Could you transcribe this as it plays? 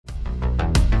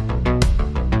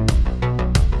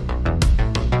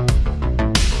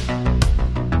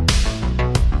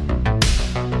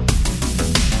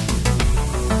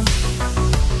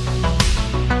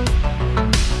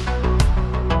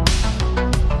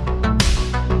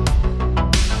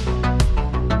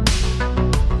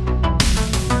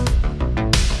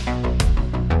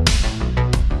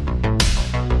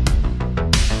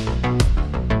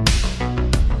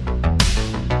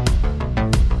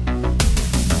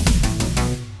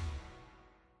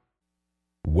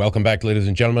Welcome back, ladies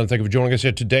and gentlemen. Thank you for joining us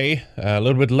here today. A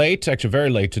little bit late, actually very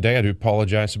late today. I do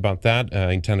apologize about that.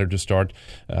 I intended to start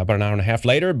about an hour and a half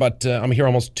later, but I'm here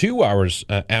almost 2 hours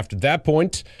after that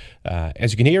point.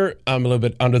 As you can hear, I'm a little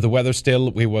bit under the weather still.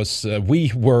 I was talking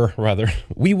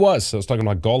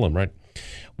about Gollum, right?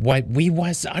 We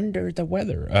was under the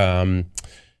weather.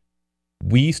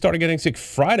 We started getting sick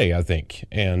Friday, I think,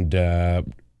 and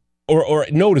or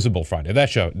noticeable Friday.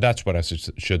 That's what I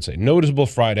should say. Noticeable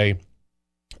Friday.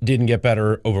 Didn't get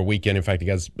better over weekend. In fact, it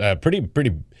got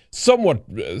pretty somewhat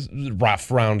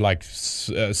rough around like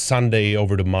Sunday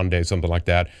over to Monday, something like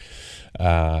that.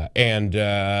 So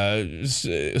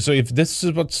if this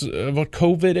is what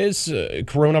COVID is,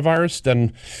 coronavirus,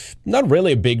 then not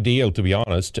really a big deal, to be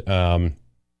honest. I'd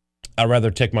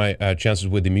rather take my chances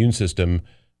with the immune system.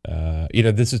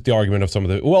 This is the argument of some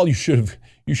of the, well, you should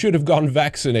have gone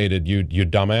vaccinated, you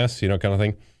dumbass, kind of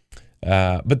thing.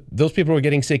 But those people were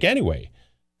getting sick anyway.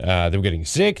 They were getting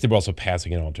sick. They were also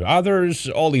passing it on to others.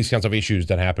 All these kinds of issues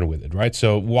that happen with it, right?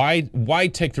 So why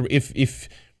take the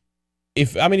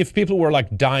if people were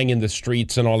like dying in the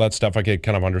streets and all that stuff, I could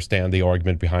kind of understand the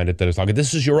argument behind it. That it's like,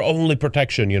 this is your only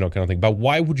protection, kind of thing. But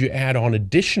why would you add on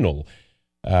additional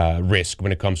risk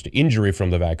when it comes to injury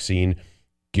from the vaccine?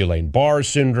 Guillain-Barré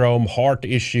syndrome, heart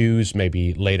issues,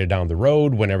 maybe later down the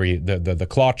road, whenever the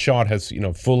clot shot has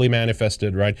fully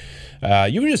manifested, right?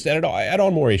 You just add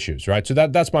on more issues, right? So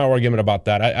that's my argument about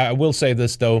that. I will say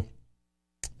this though,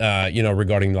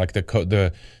 regarding like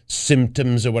the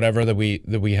symptoms or whatever that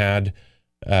we had,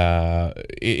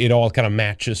 it all kind of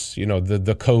matches,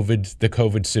 the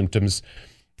COVID symptoms.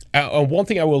 One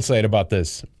thing I will say about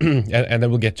this, and then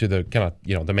we'll get to the kind of,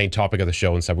 the main topic of the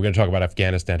show and stuff. We're going to talk about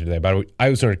Afghanistan today, but I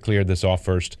was going to clear this off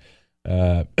first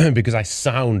because I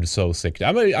sound so sick.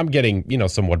 I'm getting,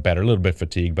 somewhat better, a little bit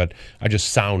fatigued, but I just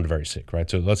sound very sick, right?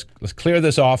 So let's clear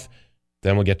this off,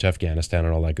 then we'll get to Afghanistan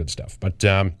and all that good stuff. But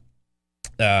so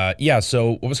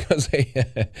what was I going to say?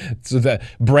 So the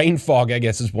brain fog, I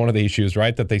guess, is one of the issues,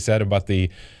 right, that they said about the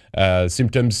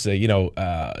symptoms,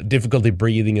 difficulty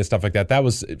breathing and stuff like that.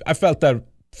 I felt that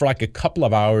for like a couple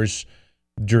of hours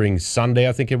during Sunday,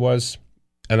 I think it was.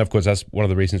 And of course, that's one of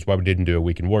the reasons why we didn't do a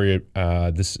Weekend Warrior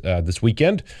this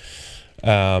weekend.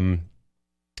 But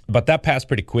that passed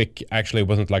pretty quick. Actually, it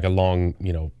wasn't like a long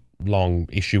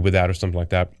issue with that or something like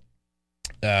that.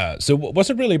 So it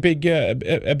wasn't really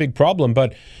a big problem,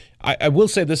 but I will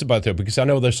say this about it, because I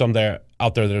know there's some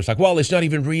out there that's like, well, it's not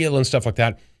even real and stuff like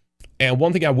that. And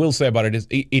one thing I will say about it is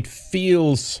it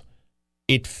feels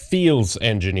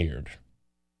engineered,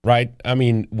 right? I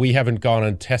mean, we haven't gone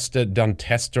and done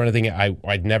tests or anything. I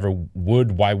never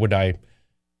would. Why would I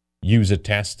use a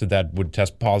test that would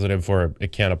test positive for a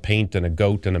can of paint and a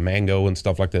goat and a mango and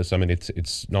stuff like this? I mean,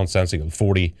 it's nonsensical.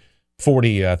 40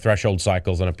 threshold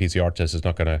cycles on a PCR test is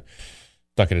not gonna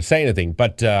say anything,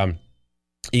 but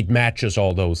it matches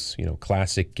all those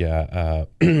classic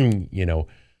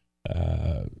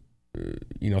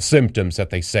symptoms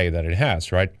that they say that it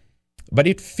has, right? But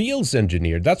it feels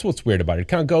engineered. That's what's weird about it. It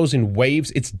kind of goes in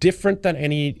waves. It's different than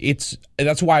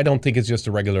that's why I don't think it's just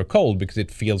a regular cold, because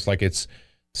it feels like it's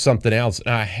something else.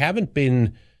 And I haven't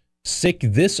been sick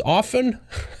this often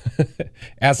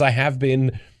as I have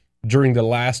been during the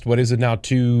last, what is it now,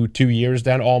 2 years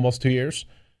down, almost 2 years.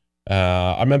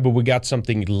 I remember we got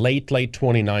something late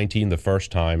 2019 the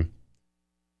first time,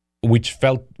 which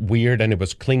felt weird, and it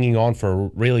was clinging on for a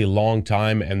really long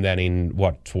time. And then in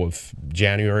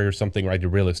January or something, right, it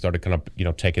really started kind of,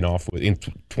 taking off in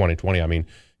 2020. I mean,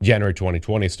 January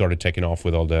 2020 started taking off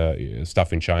with all the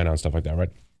stuff in China and stuff like that,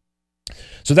 right?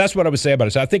 So that's what I would say about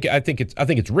it. So I think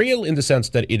it's real in the sense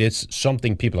that it is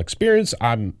something people experience.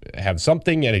 I have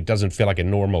something, and it doesn't feel like a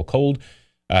normal cold.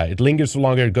 It lingers for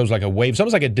longer. It goes like a wave. It's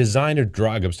almost like a designer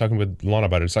drug. I was talking with Lana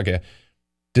about it. It's like a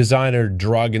designer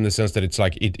drug in the sense that it's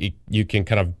like you can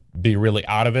kind of be really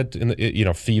out of it,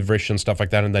 feverish and stuff like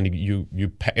that, and then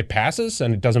it passes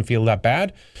and it doesn't feel that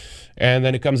bad, and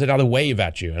then it comes another wave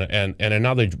at you, and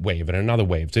another wave and another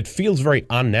wave. So it feels very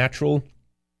unnatural,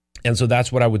 and so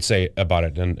that's what I would say about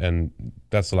it, and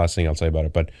that's the last thing I'll say about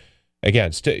it. But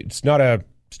again, it's not a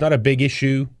big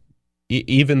issue,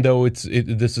 even though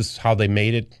this is how they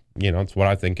made it. It's what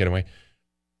I think anyway.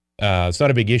 It's not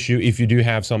a big issue. If you do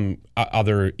have some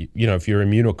other, if you're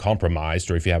immunocompromised,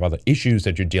 or if you have other issues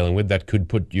that you're dealing with that could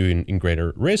put you in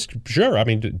greater risk, sure. I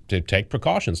mean, to take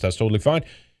precautions, that's totally fine.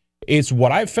 It's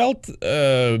what I felt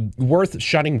worth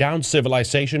shutting down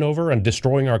civilization over and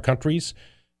destroying our countries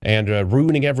and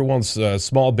ruining everyone's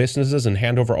small businesses and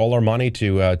hand over all our money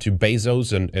to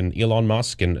Bezos and Elon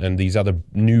Musk and these other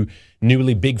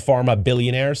newly big pharma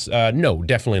billionaires. No,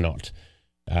 definitely not.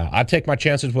 I take my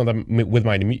chances with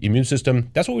my immune system.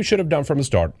 That's what we should have done from the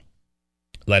start.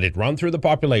 Let it run through the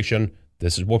population.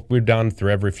 This is what we've done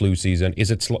through every flu season.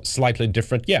 Is it slightly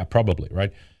different? Yeah, probably,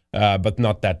 right? But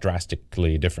not that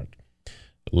drastically different.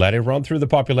 Let it run through the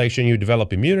population. You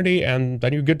develop immunity, and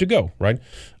then you're good to go, right?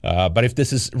 But if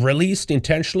this is released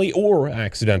intentionally or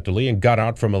accidentally and got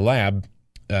out from a lab,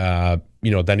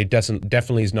 then it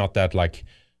definitely is not that like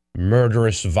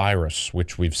murderous virus,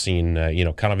 which we've seen,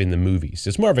 kind of in the movies.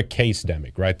 It's more of a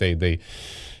case-demic, right? They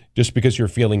just because you're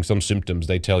feeling some symptoms,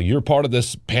 they tell you you're part of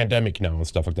this pandemic now and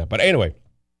stuff like that. But anyway,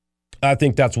 I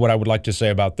think that's what I would like to say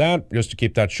about that, just to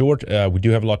keep that short. We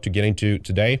do have a lot to get into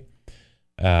today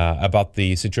about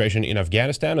the situation in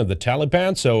Afghanistan and the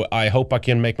Taliban, so I hope I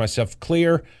can make myself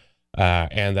clear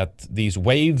and that these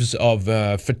waves of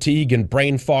fatigue and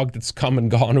brain fog that's come and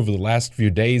gone over the last few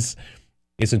days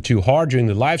isn't too hard during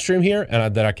the live stream here,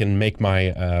 and that I can make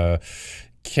my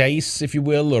case, if you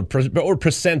will, or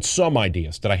present some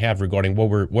ideas that I have regarding what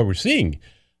we're seeing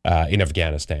in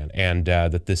Afghanistan, and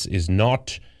that this is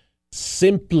not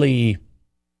simply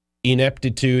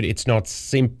ineptitude, it's not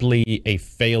simply a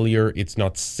failure, it's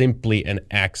not simply an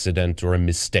accident or a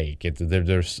mistake.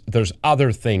 There's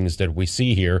other things that we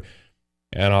see here,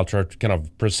 and I'll try to kind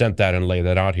of present that and lay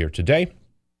that out here today.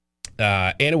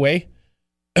 Anyway,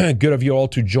 good of you all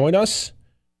to join us.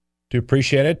 Do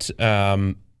appreciate it.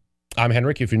 I'm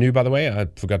Henrik, if you're new, by the way. I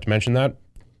forgot to mention that.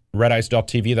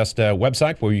 Redice.tv, that's the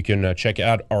website where you can check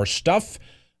out our stuff.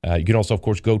 You can also, of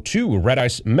course, go to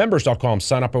redicemembers.com,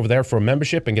 sign up over there for a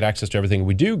membership and get access to everything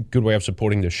we do. Good way of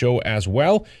supporting the show as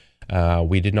well.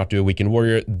 We did not do a Weekend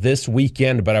Warrior this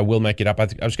weekend, but I will make it up. I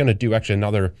was going to do actually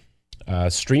another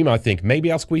stream, I think.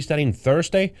 Maybe I'll squeeze that in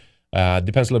Thursday.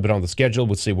 Depends a little bit on the schedule.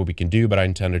 We'll see what we can do, but I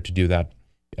intended to do that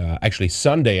actually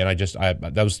Sunday, and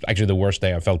that was actually the worst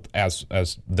day I felt as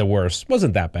the worst.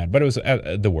 Wasn't that bad, but it was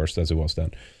the worst as it was then.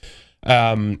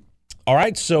 All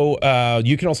right, so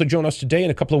you can also join us today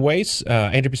in a couple of ways.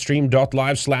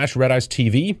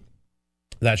 entropystream.live/redicetv.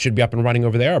 That should be up and running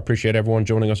over there. I appreciate everyone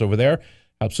joining us over there.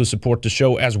 Helps to support the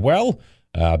show as well.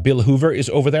 Bill Hoover is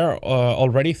over there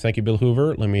already. Thank you, Bill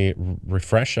Hoover. Let me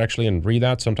refresh, actually, and read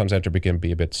that. Sometimes Entropy can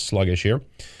be a bit sluggish here.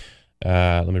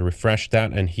 Let me refresh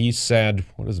that. And he said,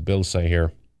 what does Bill say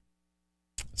here?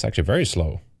 It's actually very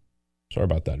slow. Sorry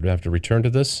about that. Do I have to return to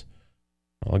this?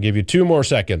 I'll give you 2 more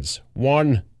seconds.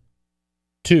 1,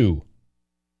 2.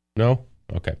 No?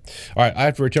 Okay. All right, I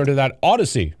have to return to that.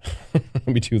 Odyssey. Let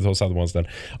me do those other ones then.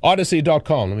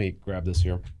 Odyssey.com. Let me grab this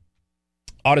here.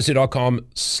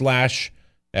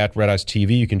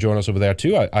 Odyssey.com/@RedIceTV. You can join us over there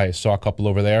too. I saw a couple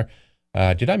over there.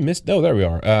 Did I miss? No, there we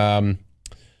are.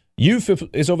 Youth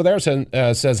is over there,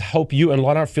 says, hope you and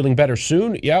Lana are feeling better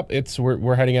soon. Yep,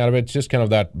 we're heading out of it. It's just kind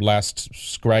of that last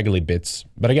scraggly bits.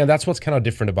 But again, that's what's kind of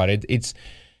different about it.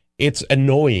 It's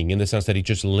annoying in the sense that it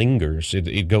just lingers.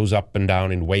 It goes up and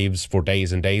down in waves for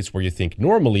days and days, where you think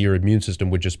normally your immune system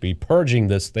would just be purging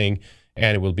this thing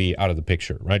and it will be out of the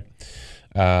picture, right?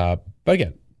 But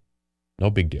again, no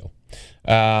big deal.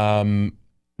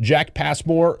 Jack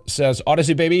Passmore says,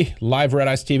 Odyssey, baby, live Red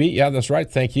Ice TV. Yeah, that's right.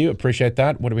 Thank you. Appreciate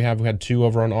that. What do we have? We had 2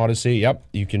 over on Odyssey. Yep,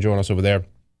 you can join us over there.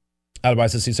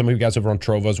 Otherwise, I see some of you guys over on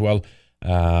Trovo as well.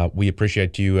 We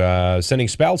appreciate you sending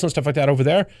spells and stuff like that over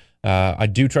there. I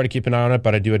do try to keep an eye on it,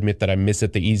 but I do admit that I miss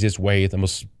it. The easiest way, the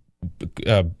most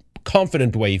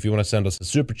confident way, if you want to send us a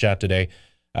super chat today,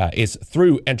 is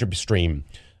through Entropy Stream.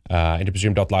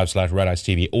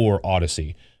 entropystream.live/redicetv or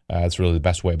Odyssey. That's really the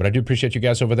best way. But I do appreciate you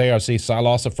guys over there. I see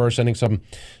Silasa first sending some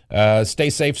stay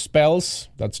safe spells.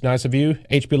 That's nice of you.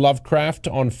 HP Lovecraft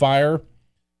on fire.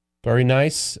 Very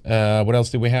nice. What else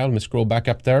did we have? Let me scroll back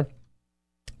up there.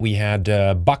 We had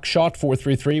Buckshot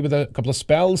 433 with a couple of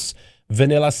spells.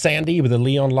 Vanilla Sandy with a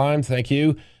Leon Lime. Thank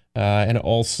you. And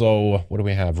also, what do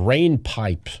we have? Rain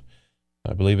Pipe,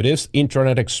 I believe it is.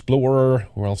 Intranet Explorer.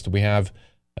 Where else do we have?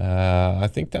 I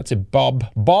think that's a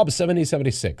Bob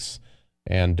 7076.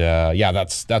 And yeah,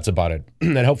 that's about it.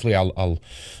 And hopefully I'll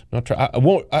not try. I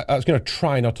won't. I was going to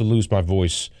try not to lose my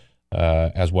voice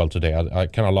as well today. I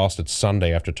kind of lost it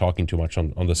Sunday after talking too much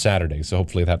on the Saturday. So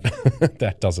hopefully that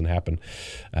that doesn't happen.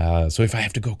 So if I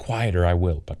have to go quieter, I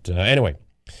will. But anyway.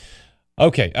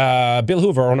 Okay, Bill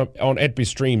Hoover on Edby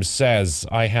Stream says,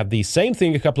 I had the same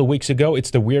thing a couple of weeks ago.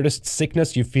 It's the weirdest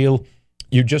sickness. You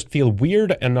just feel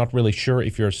weird and not really sure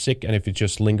if you're sick and if it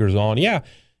just lingers on. Yeah,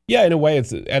 in a way,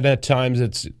 and at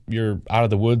times you're out of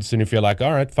the woods and you feel like,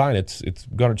 all right, fine, it's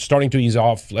starting to ease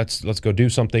off. Let's go do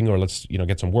something, or let's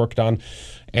get some work done,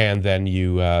 and then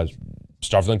you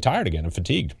start feeling tired again and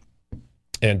fatigued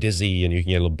and dizzy, and you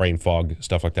can get a little brain fog,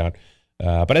 stuff like that.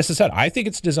 But as I said, I think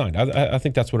it's designed. I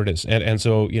think that's what it is. And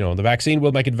so, the vaccine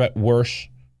will make it worse,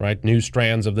 right? New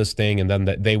strands of this thing, and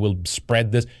then they will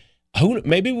spread this.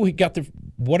 Maybe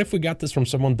what if we got this from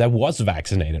someone that was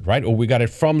vaccinated, right? Or we got it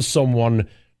from someone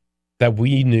that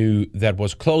we knew that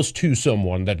was close to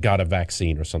someone that got a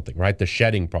vaccine or something, right? The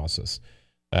shedding process,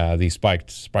 these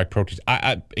spike proteins.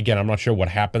 Again, I'm not sure what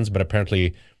happens, but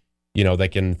apparently, they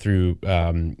can through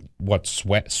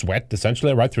sweat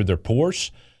essentially, right, through their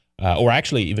pores, or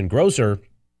actually even grosser,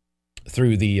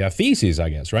 through the feces, I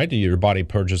guess, right? Your body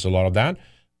purges a lot of that.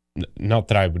 Not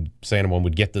that I would say anyone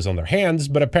would get this on their hands,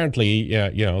 but apparently,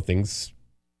 things.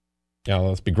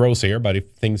 Let's be gross here, but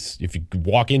if you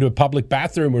walk into a public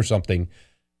bathroom or something,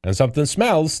 and something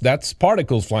smells, that's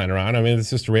particles flying around. I mean, it's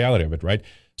just the reality of it, right?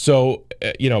 So,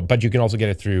 but you can also get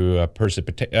it through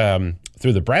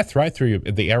through the breath, right? Through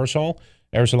the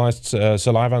aerosolized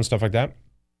saliva and stuff like that.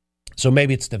 So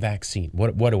maybe it's the vaccine.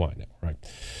 What do I know, right?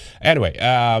 Anyway,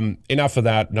 enough of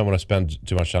that. Don't want to spend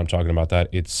too much time talking about that.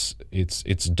 It's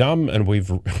dumb, and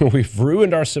we've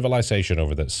ruined our civilization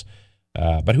over this.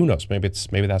 But who knows? Maybe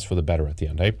that's for the better at the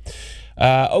end, eh?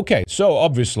 Okay, so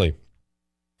obviously,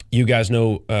 you guys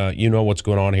know what's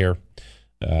going on here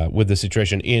with the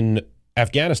situation in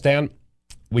Afghanistan.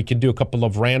 We can do a couple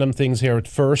of random things here at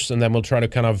first, and then we'll try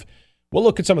to we'll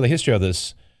look at some of the history of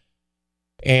this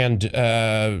and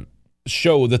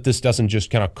show that this doesn't just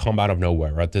kind of come out of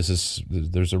nowhere, right?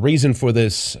 There's a reason for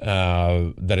this,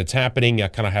 that it's happening. I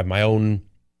kind of have my own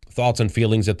thoughts and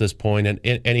feelings at this point, and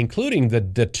including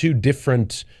the two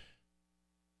different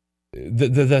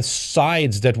the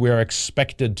sides that we're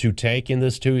expected to take in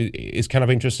this too is kind of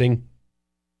interesting,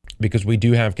 because we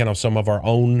do have kind of some of our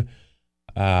own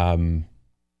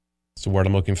it's the word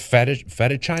I'm looking,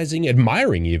 fetishizing,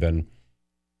 admiring even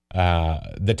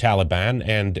the Taliban,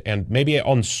 and maybe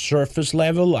on surface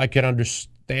level I could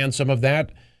understand some of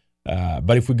that.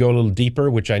 But if we go a little deeper,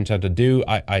 which I intend to do,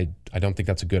 I don't think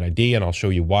that's a good idea, and I'll show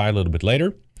you why a little bit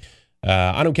later.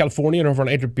 I know California over on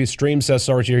Entropy Stream says,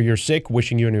 sorry to hear you're sick,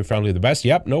 wishing you and your family the best.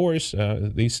 Yep, no worries.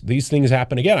 These things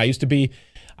happen again. Didn't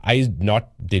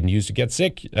used to get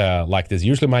sick like this.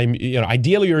 Usually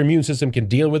ideally your immune system can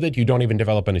deal with it. You don't even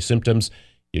develop any symptoms.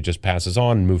 It just passes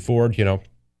on and move forward.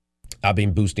 I've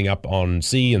been boosting up on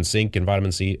C and zinc and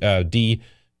vitamin C, D,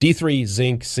 D3,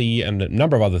 zinc, C, and a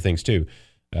number of other things too.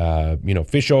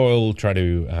 Fish oil, try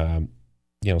to,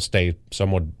 stay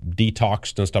somewhat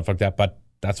detoxed and stuff like that. But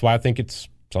that's why I think it's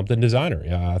something designer.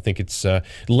 I think it's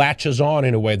latches on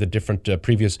in a way that different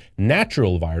previous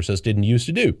natural viruses didn't used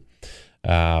to do.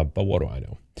 But what do I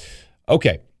know?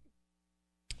 Okay.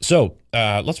 So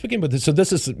let's begin with this. So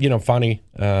this is, funny.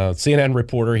 CNN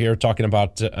reporter here talking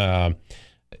about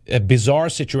a bizarre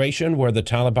situation where the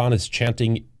Taliban is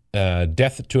chanting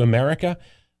death to America,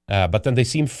 but then they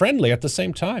seem friendly at the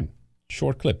same time.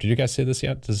 Short clip. Did you guys see this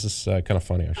yet? This is kind of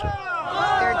funny, actually.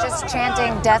 They're just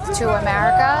chanting death to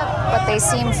America, but they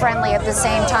seem friendly at the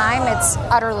same time. It's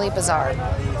utterly bizarre.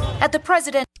 At the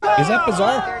president... Is that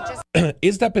bizarre?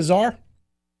 Is that bizarre?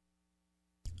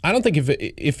 I don't think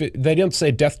if they didn't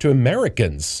say death to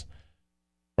Americans,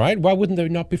 right? Why wouldn't they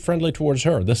not be friendly towards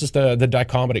her? This is the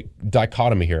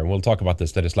dichotomy here, and we'll talk about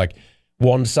this, that it's like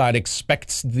one side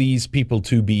expects these people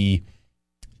to be,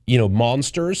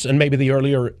 monsters, and maybe the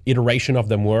earlier iteration of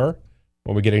them were,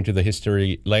 when we get into the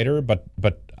history later, but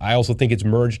I also think it's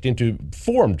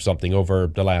formed something over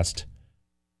the last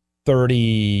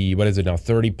 30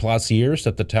 plus years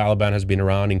that the Taliban has been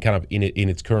around in kind of in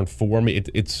its current form.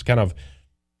 It's kind of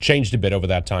changed a bit over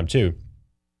that time too.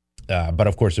 But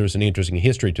of course, there's an interesting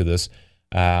history to this.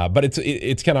 But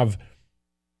it's kind of,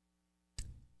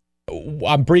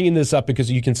 I'm bringing this up because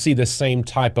you can see the same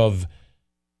type of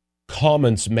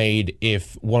comments made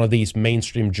if one of these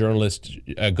mainstream journalists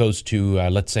goes to,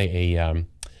 let's say,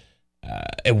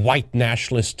 a white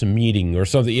nationalist meeting or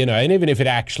something, and even if it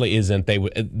actually isn't,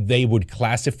 they would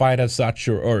classify it as such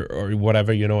or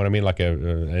whatever, you know what I mean, like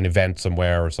an event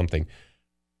somewhere or something.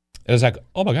 And it's like,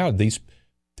 oh my God, these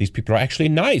people are actually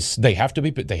nice. They have to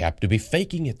be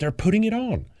faking it. They're putting it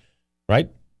on, right?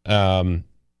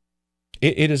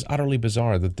 It is utterly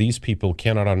bizarre that these people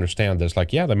cannot understand this.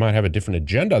 Like, yeah, they might have a different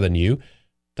agenda than you.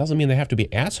 Doesn't mean they have to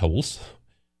be assholes.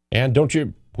 And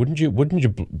wouldn't you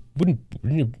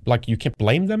like, you can't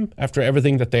blame them after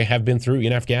everything that they have been through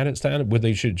in Afghanistan?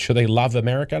 Should they love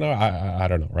America? No, I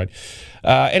don't know, right?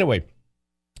 Anyway,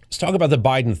 let's talk about the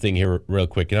Biden thing here real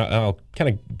quick. I'll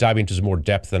kind of dive into some more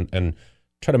depth and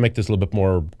try to make this a little bit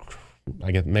more,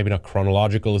 I guess maybe not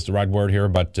chronological is the right word here,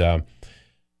 but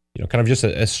kind of just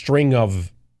a string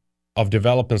of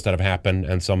developments that have happened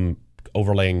and some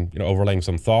overlaying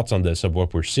some thoughts on this of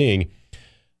what we're seeing.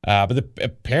 But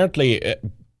apparently,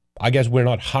 I guess we're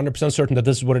not 100% certain that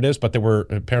this is what it is, but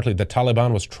apparently the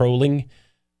Taliban was trolling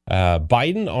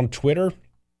Biden on Twitter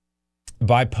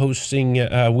by posting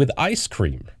with ice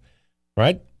cream,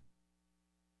 right?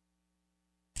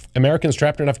 Americans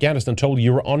trapped in Afghanistan told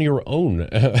you're on your own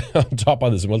on top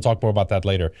of this, and we'll talk more about that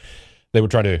later. They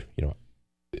would try to,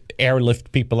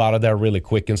 airlift people out of there really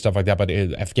quick and stuff like that, but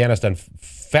Afghanistan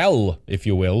fell, if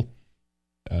you will,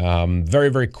 very,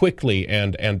 very quickly,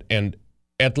 and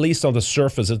at least on the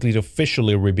surface, at least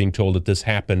officially, we're being told that this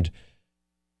happened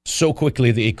so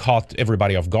quickly that it caught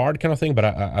everybody off guard kind of thing, but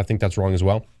I think that's wrong as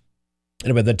well.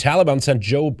 Anyway, the Taliban sent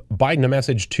Joe Biden a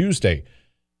message Tuesday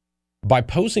by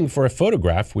posing for a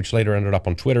photograph, which later ended up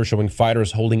on Twitter, showing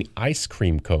fighters holding ice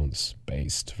cream cones.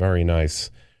 Based. Very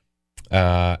nice.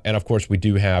 And of course, we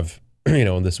do have,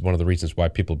 and this is one of the reasons why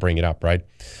people bring it up, right?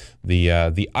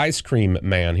 The ice cream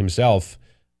man himself,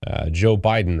 Joe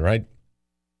Biden, right?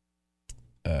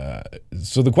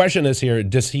 So the question is here,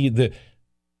 does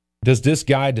this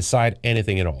guy decide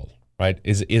anything at all, right?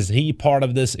 Is he part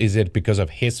of this? Is it because of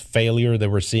his failure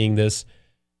that we're seeing this?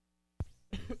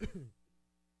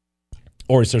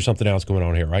 Or is there something else going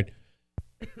on here, right?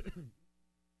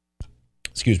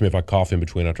 Excuse me if I cough in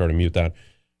between. I'll try to mute that.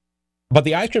 But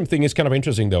the ice cream thing is kind of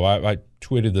interesting, though. I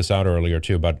tweeted this out earlier,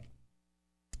 too. But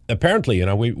apparently,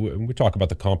 we talk about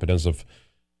the competence of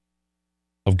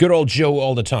good old Joe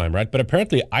all the time, right? But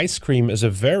apparently, ice cream is a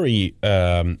very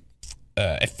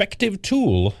effective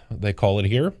tool, they call it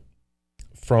here,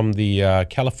 from the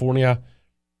California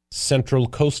Central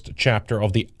Coast chapter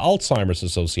of the Alzheimer's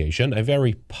Association, a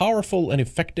very powerful and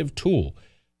effective tool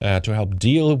to help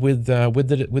deal with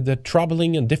the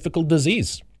troubling and difficult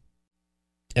disease.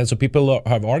 And so people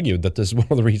have argued that this is one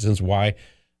of the reasons why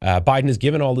Biden is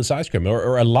given all this ice cream,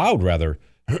 or allowed, rather,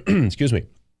 excuse me,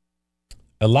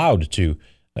 allowed to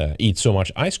eat so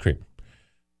much ice cream.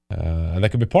 And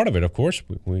that could be part of it, of course.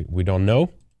 We don't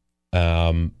know.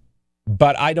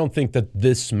 But I don't think that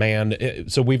this man...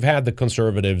 So we've had the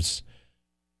conservatives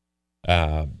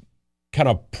kind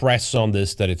of press on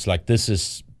this, that it's like this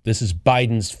is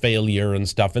Biden's failure and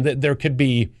stuff. And there could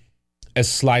be a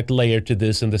slight layer to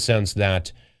this in the sense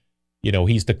that,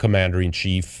 he's the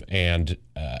commander-in-chief, and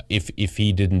if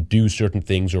he didn't do certain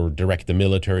things or direct the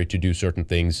military to do certain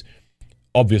things,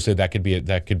 obviously that could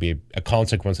be a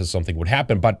consequence that something would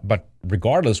happen. But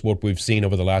regardless, what we've seen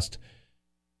over the last...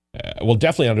 well,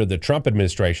 definitely under the Trump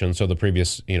administration, so the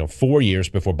previous 4 years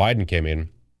before Biden came in,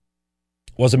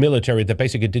 was a military that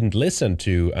basically didn't listen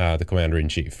to the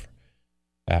commander-in-chief.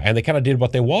 And they kind of did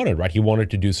what they wanted, right? He wanted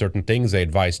to do certain things. They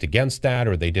advised against that,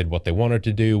 or they did what they wanted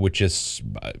to do, which is,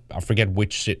 I forget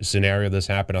which scenario this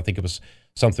happened. I think it was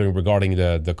something regarding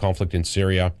the conflict in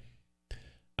Syria.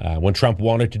 When Trump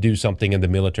wanted to do something and the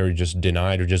military just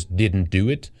denied or just didn't do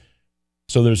it.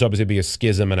 So there's obviously be a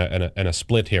schism and a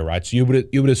split here, right? So you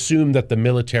would assume that the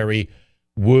military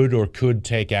would or could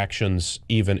take actions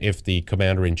even if the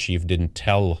commander-in-chief didn't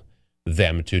tell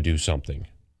them to do something,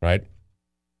 right?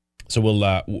 So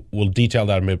we'll detail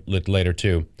that a little later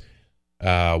too.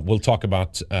 We'll talk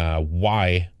about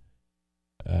why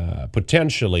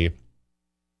potentially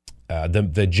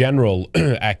the general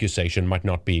accusation might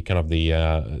not be kind of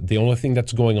the only thing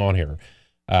that's going on here.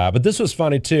 But this was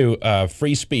funny too.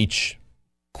 Free speech.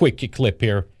 Quick clip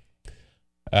here.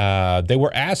 They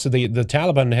were asked, the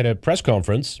Taliban had a press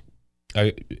conference.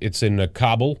 It's in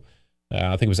Kabul.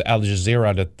 I think it was Al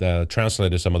Jazeera that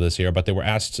translated some of this here, but they were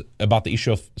asked about the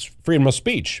issue of freedom of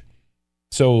speech.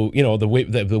 So,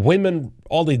 the women,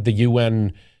 all the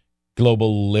UN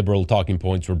global liberal talking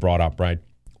points were brought up, right?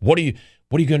 What are you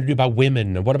going to do about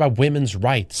women? And what about women's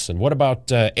rights? And what about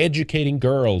educating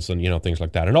girls and, things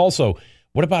like that? And also,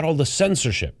 what about all the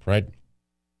censorship, right?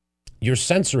 You're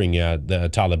censoring the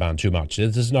Taliban too much.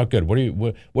 This is not good. What are you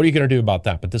going to do about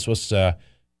that? But this was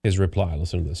his reply.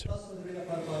 Listen to this here.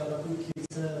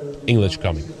 English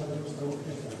coming.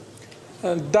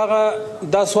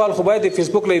 دا سوال خو باید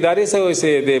فیسبوک له ادارې سره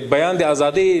وي د بیان د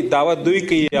ازادي دعوت دوی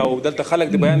کوي او دلته خلک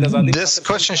د بیان د ازادي. This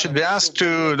question should be asked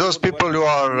to those people who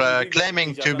are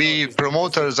claiming to be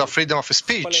promoters of freedom of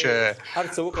speech,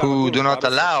 who do not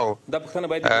allow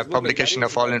publication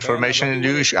of all information.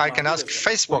 I can ask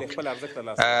Facebook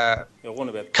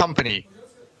company.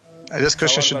 This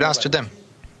question should be asked to them.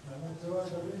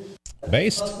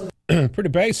 Based, pretty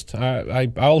based.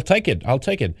 I'll take it.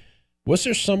 Was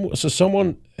there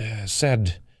someone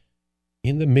said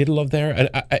in the middle of there,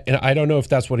 and I don't know if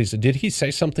that's what he said. Did he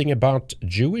say something about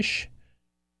Jewish?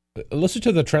 Listen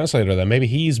to the translator then. Maybe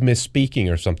he's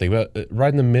misspeaking or something. But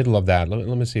right in the middle of that,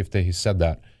 let me see if he said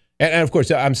that. And of course,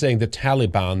 I'm saying the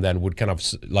Taliban then would kind of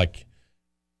like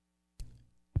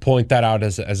point that out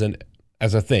as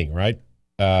a thing, right?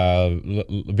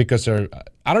 Because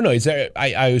I don't know. Is there?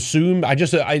 I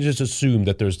just assume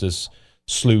that there's this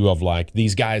slew of like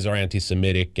these guys are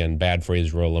anti-Semitic and bad for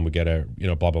Israel, and we get a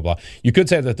blah blah blah. You could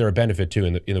say that they're a benefit too,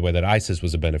 in the way that ISIS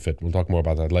was a benefit. We'll talk more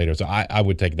about that later. So I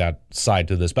would take that side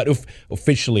to this, but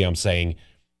officially, I'm saying.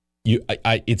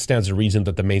 It stands to reason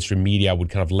that the mainstream media would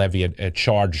kind of levy a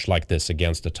charge like this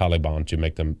against the Taliban to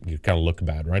make them kind of look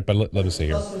bad, right? But let me see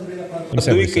here.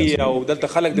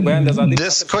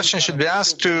 This question should be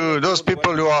asked to those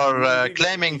people who are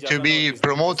claiming to be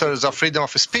promoters of freedom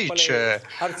of speech,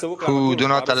 who do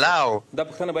not allow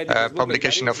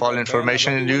publication of all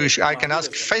information. I can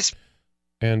ask Facebook.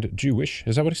 And Jewish,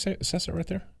 is that what it says it right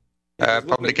there?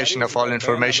 Publication of all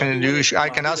information. I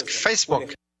can ask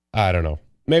Facebook. I don't know.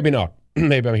 Maybe not.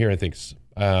 Maybe I'm hearing things.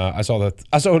 I saw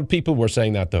people were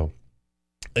saying that though.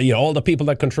 All the people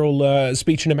that control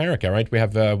speech in America, right? We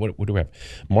have what do we have?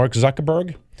 Mark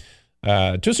Zuckerberg,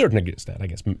 to a certain extent, I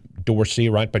guess. Dorsey,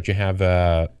 right? But you have,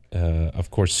 of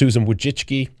course, Susan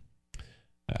Wojcicki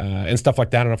and stuff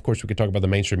like that. And of course, we could talk about the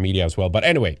mainstream media as well. But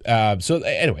anyway, I'll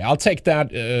take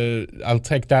that. I'll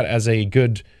take that as a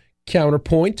good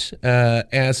counterpoint,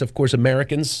 as of course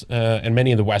Americans and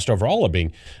many in the West overall are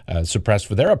being suppressed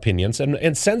for their opinions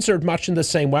and censored much in the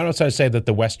same way. I don't say that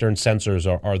the Western censors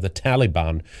are the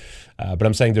Taliban, but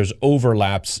I'm saying there's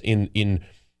overlaps in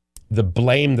the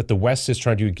blame that the West is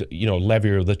trying to levy,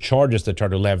 or the charges they try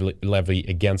to levy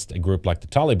against a group like the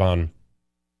Taliban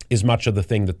is much of the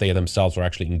thing that they themselves are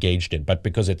actually engaged in. But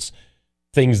because it's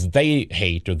things they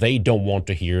hate or they don't want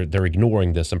to hear, they're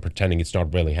ignoring this and pretending it's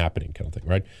not really happening, kind of thing,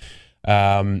 right?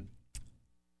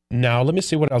 Now, let me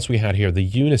see what else we had here. The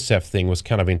UNICEF thing was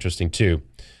kind of interesting, too.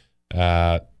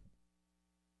 UNICEF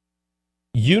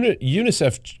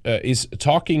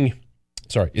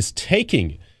is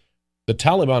taking the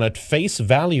Taliban at face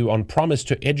value on promise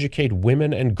to educate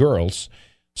women and girls.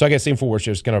 So I guess InfoWars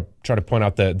is going to try to point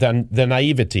out the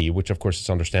naivety, which of course is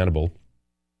understandable,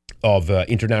 of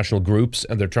international groups,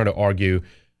 and they're trying to argue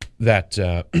that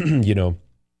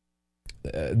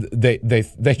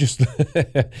they just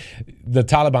the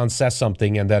Taliban says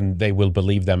something and then they will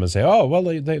believe them and say, oh well,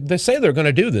 they say they're going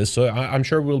to do this, so I'm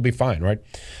sure we'll be fine, right?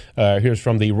 Here's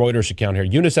from the Reuters account here.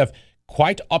 UNICEF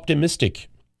quite optimistic.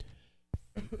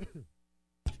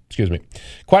 Excuse me.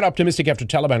 Quite optimistic after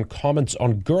Taliban comments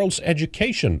on girls'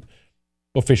 education,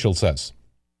 official says.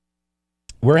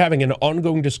 We're having an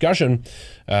ongoing discussion,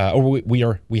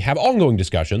 we have ongoing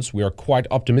discussions. We are quite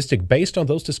optimistic based on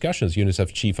those discussions,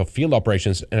 UNICEF Chief of Field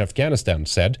Operations in Afghanistan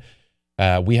said.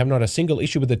 We have not a single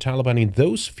issue with the Taliban in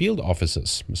those field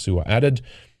offices, Massoua added.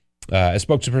 A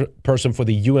spokesperson for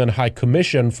the UN High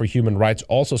Commission for Human Rights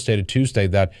also stated Tuesday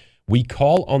that we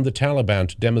call on the Taliban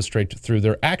to demonstrate through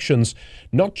their actions,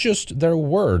 not just their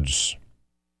words,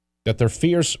 that their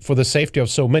fears for the safety of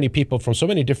so many people from so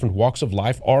many different walks of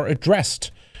life are addressed.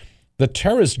 The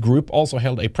terrorist group also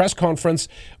held a press conference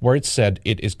where it said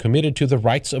it is committed to the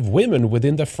rights of women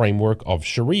within the framework of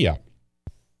Sharia.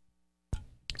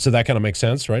 So that kind of makes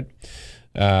sense, right?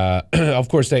 Of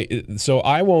course, so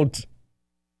I won't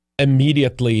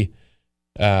immediately...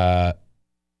 we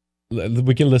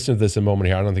can listen to this in a moment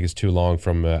here. I don't think it's too long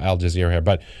from Al Jazeera here,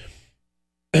 but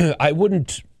I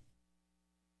wouldn't...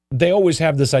 They always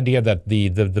have this idea that the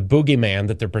boogeyman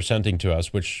that they're presenting to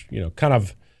us, which, kind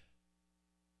of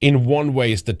in one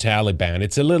way is the Taliban.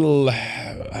 It's a little,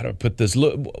 how do I put this?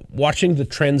 Watching the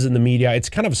trends in the media, it's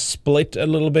kind of split a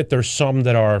little bit. There's some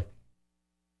that are,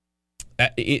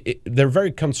 they're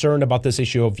very concerned about this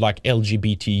issue of like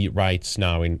LGBT rights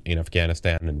now in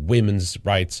Afghanistan and women's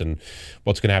rights and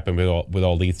what's going to happen with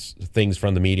all these things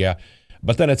from the media.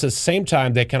 But then at the same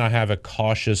time, they kind of have a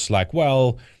cautious like,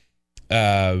 well,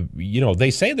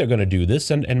 they say they're going to do this,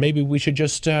 and maybe we should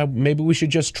just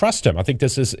trust them. I think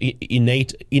this is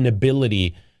innate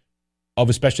inability of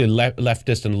especially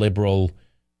leftist and liberal,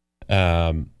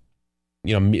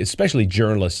 especially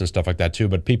journalists and stuff like that too,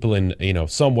 but people in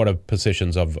somewhat of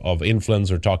positions of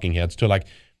influence or talking heads to like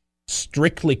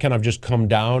strictly kind of just come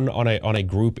down on a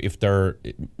group if they're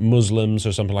Muslims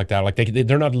or something like that. Like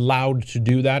they're not allowed to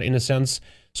do that in a sense,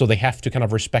 so they have to kind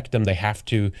of respect them. They have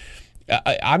to.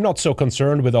 I'm not so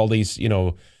concerned with all these,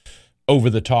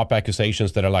 over-the-top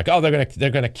accusations that are like, oh,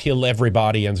 they're gonna kill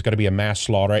everybody and it's going to be a mass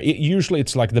slaughter. Usually,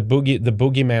 it's like the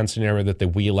boogeyman scenario that they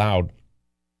wheel out.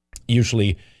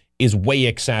 Usually, is way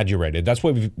exaggerated. That's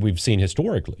what we've seen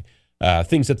historically.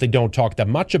 Things that they don't talk that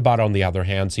much about, on the other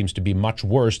hand, seems to be much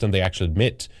worse than they actually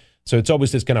admit. So it's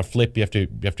always this kind of flip. You have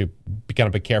to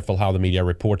be careful how the media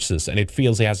reports this, and it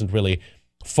feels it hasn't really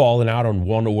fallen out on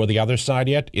one or the other side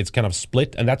yet. It's kind of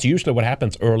split, and that's usually what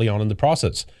happens early on in the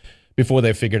process, before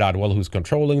they've figured out, well, who's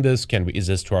controlling this? Is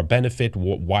this to our benefit?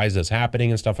 Why is this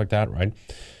happening and stuff like that, right?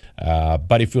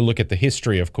 But if you look at the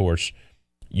history, of course,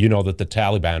 you know that the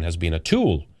Taliban has been a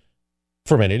tool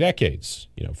for many decades,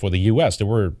 for the U.S. They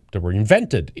were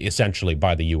invented essentially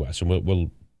by the U.S. And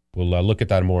we'll look at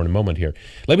that more in a moment here.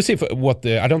 Let me see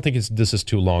I don't think this is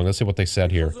too long. Let's see what they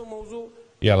said here.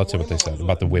 Yeah, let's see what they said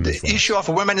about the women's rights. The issue of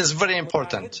women is very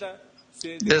important.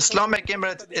 The Islamic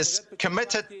Emirate is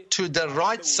committed to the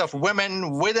rights of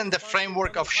women within the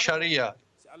framework of Sharia.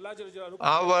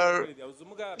 Our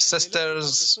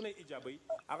sisters,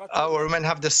 our women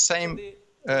have the same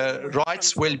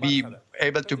rights, will be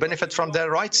able to benefit from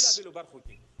their rights.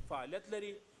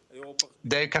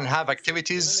 They can have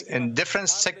activities in different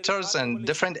sectors and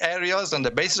different areas on the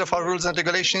basis of our rules and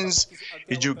regulations,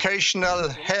 educational,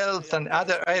 health, and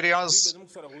other areas.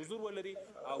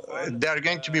 They are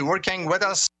going to be working with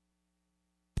us,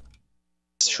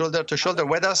 shoulder to shoulder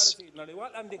with us.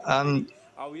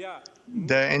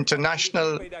 The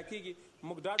international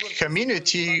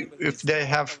community, if they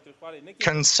have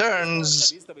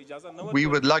concerns, we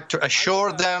would like to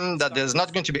assure them that there's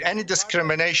not going to be any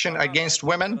discrimination against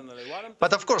women,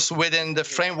 but of course within the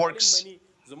frameworks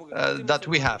that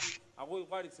we have.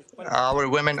 Our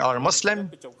women are Muslim.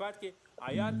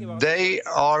 They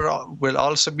will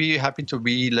also be happy to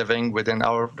be living within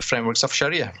our frameworks of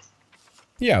Sharia.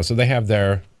 Yeah, so they have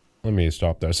their, let me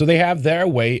stop there. So they have their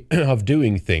way of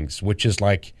doing things, which is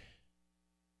like,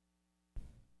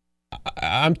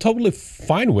 I'm totally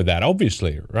fine with that,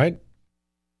 obviously, right?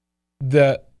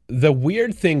 The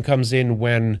weird thing comes in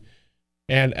when,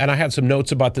 and I had some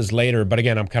notes about this later, but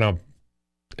again,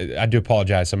 I do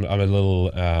apologize. I'm a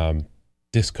little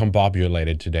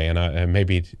discombobulated today, and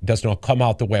maybe it does not come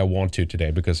out the way I want to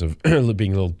today because of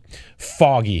being a little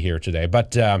foggy here today.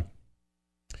 But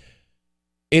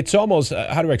it's almost,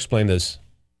 how do I explain this?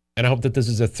 And I hope that this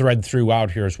is a thread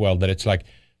throughout here as well, that it's like,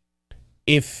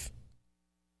 if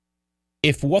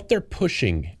what they're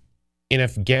pushing in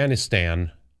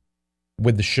Afghanistan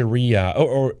with the Sharia,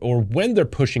 or when they're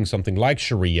pushing something like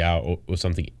Sharia or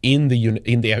something in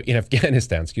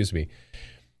Afghanistan, excuse me,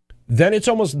 then it's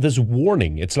almost this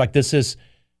warning. It's like this is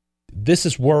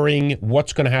worrying.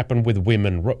 What's going to happen with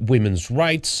women's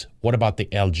rights? What about the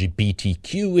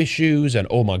LGBTQ issues? And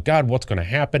oh my God, what's going to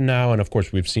happen now? And of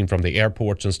course, we've seen from the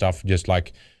airports and stuff, just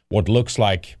like what looks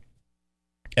like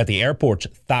at the airports,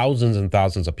 thousands and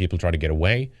thousands of people try to get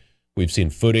away. We've seen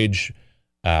footage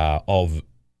of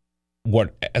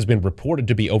what has been reported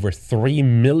to be over 3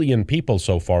 million people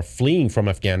so far fleeing from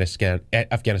Afghanistan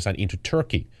into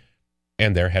Turkey.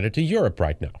 And they're headed to Europe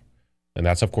right now. And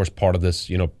that's, of course, part of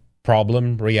this,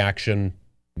 problem, reaction,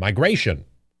 migration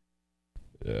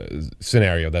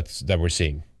scenario that we're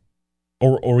seeing.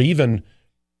 Or even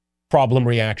problem,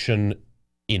 reaction,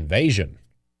 invasion.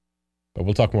 But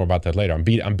we'll talk more about that later. I'm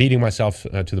beating myself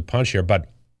to the punch here, but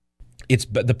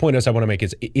the point is I want to make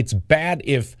is it's bad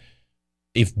if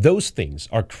those things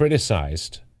are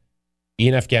criticized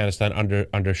in Afghanistan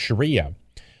under Sharia,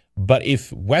 but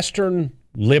if Western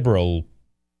liberal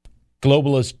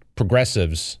globalist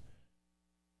progressives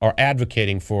are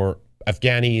advocating for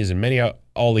Afghanis and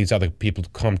all these other people to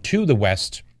come to the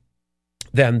West,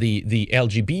 then the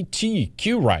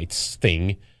LGBTQ rights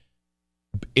thing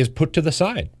is put to the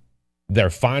side. They're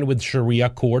fine with Sharia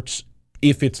courts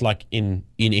if it's like in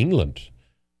England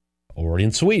or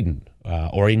in Sweden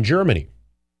or in Germany.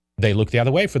 They look the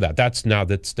other way for that.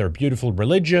 That's their beautiful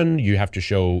religion. You have to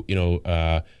show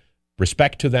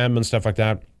respect to them and stuff like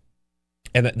that.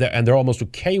 And they're almost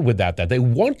okay with that they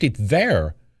want it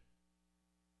there.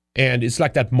 And it's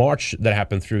like that march that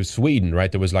happened through Sweden, right?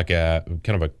 There was like a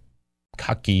kind of a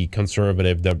cocky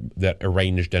conservative that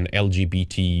arranged an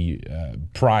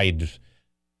LGBT pride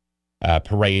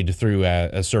parade through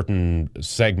a certain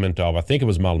segment of, I think it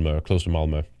was Malmö, close to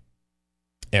Malmö,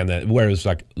 and where it was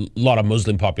like a lot of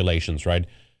Muslim populations, right?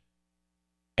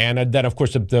 And then, of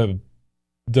course, the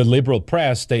liberal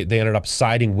press, they ended up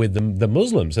siding with the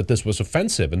Muslims, that this was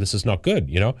offensive and this is not good,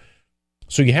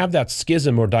 So you have that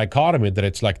schism or dichotomy that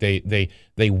it's like they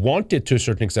want it to a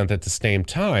certain extent at the same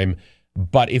time,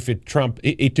 but if it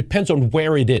depends on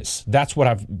where it is. That's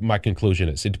what my conclusion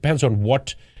is. It depends on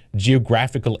what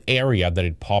geographical area that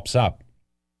it pops up,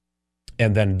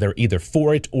 and then they're either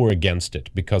for it or against it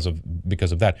because of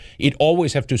that. It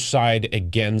always have to side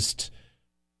against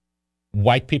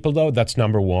white people, though. That's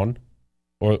number one,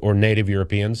 or native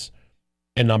Europeans,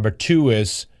 and number two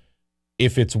is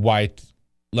if it's white,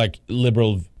 like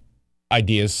liberal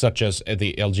ideas such as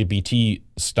the LGBT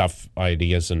stuff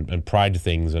ideas and pride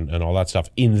things and all that stuff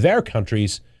in their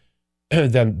countries,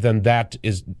 then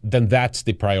that's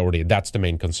the priority. That's the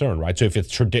main concern, right? So if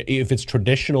it's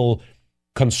traditional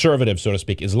conservative, so to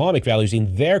speak, Islamic values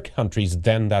in their countries,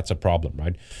 then that's a problem,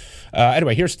 right?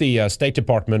 Anyway, here's the State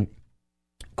Department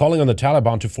calling on the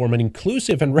Taliban to form an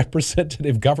inclusive and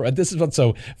representative government. This is what's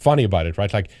so funny about it,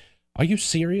 right? Like, are you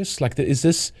serious? Like, is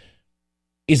this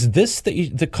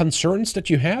the concerns that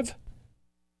you have?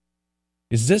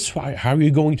 Is this how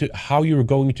you're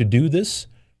going to do this?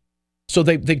 So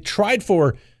they tried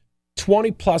for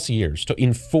 20 plus years to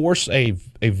enforce a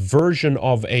version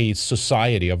of a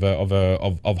society of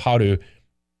how to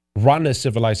run a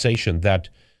civilization that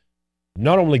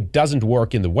not only doesn't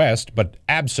work in the West, but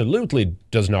absolutely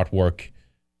does not work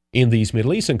in these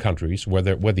Middle Eastern countries where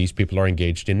these people are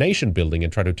engaged in nation building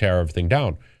and try to tear everything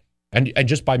down. And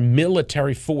just by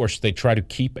military force, they try to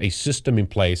keep a system in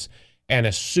place. And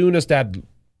as soon as that,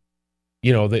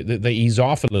 they ease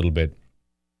off a little bit,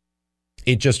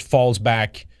 it just falls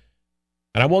back.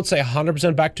 And I won't say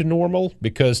 100% back to normal,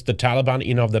 because the Taliban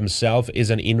in of themselves is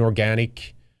an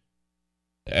inorganic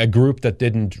a group that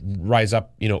didn't rise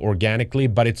up, organically,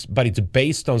 but it's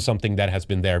based on something that has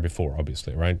been there before,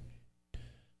 obviously, right?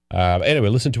 Anyway,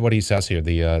 listen to what he says here,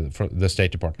 from the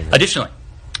State Department. Additionally,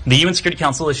 the UN Security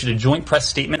Council issued a joint press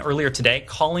statement earlier today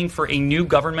calling for a new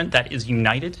government that is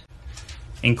united,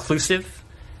 inclusive,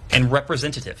 and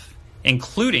representative,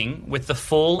 including with the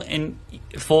full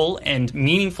and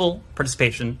meaningful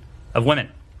participation of women.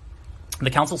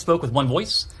 The Council spoke with one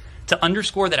voice to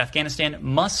underscore that Afghanistan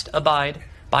must abide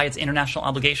by its international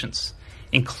obligations,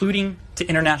 including to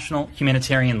international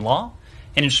humanitarian law,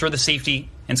 and ensure the safety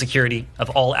and security of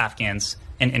all Afghans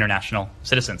and international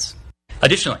citizens.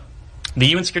 Additionally, the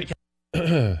UN Security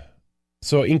Council...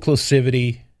 So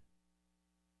inclusivity.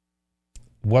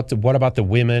 What about the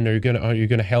women? Are you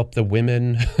gonna help the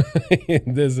women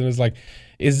in this? And it's like,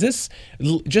 is this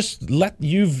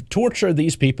you've tortured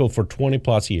these people for 20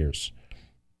 plus years,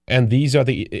 and these are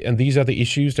the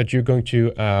issues that you're going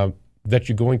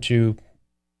to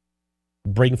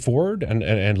bring forward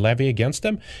and levy against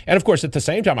them. And of course, at the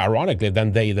same time, ironically,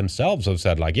 then they themselves have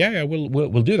said, like, yeah,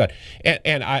 we'll do that.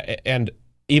 And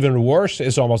even worse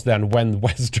is almost then when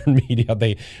Western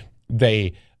media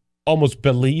they almost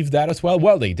believe that as well.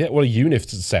 Well, they did. Well,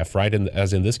 UNICEF, right?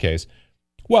 As in this case,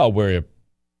 they're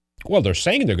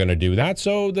saying they're going to do that,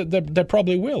 so they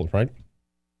probably will, right?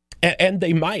 And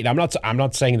they might. I'm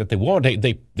not saying that they won't.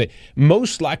 They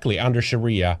most likely under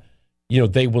Sharia,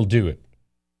 they will do it.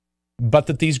 But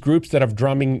that these groups that are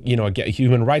drumming,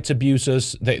 human rights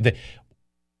abuses, they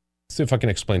see if I can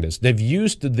explain this. They've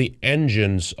used the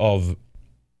engines of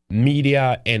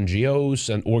media,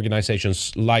 NGOs, and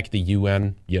organizations like the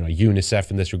UN, UNICEF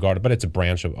in this regard, but it's a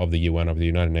branch of the UN, of the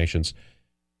United Nations,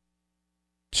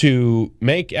 to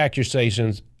make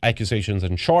accusations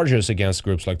and charges against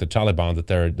groups like the Taliban that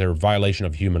they're a violation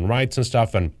of human rights and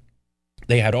stuff. And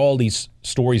they had all these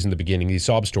stories in the beginning, these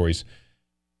sob stories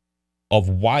of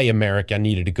why America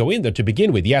needed to go in there to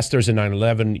begin with. Yes, there's a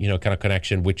 9/11, kind of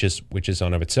connection, which is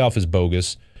on of itself is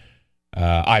bogus.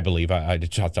 I believe. I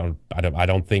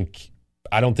don't think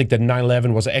that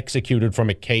 9/11 was executed from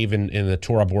a cave in the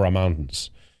Tora Bora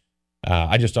Mountains.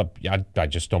 I just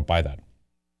don't buy that.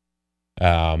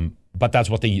 But that's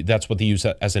what they use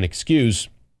as an excuse.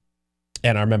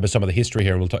 And I remember some of the history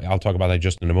here, and I'll talk about that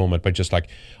just in a moment. But just like,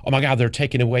 oh my God, they're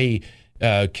taking away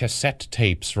cassette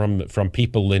tapes from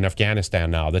people in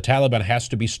Afghanistan now. The Taliban has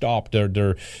to be stopped.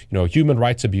 They're human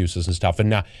rights abuses and stuff. And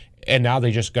now they're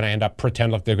just going to end up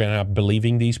pretend like they're going to end up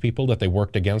believing these people that they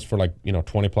worked against for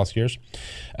 20 plus years.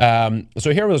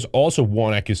 So here was also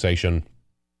one accusation.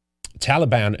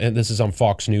 Taliban, and this is on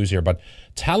Fox News here, but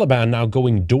Taliban now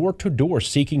going door to door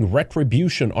seeking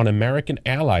retribution on American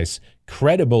allies,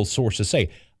 credible sources say.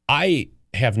 I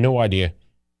have no idea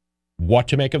what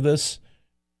to make of this.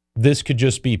 This could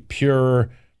just be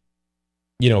pure,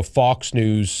 Fox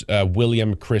News,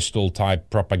 William Crystal type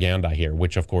propaganda here,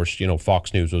 which of course,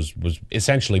 Fox News was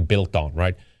essentially built on,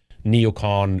 right?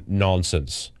 Neocon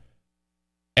nonsense.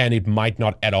 And it might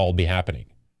not at all be happening.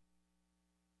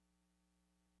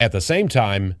 At the same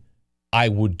time, I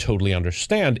would totally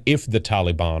understand if the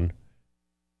Taliban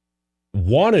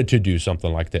wanted to do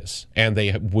something like this, and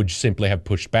they would simply have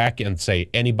pushed back and say,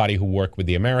 anybody who worked with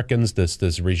the Americans,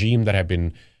 this regime that have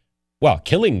been,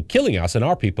 killing us and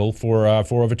our people for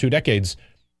over 2 decades,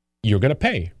 you're going to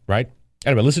pay, right?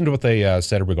 Anyway, listen to what they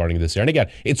said regarding this here. And again,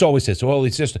 it's always this. Well,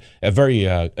 it's just a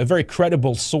very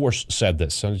credible source said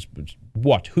this.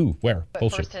 What? Who? Where?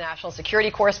 Bullshit. First to national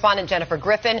security correspondent Jennifer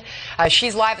Griffin.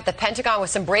 She's live at the Pentagon with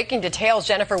some breaking details.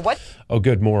 Jennifer, what? Oh,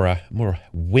 good. More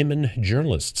women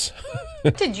journalists.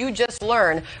 What did you just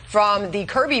learn from the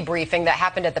Kirby briefing that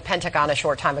happened at the Pentagon a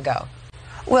short time ago?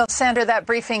 Well, Sandra, that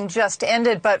briefing just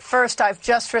ended. But first, I've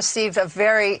just received a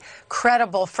very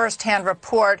credible firsthand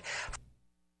report.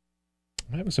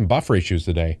 I'm having some buffer issues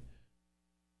today.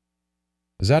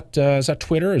 Is that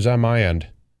Twitter or is that my end?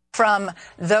 From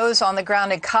those on the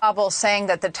ground in Kabul saying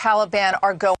that the Taliban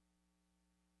are going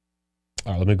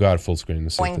All right, let me go out full screen.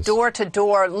 Going door to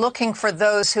door, looking for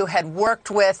those who had worked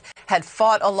with, had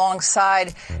fought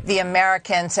alongside the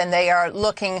Americans, and they are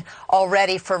looking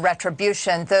already for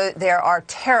retribution. There are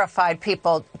terrified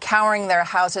people cowering their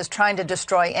houses, trying to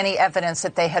destroy any evidence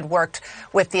that they had worked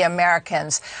with the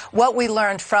Americans. What we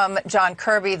learned from John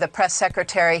Kirby, the press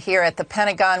secretary here at the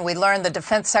Pentagon, we learned the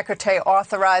defense secretary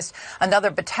authorized another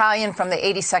battalion from the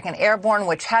 82nd Airborne,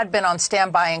 which had been on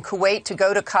standby in Kuwait, to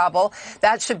go to Kabul.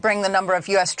 That should bring the number of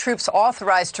U.S. troops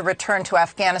authorized to return to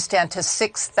Afghanistan to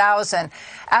 6,000.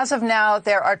 As of now,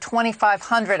 there are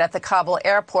 2,500 at the Kabul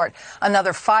airport.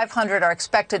 Another 500 are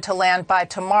expected to land by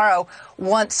tomorrow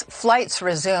once flights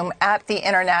resume at the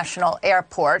international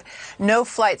airport. No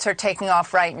flights are taking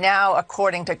off right now,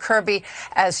 according to Kirby,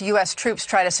 as U.S. troops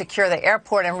try to secure the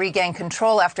airport and regain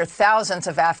control after thousands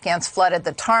of Afghans flooded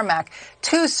the tarmac.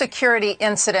 2 security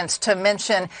incidents to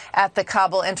mention at the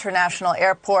Kabul International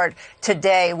Airport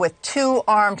today, with 2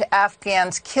 armed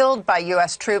Afghans killed by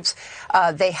U.S. troops.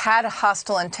 They had a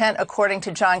hostile intent, according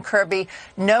to John Kirby.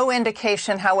 No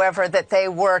indication, however, that they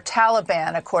were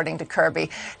Taliban, according to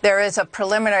Kirby. There is a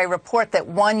preliminary report that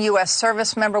 1 U.S.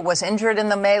 service member was injured in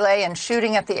the melee and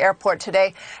shooting at the airport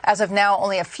today. As of now,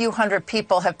 only a few hundred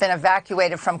people have been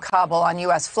evacuated from Kabul on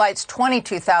U.S. flights.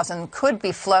 22,000 could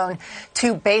be flown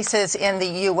to bases in the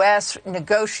U.S.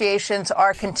 Negotiations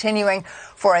are continuing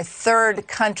for a third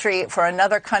country, for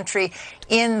another country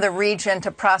in the region,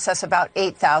 to process about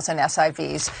 8,000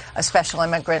 SIVs, special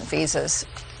immigrant visas.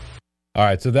 All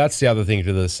right, so that's the other thing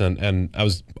to this, and I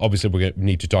was obviously we're going to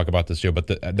need to talk about this here, but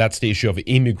that's the issue of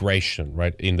immigration,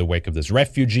 right? In the wake of this,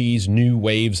 refugees, new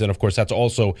waves, and of course that's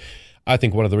also, I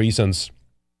think, one of the reasons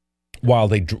why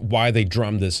they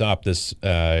drum this up. This,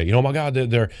 oh my God,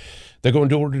 they're going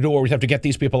door to door. We have to get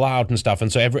these people out and stuff, and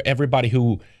so everybody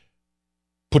who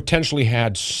potentially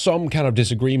had some kind of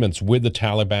disagreements with the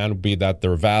Taliban, be that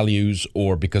their values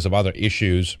or because of other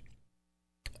issues.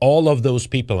 All of those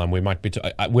people, and we might be,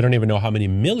 we don't even know how many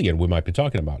million we might be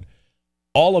talking about.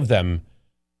 All of them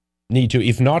need to,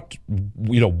 if not,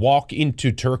 walk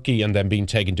into Turkey and then being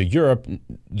taken to Europe,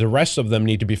 the rest of them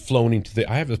need to be flown into the,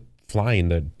 I have a fly in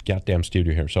the goddamn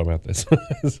studio here, sorry about this.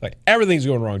 It's like everything's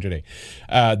going wrong today.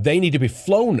 They need to be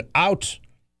flown out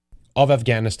of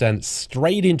Afghanistan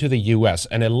straight into the U.S.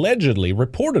 And allegedly,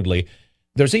 reportedly,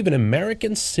 there's even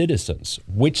American citizens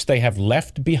which they have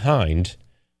left behind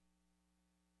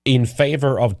in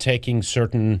favor of taking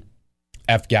certain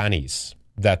Afghanis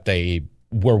that they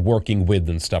were working with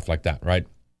and stuff like that, right?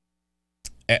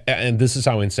 And this is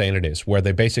how insane it is, where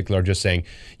they basically are just saying,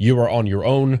 you are on your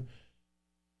own,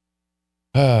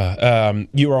 and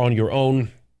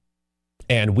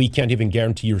we can't even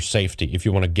guarantee your safety if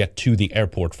you want to get to the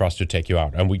airport for us to take you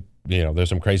out. And there's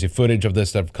some crazy footage of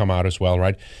this that have come out as well,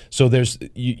 right? So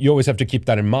you always have to keep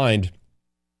that in mind,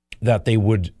 that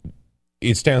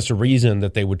it stands to reason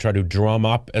that they would try to drum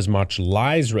up as much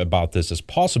lies about this as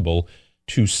possible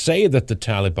to say that the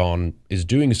Taliban is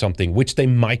doing something which they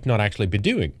might not actually be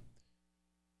doing.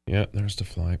 Yeah, there's the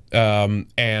fly.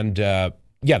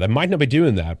 They might not be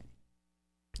doing that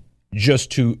just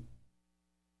to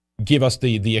give us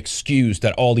the excuse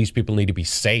that all these people need to be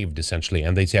saved, essentially.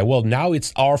 And they say, well, now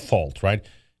it's our fault, right?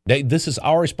 This is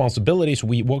our responsibility, so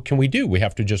what can we do? We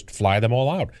have to just fly them all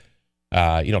out.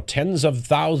 Tens of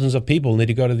thousands of people need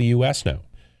to go to the U.S. now.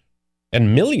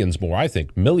 And millions more, I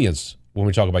think, millions, when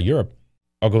we talk about Europe,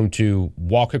 are going to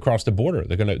walk across the border.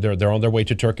 They're on their way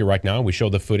to Turkey right now. We show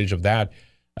the footage of that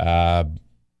at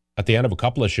the end of a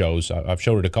couple of shows. I've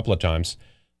showed it a couple of times.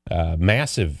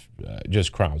 Massive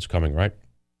just crowds coming, right?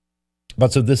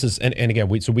 But so this is, and again,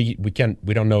 we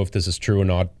don't know if this is true or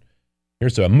not.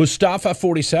 Here's Mustafa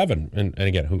 47, and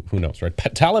again, who knows, right?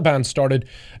 Taliban started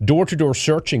door-to-door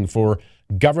searching for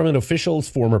government officials,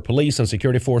 former police and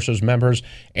security forces members,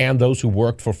 and those who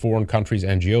worked for foreign countries,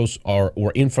 NGOs, or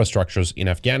infrastructures in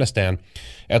Afghanistan.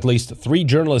 At least 3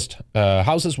 journalist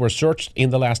houses were searched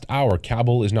in the last hour.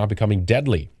 Kabul is now becoming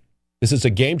deadly. This is a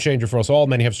game changer for us all.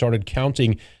 Many have started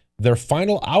counting their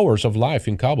final hours of life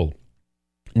in Kabul.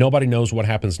 Nobody knows what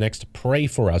happens next. Pray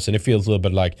for us. And it feels a little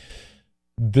bit like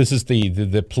this is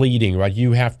the pleading, right?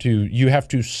 You have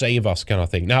to save us kind of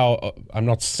thing. Now, I'm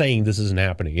not saying this isn't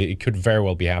happening. It could very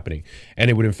well be happening. And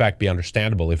it would, in fact, be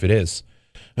understandable if it is.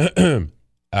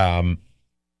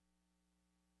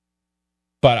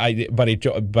 But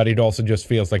it also just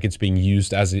feels like it's being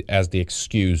used as the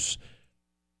excuse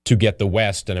to get the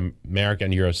West and America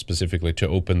and Europe specifically to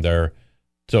open their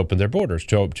borders,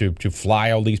 to fly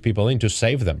all these people in, to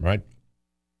save them, right?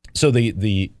 So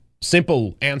the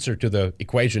simple answer to the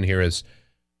equation here is,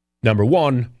 number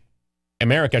one,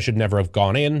 America should never have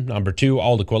gone in. Number two,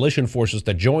 all the coalition forces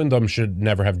that joined them should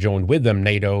never have joined with them,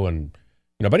 NATO and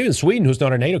but even Sweden, who's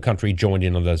not a NATO country, joined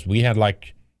in on this. We had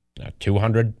like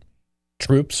 200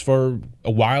 troops for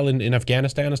a while in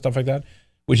Afghanistan and stuff like that,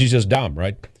 which is just dumb,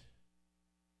 right?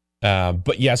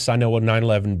 But yes, I know what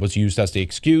 9/11 was used as the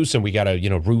excuse, and we got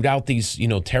to root out these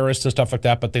terrorists and stuff like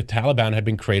that. But the Taliban had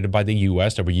been created by the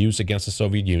U.S. that were used against the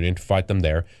Soviet Union to fight them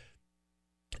there,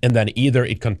 and then either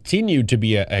it continued to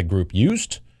be a group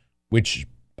used, which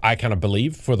I kind of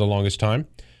believe for the longest time,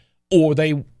 or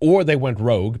they went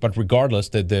rogue. But regardless,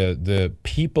 the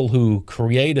people who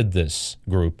created this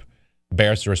group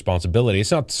bears the responsibility. It's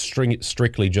not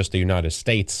strictly just the United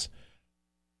States.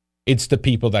 It's the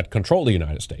people that control the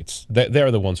United States.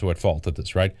 They're the ones who are at fault at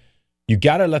this, right? You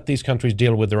got to let these countries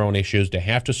deal with their own issues. They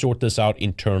have to sort this out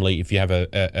internally. If you have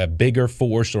a bigger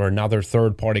force or another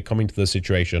third party coming to the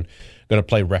situation, going to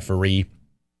play referee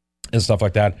and stuff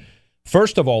like that.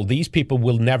 First of all, these people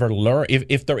will never learn.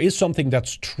 If there is something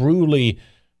that's truly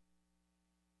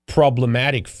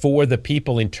problematic for the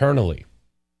people internally,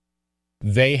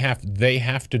 they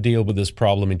have to deal with this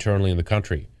problem internally in the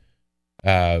country.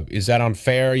 Is that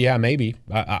unfair? Yeah, maybe.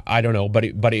 I don't know.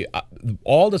 But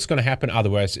all that's going to happen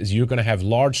otherwise is you're going to have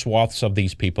large swaths of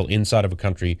these people inside of a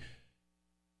country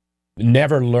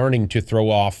never learning to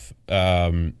throw off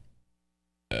or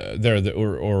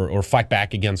fight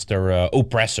back against their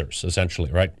oppressors,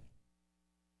 essentially, right?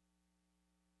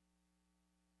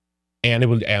 And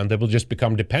they will just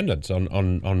become dependent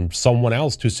on someone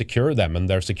else to secure them and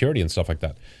their security and stuff like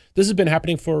that. This has been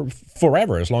happening for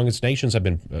forever, as long as nations have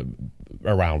been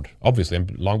around, obviously,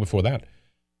 and long before that.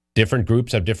 Different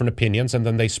groups have different opinions, and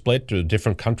then they split.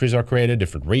 Different countries are created,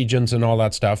 different regions and all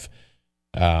that stuff.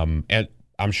 And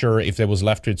I'm sure if there was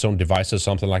left to its own devices,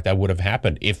 something like that would have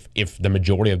happened if the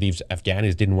majority of these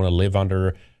Afghanis didn't want to live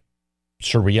under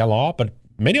Sharia law, but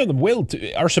many of them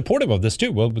are supportive of this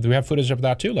too. Well, we have footage of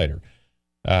that too later.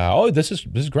 This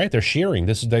is great. They're cheering.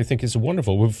 They think it's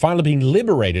wonderful. We've finally been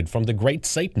liberated from the great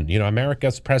Satan.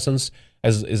 America's presence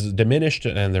is diminished,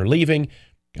 and they're leaving,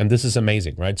 and this is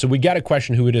amazing, right? So we got to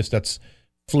question who it is that's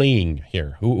fleeing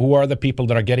here. Who are the people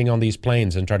that are getting on these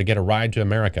planes and try to get a ride to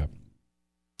America?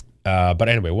 But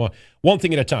anyway, one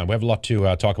thing at a time. We have a lot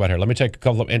to talk about here. Let me take a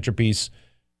couple of entropies.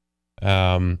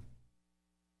 Let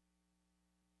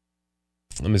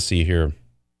me see here.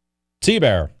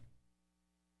 T-Bear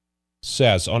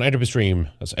says on Entropy Stream,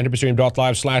 that's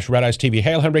entropystream.live/RedEyesTV.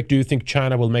 Hail, Henrik, do you think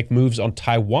China will make moves on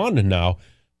Taiwan now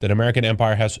that American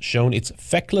empire has shown its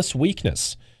feckless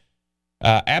weakness?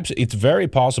 It's very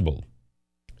possible.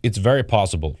 It's very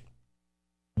possible.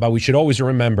 But we should always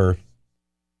remember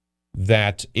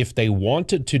that if they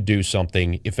wanted to do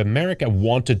something, if America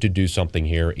wanted to do something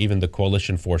here, even the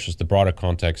coalition forces, the broader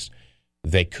context,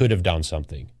 they could have done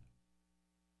something.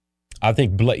 I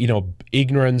think,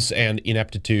 ignorance and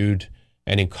ineptitude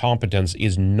and incompetence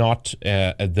is not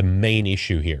the main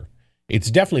issue here. It's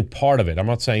definitely part of it. I'm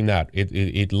not saying that.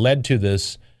 It led to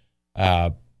this.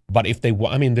 But if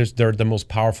they're the most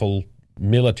powerful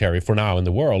military for now in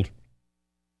the world.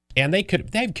 And they could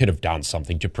have done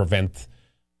something to prevent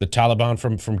the Taliban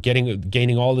from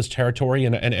gaining all this territory.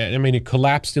 And I mean, it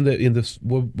collapsed in this,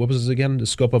 what was it again? The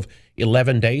scope of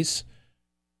 11 days.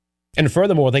 And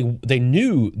furthermore, they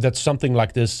knew that something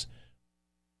like this,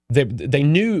 they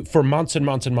knew for months and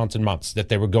months and months and months that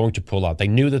they were going to pull out. They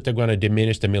knew that they're going to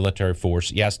diminish the military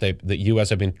force. Yes, the U.S.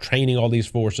 have been training all these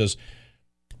forces.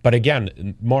 But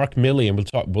again, Mark Milley,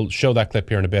 and we'll show that clip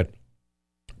here in a bit,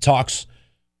 talks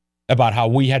about how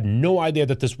we had no idea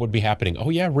that this would be happening. Oh,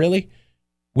 yeah, really?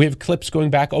 We have clips going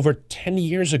back over 10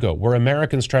 years ago where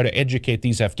Americans try to educate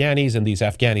these Afghanis and these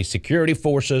Afghani security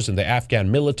forces and the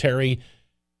Afghan military.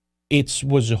 It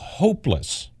was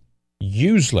hopeless,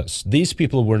 useless. These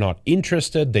people were not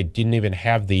interested. They didn't even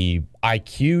have the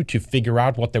IQ to figure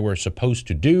out what they were supposed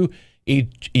to do.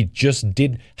 It just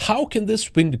did. How can this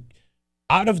be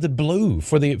out of the blue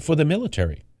for the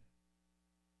military?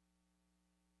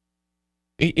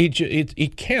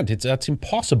 It can't. That's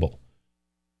impossible.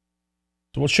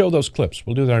 So we'll show those clips.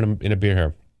 We'll do that in a bit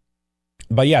here.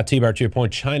 But yeah, T-Bar, to your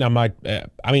point, China might,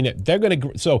 I mean, they're going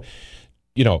to, so,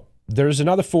 you know, there's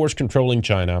another force controlling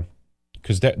China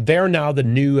because they're now the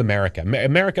new America.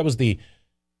 America was the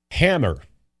hammer.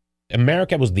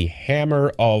 America was the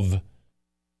hammer of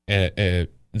the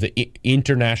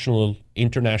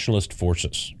internationalist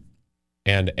forces.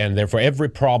 And therefore every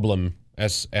problem,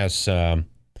 as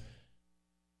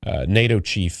NATO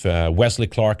chief Wesley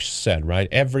Clark said, right,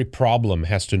 every problem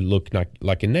has to look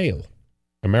like a nail.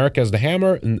 America is the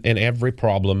hammer, and every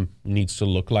problem needs to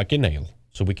look like a nail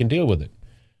so we can deal with it.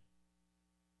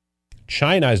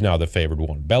 China is now the favored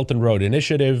one. Belt and Road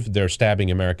Initiative, they're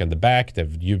stabbing America in the back.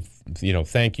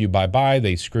 Thank you, bye-bye.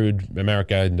 They screwed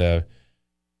America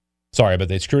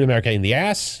they screwed America in the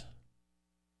ass.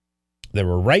 They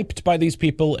were raped by these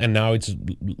people, and now it's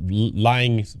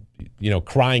lying,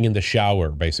 crying in the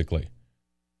shower, basically.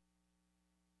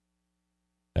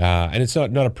 And it's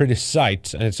not a pretty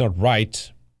sight, and it's not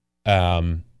right.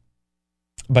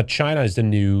 But China is the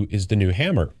new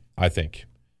hammer, I think.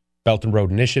 Belt and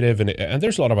Road Initiative, and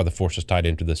there's a lot of other forces tied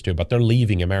into this too. But they're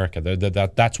leaving America.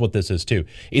 That's what this is too.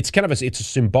 It's kind of it's a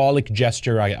symbolic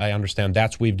gesture. I understand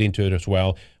that's weaved into it as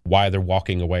well. Why they're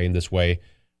walking away in this way.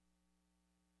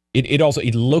 It also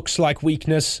looks like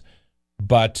weakness,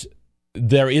 but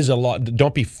there is a lot.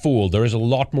 Don't be fooled. There is a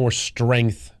lot more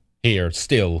strength here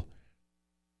still.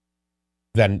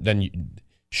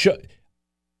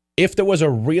 If there was a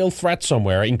real threat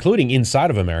somewhere, including inside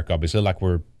of America, obviously, like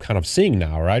we're kind of seeing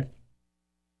now, right?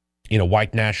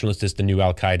 White nationalist is the new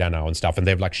Al-Qaeda now and stuff, and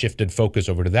they've like shifted focus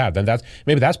over to that. Then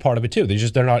maybe that's part of it too.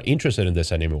 They're not interested in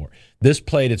this anymore. This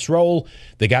played its role.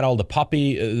 They got all the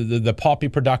poppy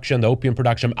production, the opium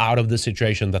production out of the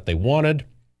situation that they wanted.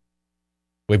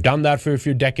 We've done that for a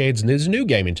few decades, and there's a new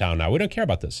game in town now. We don't care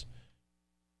about this.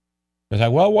 It's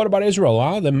like, well, what about Israel?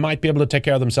 Well, they might be able to take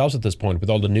care of themselves at this point with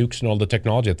all the nukes and all the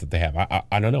technology that they have.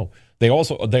 I don't know. They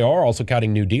are also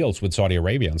cutting new deals with Saudi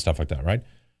Arabia and stuff like that, right?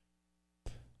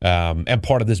 And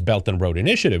part of this Belt and Road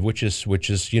Initiative, which is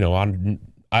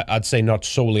I'd say not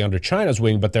solely under China's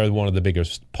wing, but they're one of the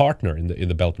biggest partner in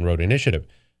the Belt and Road Initiative,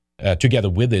 together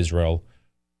with Israel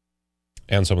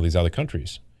and some of these other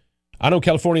countries. I know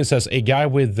California says a guy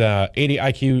with 80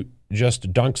 IQ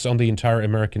just dunks on the entire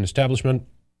American establishment.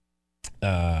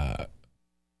 You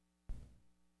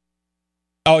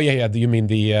mean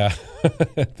the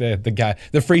the guy,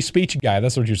 the free speech guy?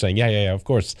 That's what you're saying. Yeah, of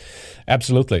course,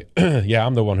 absolutely. Yeah,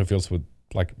 I'm the one who feels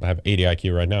I have 80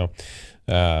 IQ right now,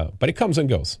 but it comes and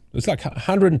goes. It's like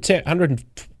 110,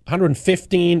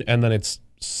 115, and then it's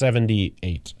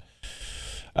 78.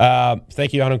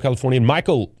 Thank you, Anno Californian.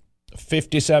 Michael,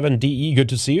 57DE, good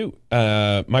to see you.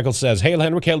 Michael says, "Hail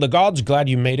Henrik, hail the gods. Glad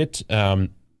you made it.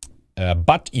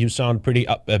 But you sound pretty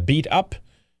beat up."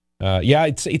 Yeah,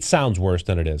 it sounds worse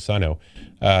than it is. I know.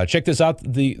 Check this out.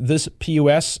 This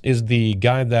PUS is the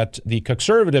guy that the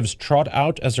conservatives trot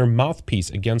out as their mouthpiece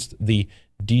against the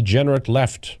degenerate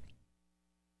left.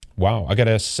 Wow, I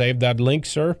gotta save that link,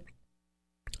 sir.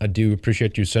 I do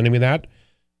appreciate you sending me that.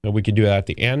 We can do that at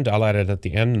the end. I'll add it at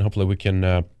the end, and hopefully we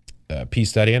can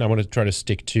piece that in. I want to try to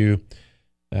stick to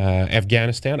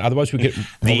Afghanistan. Otherwise, we get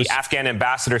the Afghan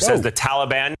ambassador says the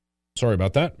Taliban. Sorry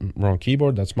about that. Wrong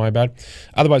keyboard. That's my bad.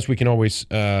 Otherwise, we can always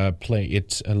play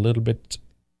it a little bit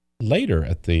later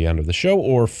at the end of the show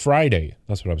or Friday.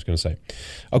 That's what I was going to say.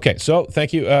 Okay, so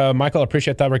thank you, Michael. I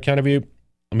appreciate that. Very kind of you.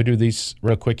 Let me do these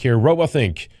real quick here.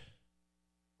 RoboThink.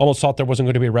 Almost thought there wasn't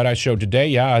going to be a Red Eye show today.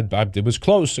 Yeah, it was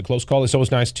close. A close call. It's always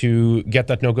nice to get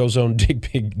that no-go zone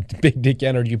big dick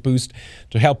energy boost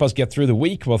to help us get through the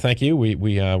week. Well, thank you.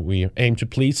 We aim to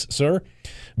please, sir.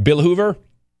 Bill Hoover.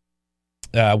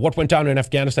 What went down in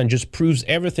Afghanistan just proves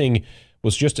everything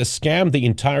was just a scam the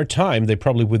entire time. They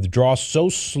probably withdraw so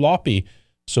sloppy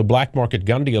so black market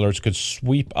gun dealers could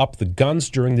sweep up the guns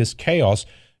during this chaos,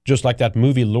 just like that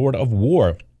movie Lord of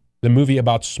War, the movie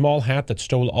about Small Hat that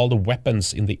stole all the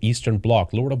weapons in the Eastern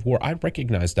Bloc. Lord of War, I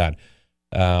recognize that.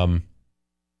 Is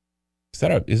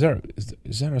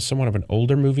that somewhat of an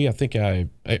older movie? I think I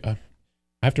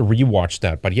have to rewatch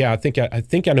that. But yeah, I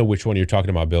think I know which one you're talking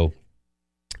about, Bill.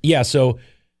 Yeah, so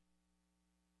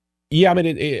yeah, I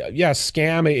mean,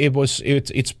 scam.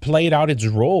 It's played out its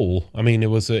role. I mean, it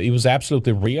was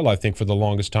absolutely real. I think for the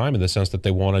longest time, in the sense that they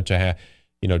wanted to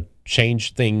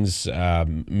change things,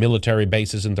 military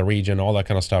bases in the region, all that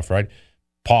kind of stuff, right?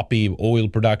 Poppy oil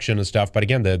production and stuff. But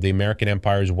again, the American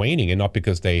empire is waning, and not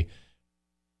because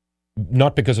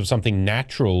of something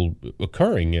natural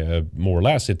occurring, more or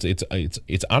less.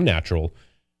 It's unnatural.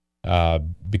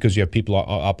 Because you have people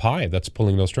up high that's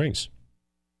pulling those strings.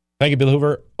 Thank you, Bill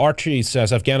Hoover. Archie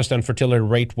says Afghanistan fertility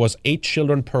rate was 8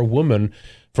 children per woman,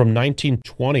 from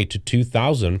 1920 to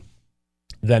 2000,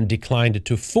 then declined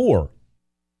to 4.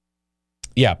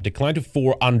 Yeah, declined to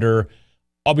 4 under,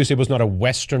 obviously it was not a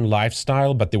Western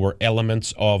lifestyle, but there were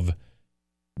elements of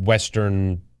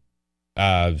Western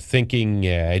thinking,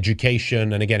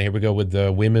 education. And again, here we go with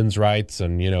the women's rights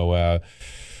and,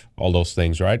 all those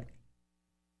things, right?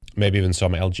 Maybe even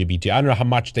some LGBT. I don't know how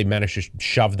much they managed to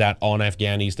shove that on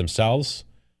Afghanis themselves,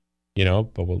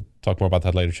 but we'll talk more about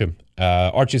that later too.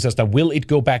 Archie says that, will it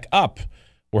go back up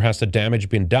or has the damage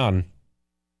been done?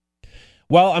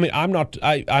 Well, I mean,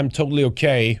 I'm totally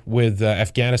okay with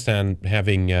Afghanistan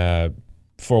having,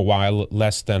 for a while,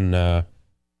 less than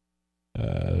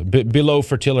below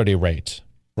fertility rate,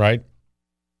 right?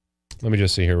 Let me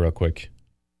just see here real quick.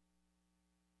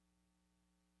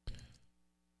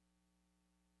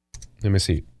 Let me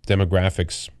see.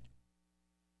 Demographics.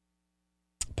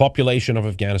 Population of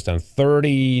Afghanistan,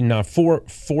 40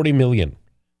 million.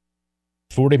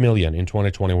 40 million in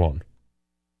 2021.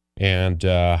 And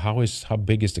how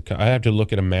big is I have to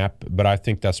look at a map, but I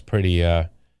think that's pretty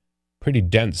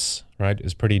dense, right?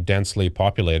 It's pretty densely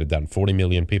populated then, 40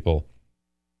 million people.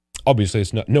 Obviously,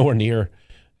 it's nowhere near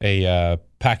a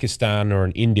Pakistan or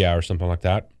an India or something like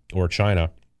that, or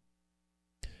China.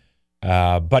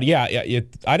 But yeah,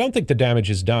 I don't think the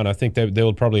damage is done. I think they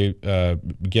will probably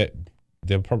get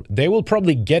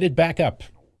it back up.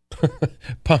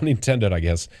 Pun intended, I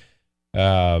guess.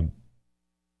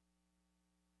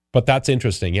 But that's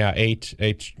interesting. Yeah, eight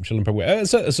children per week.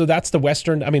 So that's the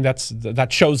Western. I mean, that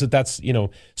shows that's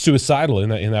suicidal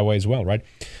in that way as well, right?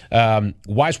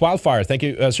 Wise Wildfire, thank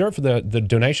you, sir, for the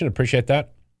donation. Appreciate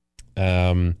that.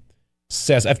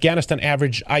 Says Afghanistan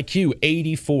average IQ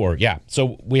 84. Yeah,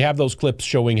 so we have those clips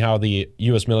showing how the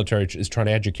U.S. military is trying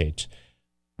to educate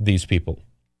these people,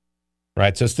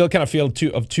 right? So still kind of feel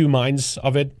of two minds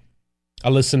of it. I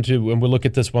listened to, and we'll look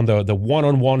at this one, the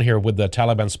one-on-one here with the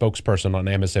Taliban spokesperson on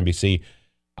MSNBC.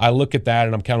 I look at that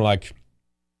and I'm kind of like,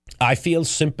 I feel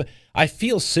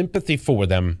sympathy for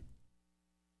them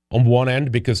on one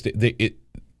end because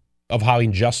of how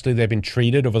unjustly they've been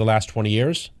treated over the last 20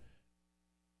 years.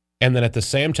 And then at the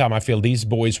same time, I feel these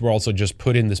boys were also just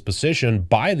put in this position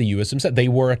by the U.S. themselves. They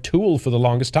were a tool for the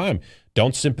longest time.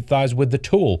 Don't sympathize with the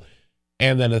tool.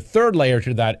 And then a third layer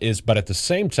to that is, but at the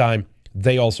same time,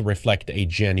 they also reflect a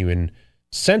genuine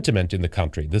sentiment in the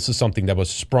country. This is something that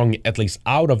was sprung at least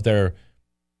out of their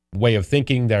way of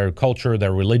thinking, their culture,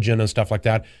 their religion and stuff like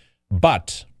that.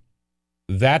 But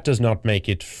that does not make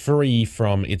it free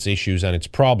from its issues and its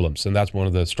problems. And that's one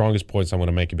of the strongest points I want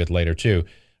to make a bit later too,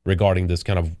 regarding this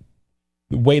kind of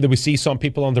way that we see some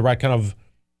people on the right kind of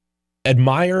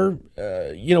admire,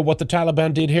 what the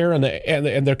Taliban did here, and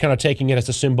they're kind of taking it as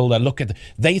a symbol that, look at,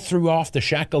 they threw off the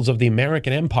shackles of the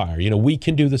American empire. We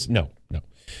can do this. No.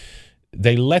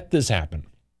 They let this happen.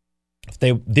 If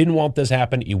they didn't want this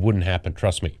happen, it wouldn't happen.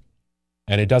 Trust me.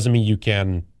 And it doesn't mean you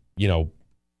can,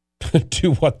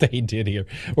 do what they did here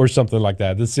or something like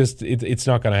that. It's just, it's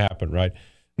not going to happen, right?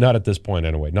 Not at this point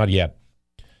anyway. Not yet.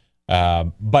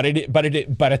 But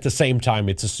at the same time,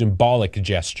 it's a symbolic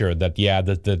gesture that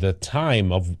the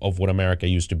time of what America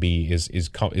used to be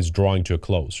is drawing to a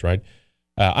close, right?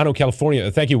 Ano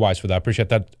California, thank you, Wise, for that. Appreciate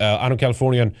that. Ano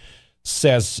Californian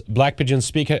says Black Pigeon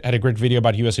Speak had a great video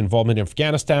about U.S. involvement in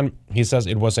Afghanistan. He says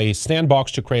it was a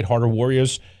sandbox to create harder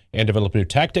warriors and develop new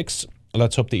tactics.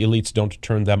 Let's hope the elites don't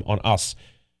turn them on us.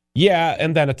 Yeah,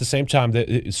 and then at the same time,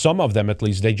 some of them at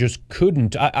least, they just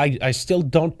couldn't. I still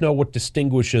don't know what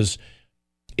distinguishes.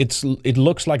 It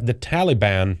looks like the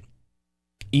Taliban,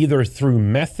 either through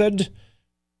method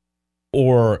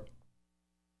or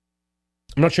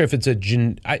I'm not sure if it's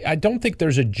I don't think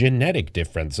there's a genetic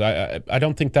difference. I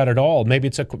don't think that at all. Maybe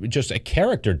it's just a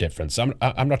character difference. I'm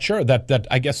not sure. That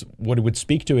I guess what it would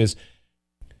speak to is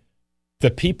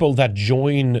the people that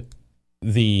join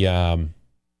the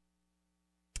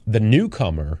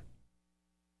newcomer,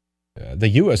 the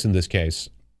U.S. in this case,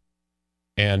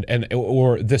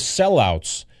 or the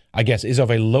sellouts, I guess, is of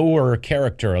a lower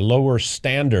character, a lower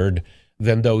standard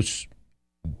than those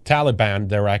Taliban.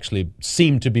 They actually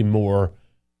seem to be more.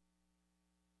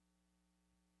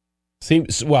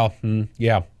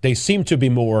 They seem to be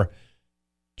more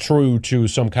true to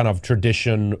some kind of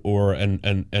tradition or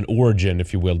an origin,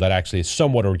 if you will, that actually is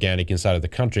somewhat organic inside of the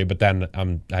country. But then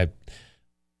I'm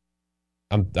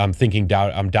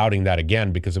doubting that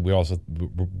again because we also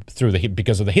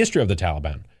because of the history of the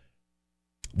Taliban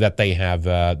that they have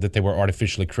that they were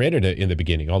artificially created in the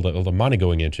beginning, all the money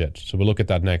going into it. So we'll look at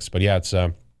that next. But yeah, it's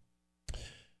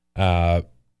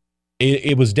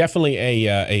it was definitely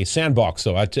a sandbox.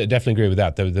 So I definitely agree with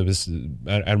that. There was,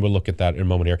 and we'll look at that in a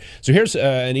moment here. So here's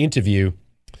an interview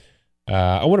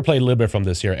I want to play a little bit from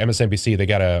this here. MSNBC, they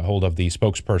got a hold of the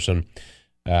spokesperson,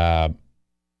 and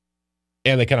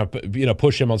they kind of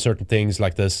push him on certain things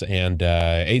like this, and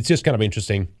it's just kind of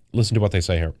interesting. Listen to what they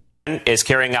say here. Is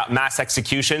carrying out mass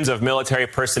executions of military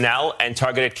personnel and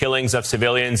targeted killings of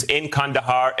civilians in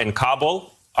Kandahar and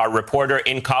Kabul. Our reporter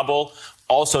in Kabul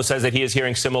also says that he is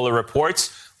hearing similar reports.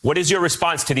 What is your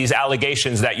response to these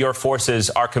allegations that your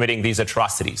forces are committing these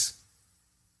atrocities?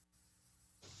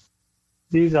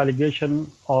 These allegations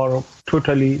are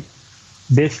totally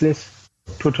baseless,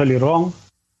 totally wrong.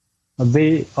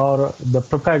 They are the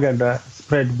propaganda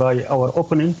spread by our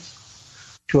opponents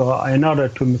in order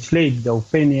to mislead the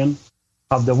opinion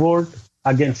of the world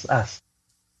against us.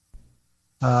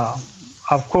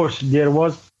 Of course, there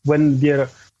was when their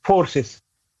forces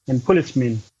and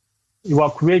policemen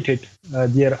evacuated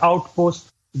their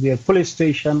outpost, their police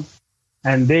station,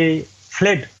 and they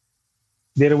fled.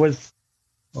 There was,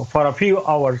 for a few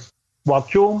hours,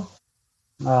 vacuum,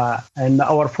 and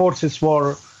our forces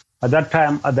were at that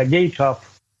time at the gate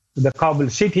of the Kabul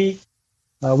city.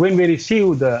 When we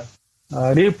received the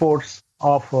reports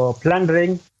of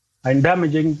plundering and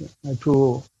damaging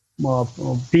to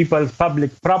people's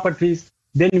public properties,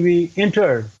 then we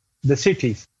entered the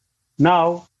cities.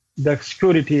 Now the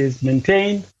security is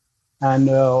maintained, and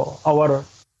our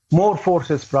more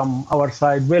forces from our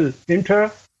side will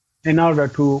enter in order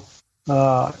to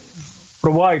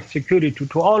provide security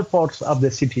to all parts of the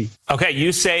city. Okay,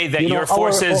 you say that your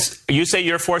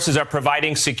forces are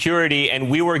providing security, and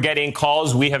we were getting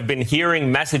calls. We have been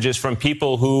hearing messages from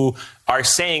people who are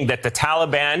saying that the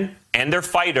Taliban and their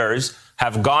fighters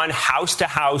have gone house to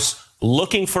house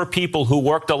looking for people who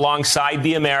worked alongside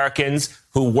the Americans,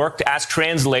 who worked as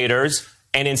translators,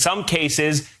 and in some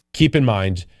cases... Keep in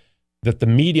mind that the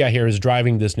media here is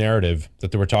driving this narrative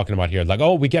that they were talking about here. Like,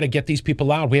 oh, we got to get these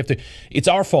people out. It's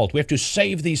our fault. We have to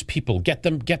save these people. Get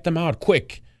them out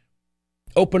quick.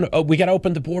 We got to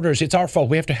open the borders. It's our fault.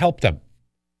 We have to help them.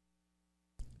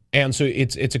 And so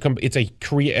it's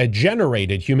a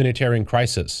generated humanitarian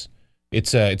crisis.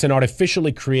 It's an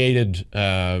artificially created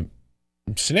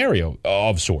scenario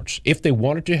of sorts. If they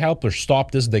wanted to help or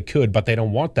stop this, they could, but they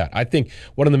don't want that. I think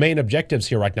one of the main objectives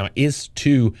here right now is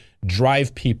to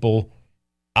drive people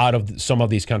out of some of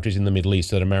these countries in the Middle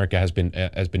East that America has been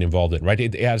involved in. Right?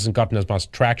 It hasn't gotten as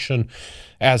much traction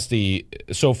as what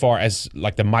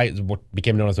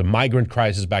became known as the migrant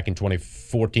crisis back in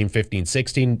 2014, 15,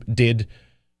 16 did.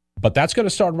 But that's going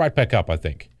to start right back up, I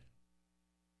think.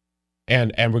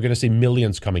 And we're going to see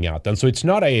millions coming out. And so it's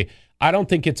not I don't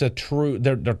think it's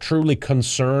they're truly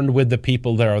concerned with the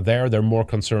people that are there. They're more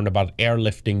concerned about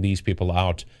airlifting these people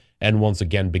out and once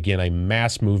again begin a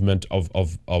mass movement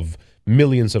of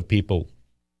millions of people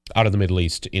out of the Middle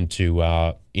East into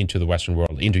the Western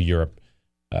world, into Europe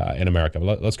and America.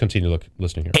 Let's continue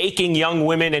listening here. Taking young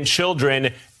women and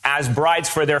children as brides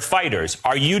for their fighters.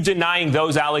 Are you denying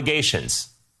those allegations?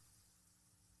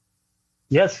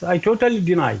 Yes, I totally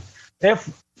deny. If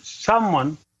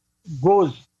someone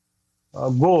go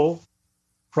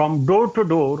from door to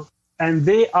door and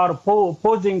they are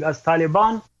posing as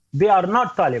Taliban, they are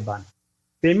not Taliban.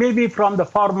 They may be from the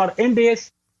former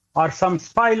NDS or some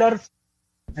spillers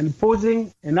and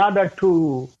posing in order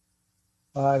to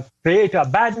create a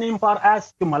bad name for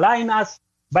us, to malign us,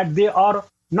 but they are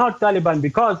not Taliban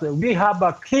because we have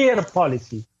a clear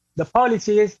policy. The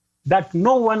policy is that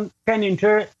no one can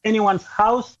enter anyone's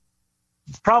house,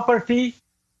 property,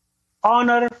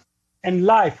 honor, and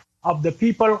life of the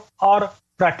people are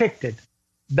protected.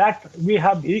 That we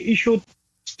have issued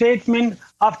statement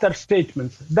after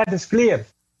statements. That is clear.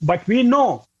 But we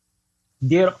know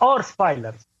there are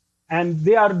spillers, and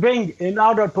they are doing in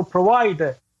order to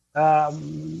provide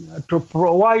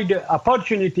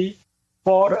opportunity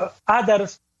for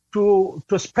others to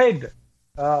spread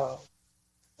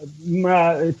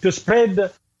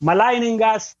maligning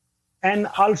us and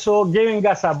also giving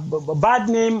us a bad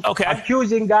name,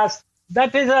 accusing us.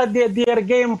 That is their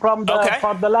game for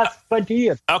the last 20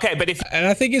 years. Okay, but and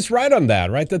I think he's right on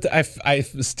that, right? That I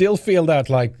still feel that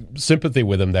like sympathy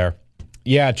with him there.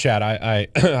 Yeah, Chad,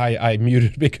 I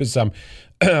muted because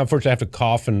unfortunately I have to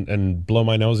cough and blow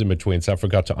my nose in between, so I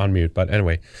forgot to unmute. But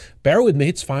anyway, bear with me.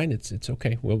 It's fine. It's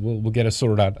okay. We'll get it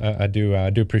sorted out. I do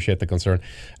appreciate the concern.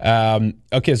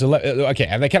 Okay,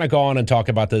 and they kind of go on and talk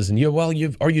about this, and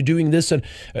are you doing this? And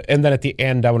then at the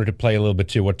end, I wanted to play a little bit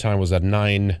too. What time was that?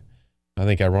 9. I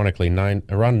think, ironically,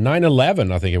 around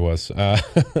 9:11. I think it was.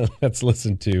 Let's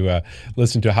listen to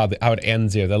how it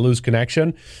ends here. They lose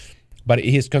connection, but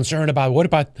he's concerned about what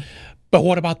about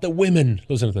the women?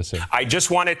 Listen to this here. I just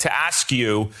wanted to ask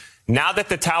you, now that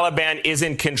the Taliban is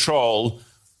in control,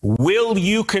 will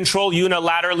you control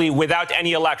unilaterally without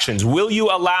any elections? Will you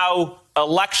allow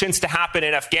elections to happen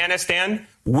in Afghanistan?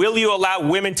 Will you allow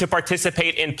women to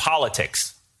participate in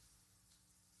politics?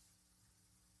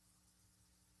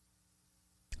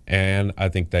 And I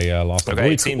think they lost.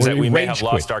 Okay, it seems that we may have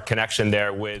lost our connection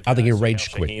there with. I think he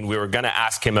rage quit. We were going to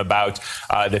ask him about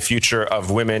the future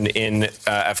of women in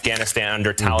Afghanistan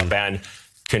under Taliban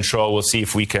control. We'll see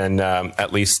if we can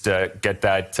at least get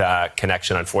that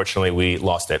connection. Unfortunately, we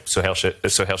lost it. Sohail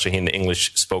Shaheen, the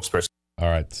English spokesperson. All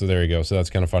right, so there you go. So that's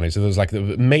kind of funny. So there's like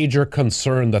the major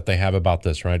concern that they have about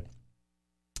this, right?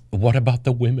 What about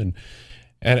the women?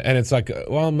 And it's like,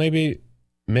 well, maybe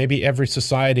every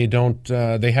society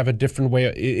they have a different way.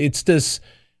 It's this.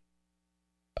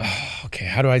 Okay,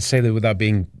 how do I say that without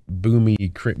being boomer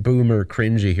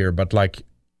cringy here? But like,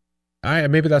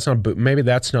 maybe that's not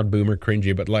boomer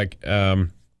cringy, but like,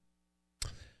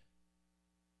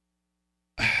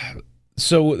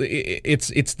 so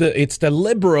it's the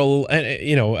liberal,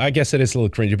 and I guess it is a little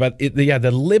cringy, but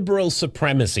the liberal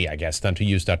supremacy, I guess, then to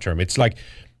use that term. It's like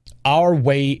our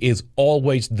way is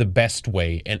always the best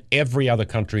way, and every other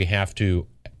country have to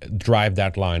drive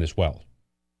that line as well,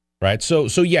 right? So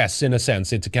yes, in a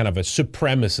sense, it's a kind of a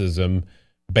supremacism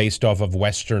based off of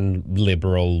Western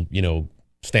liberal,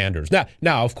 standards.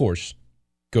 Now, of course,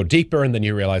 go deeper, and then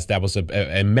you realize that was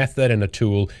a method and a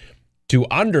tool to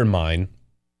undermine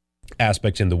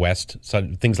aspects in the West, so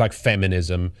things like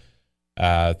feminism,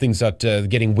 things that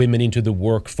getting women into the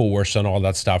workforce and all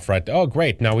that stuff, right? Oh,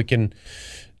 great! Now we can.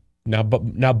 Now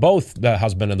both the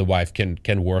husband and the wife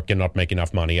can work and not make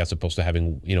enough money, as opposed to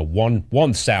having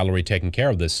one salary taking care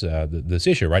of this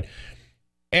issue, right?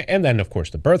 And then of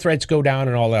course the birth rates go down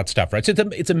and all that stuff, right? So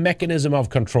it's a mechanism of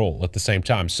control at the same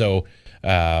time. So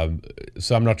I'm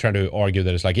not trying to argue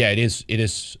that it's like, yeah, it is it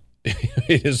is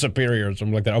superior or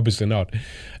something like that. Obviously not.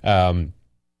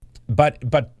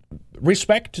 But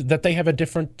respect that they have a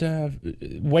different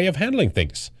way of handling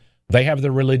things. They have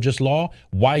the religious law.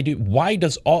 Why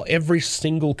does every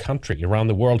single country around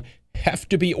the world have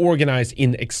to be organized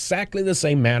in exactly the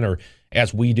same manner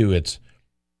as we do it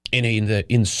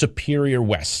in superior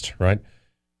West, right?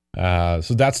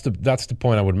 So that's the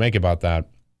point I would make about that.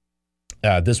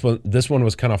 This one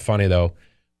was kind of funny though.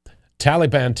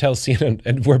 Taliban tells CNN,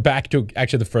 and we're back to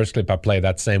actually the first clip I played,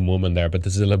 that same woman there, but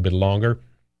this is a little bit longer.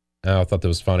 I thought that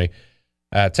was funny.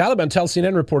 Taliban tells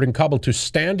CNN reporter in Kabul to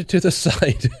stand to the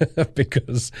side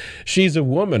because she's a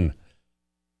woman,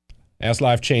 as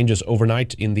life changes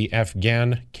overnight in the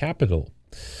Afghan capital.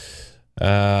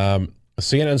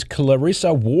 CNN's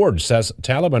Clarissa Ward says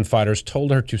Taliban fighters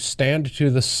told her to stand to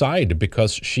the side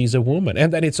because she's a woman.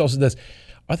 And then it's also this,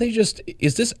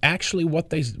 is this actually what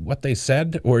they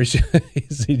said? Or is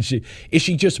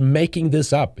she just making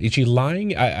this up? Is she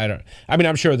lying? I mean,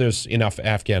 I'm sure there's enough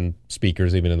Afghan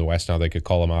speakers even in the West now they could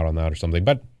call them out on that or something.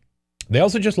 But they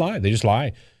also just lie. They just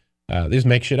lie. They just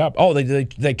make shit up. Oh,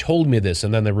 they told me this,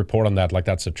 and then they report on that like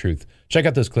that's the truth. Check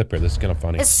out this clip here. This is kind of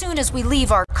funny. As soon as we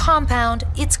leave our compound,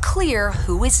 it's clear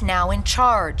who is now in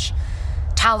charge.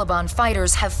 Taliban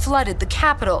fighters have flooded the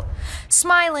capital.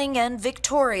 Smiling and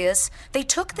victorious, they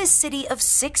took this city of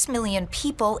 6 million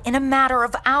people in a matter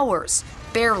of hours,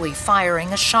 barely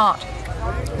firing a shot.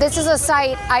 This is a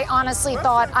sight I honestly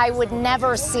thought I would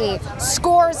never see.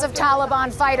 Scores of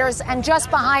Taliban fighters, and just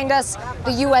behind us,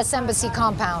 the U.S. Embassy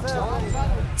compound.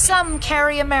 Some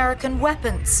carry American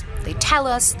weapons. They tell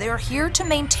us they're here to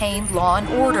maintain law and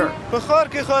order.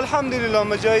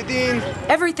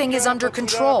 Everything is under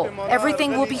control.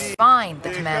 Everything will be fine, the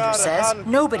commander says.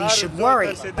 Nobody should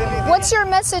worry. What's your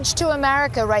message to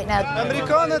America right now?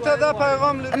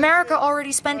 America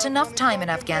already spent enough time in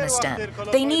Afghanistan.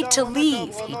 They need to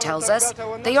leave, he tells us.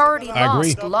 They already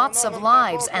lost lots of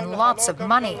lives and lots of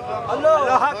money.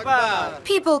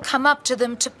 People come up to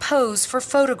them to pose for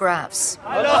photographs.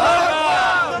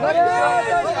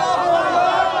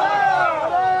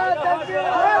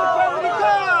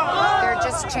 They're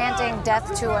just chanting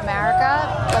death to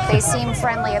America, but they seem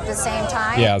friendly at the same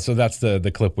time. Yeah, so that's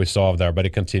the clip we saw there, but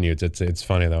it continues. It's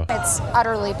funny though. It's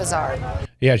utterly bizarre.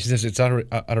 Yeah, she says it's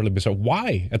utterly bizarre.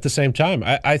 Why? At the same time,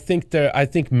 I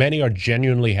think many are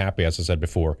genuinely happy, as I said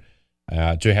before,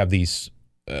 to have these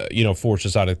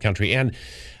forces out of the country. And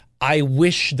I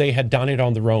wish they had done it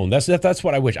on their own. That's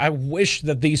what I wish. I wish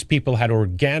that these people had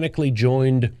organically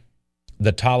joined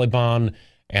the Taliban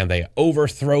and they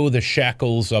overthrow the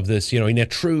shackles of this, in a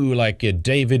true like a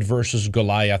David versus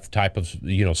Goliath type of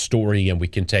story, and we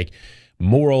can take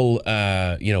moral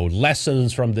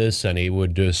lessons from this, and it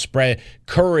would spread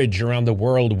courage around the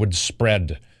world would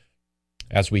spread.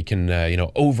 as we can,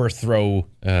 overthrow,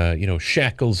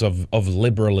 shackles of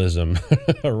liberalism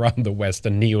around the West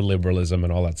and neoliberalism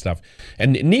and all that stuff.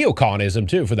 And neoconism,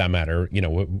 too, for that matter. We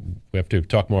have to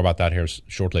talk more about that here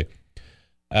shortly.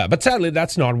 But sadly,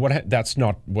 that's not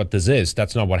what this is.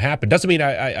 That's not what happened. Doesn't mean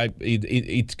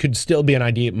it could still be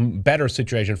better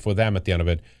situation for them at the end of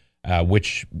it,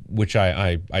 which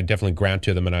I definitely grant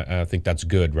to them, and I think that's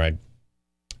good, right?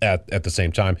 At the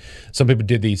same time, some people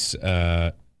did these.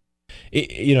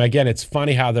 Again, it's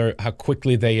funny how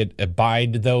quickly they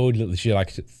abide. Though she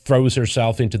throws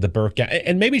herself into the burqa,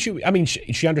 and maybe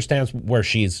she understands where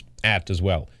she's at as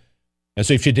well. And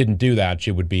so if she didn't do that,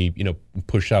 she would be,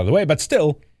 pushed out of the way. But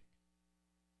still,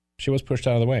 she was pushed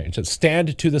out of the way. It says,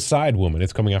 "Stand to the side, woman."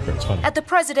 It's coming up here. It's funny. At the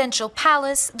presidential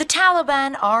palace, the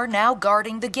Taliban are now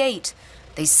guarding the gate.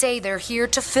 They say they're here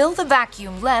to fill the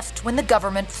vacuum left when the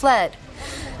government fled.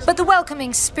 But the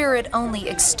welcoming spirit only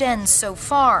extends so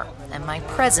far, and my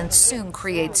presence soon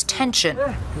creates tension.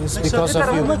 It's because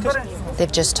of you.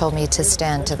 They've just told me to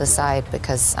stand to the side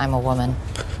because I'm a woman.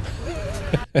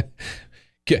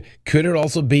 Could it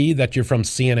also be that you're from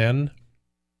CNN,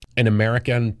 an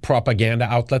American propaganda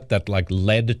outlet that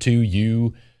led to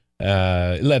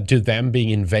them being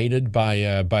invaded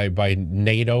by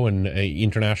NATO and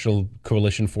international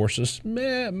coalition forces?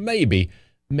 Maybe.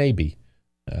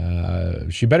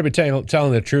 She better be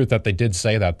telling the truth that they did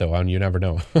say that, though, and you never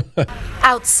know.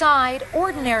 Outside,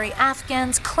 ordinary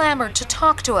Afghans clamored to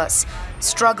talk to us,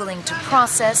 struggling to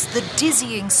process the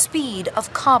dizzying speed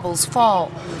of Kabul's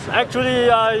fall. Actually,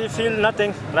 I feel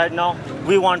nothing right now.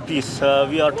 We want peace.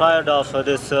 We are tired of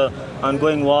this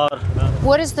ongoing war.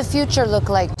 What does the future look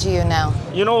like to you now?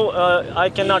 I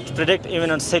cannot predict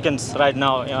even in seconds right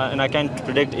now, and I can't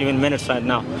predict even minutes right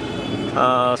now.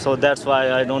 So that's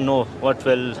why I don't know what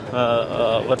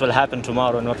will happen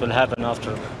tomorrow and what will happen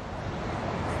after.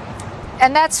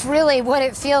 And that's really what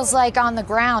it feels like on the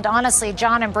ground. Honestly,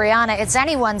 John and Brianna, it's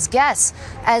anyone's guess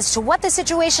as to what the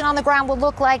situation on the ground will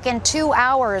look like in 2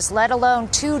 hours, let alone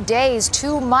 2 days,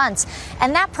 2 months.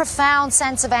 And that profound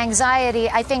sense of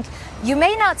anxiety, I think you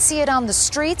may not see it on the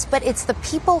streets, but it's the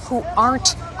people who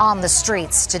aren't on the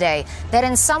streets today that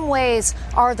in some ways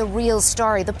are the real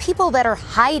story. The people that are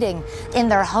hiding in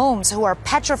their homes, who are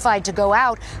petrified to go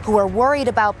out, who are worried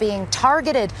about being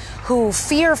targeted, who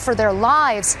fear for their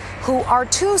lives, who are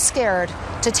too scared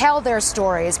to tell their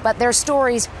stories, but their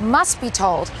stories must be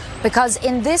told because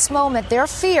in this moment their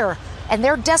fear and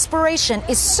their desperation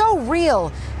is so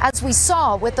real, as we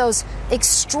saw with those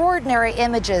extraordinary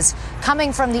images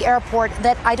coming from the airport,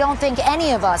 that I don't think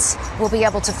any of us will be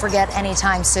able to forget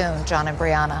anytime soon, John and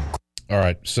Brianna. All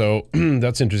right, so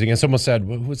that's interesting. And someone said,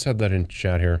 who said that in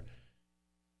chat here?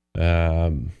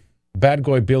 Bad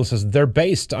Guy Bill says, they're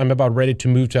based. I'm about ready to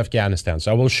move to Afghanistan.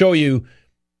 So I will show you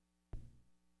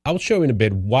in a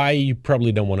bit why you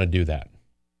probably don't want to do that.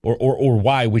 Or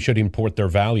why we should import their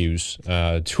values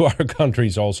to our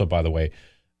countries also, by the way.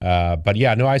 But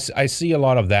yeah, no, I see a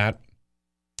lot of that.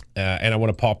 And I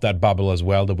want to pop that bubble as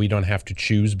well, that we don't have to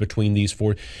choose between these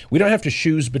four. We don't have to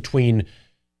choose between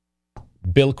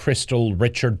Bill Kristol,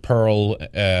 Richard Pearl,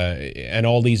 and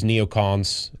all these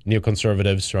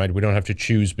neoconservatives, right? We don't have to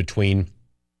choose between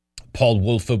Paul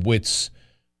Wolfowitz,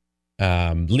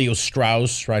 Leo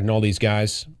Strauss, right, and all these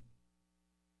guys.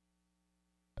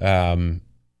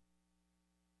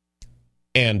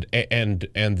 And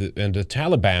the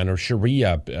Taliban or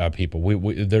Sharia people.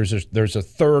 There's a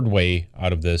third way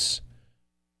out of this,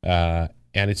 and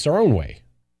it's our own way,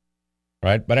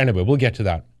 right? But anyway, we'll get to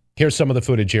that. Here's some of the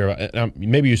footage here.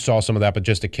 Maybe you saw some of that, but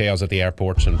just the chaos at the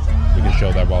airports, and we can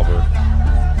show that while we're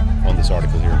on this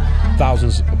article here.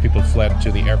 Thousands of people fled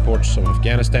to the airports of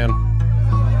Afghanistan.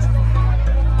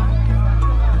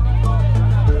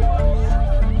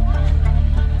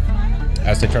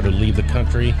 As they try to leave the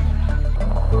country.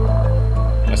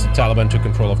 As the Taliban took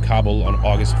control of Kabul on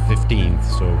August 15th,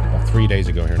 so about 3 days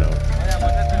ago here now.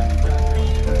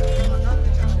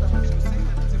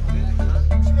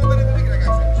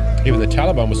 Even the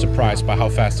Taliban was surprised by how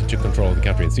fast it took control of the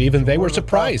country. So even they were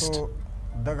surprised.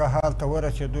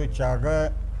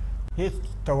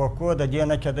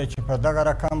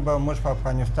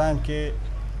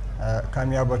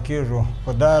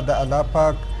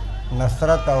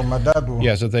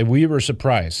 Yeah, so we were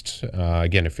surprised.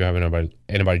 Again, if you have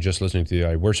anybody just listening to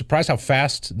you, we're surprised how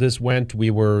fast this went. We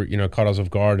were, caught us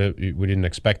off guard. We didn't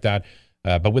expect that.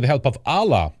 But with the help of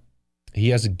Allah, He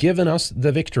has given us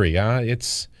the victory.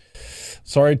 It's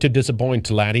sorry to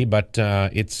disappoint, laddie, but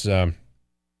it's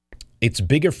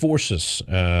bigger forces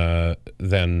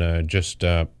than just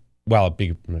Allah.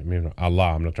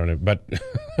 I'm not trying to, but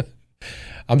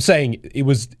I'm saying it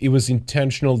was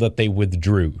intentional that they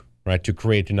withdrew, right, to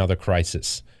create another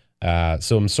crisis.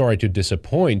 So I'm sorry to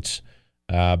disappoint,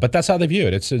 but that's how they view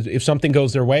it. It's if something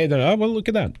goes their way, then, oh, well, look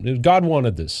at that. God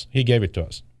wanted this. He gave it to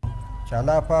us.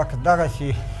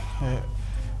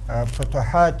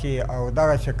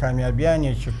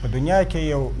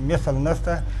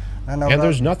 And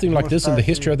there's nothing like this in the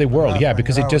history of the world. Yeah,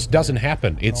 because it just doesn't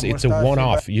happen. It's a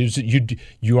one-off.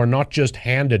 You are not just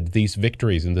handed these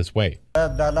victories in this way.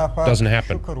 Doesn't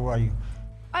happen.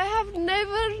 I have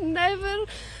never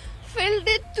felt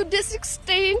it to this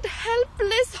extent.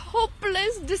 Helpless,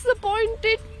 hopeless,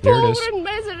 disappointed, poor and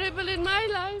miserable in my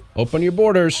life. Open your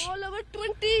borders. All our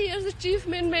 20 years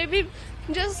achievement maybe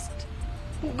just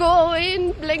go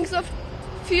in blinks of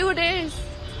few days.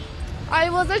 I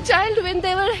was a child when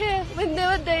they were here, when they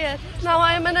were there. Now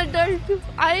I am an adult.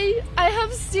 I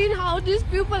have seen how these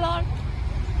people are.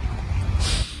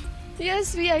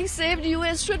 Yes, I saved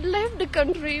US should leave the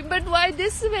country, but why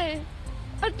this way?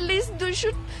 At least they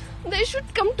should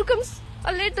come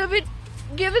a little bit,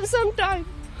 given some time.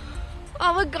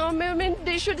 Our government,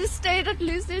 they should stay at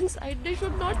least inside. They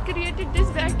should not create this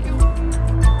vacuum.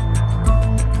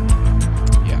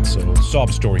 Yeah, so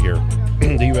sob story here.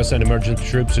 The U.S. sent emergency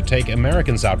troops to take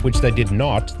Americans out, which they did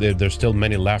not. There's still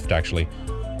many left, actually.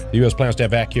 The U.S. plans to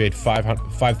evacuate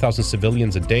 5,000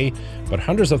 civilians a day, but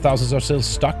hundreds of thousands are still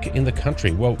stuck in the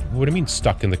country. Well, what do you mean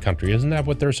stuck in the country? Isn't that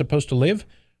what they're supposed to live?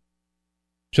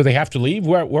 So they have to leave?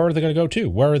 Where are they going to go to?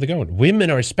 Where are they going? Women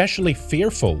are especially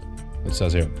fearful, it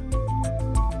says here.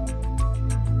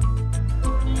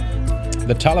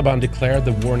 The Taliban declared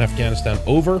the war in Afghanistan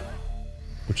over,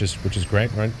 which is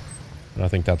great, right? And I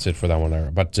think that's it for that one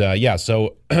there. But yeah,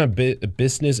 so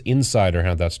Business Insider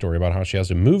had that story about how she has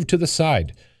to move to the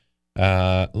side.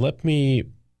 Let me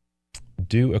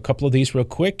do a couple of these real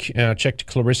quick. Checked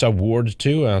Clarissa Ward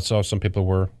too. I saw some people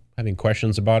were having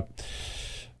questions about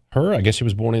her. I guess she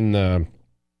was born in the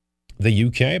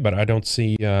UK, but I don't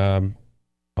see any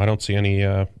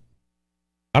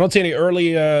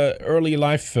early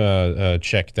life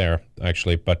check there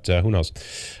actually. But who knows?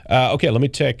 Okay, let me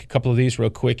take a couple of these real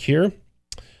quick here.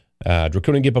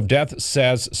 Draconian Gift of Death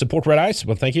says, support Red Ice.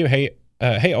 Well, thank you. Hey,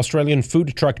 Australian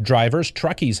food truck drivers,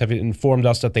 truckies have informed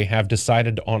us that they have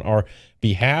decided on our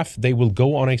behalf they will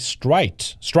go on a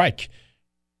strike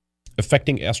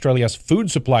affecting Australia's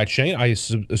food supply chain. I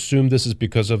assume this is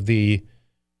because of is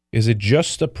it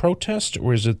just a protest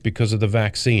or is it because of the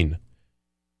vaccine?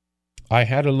 I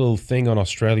had a little thing on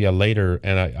Australia later,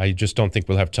 and I just don't think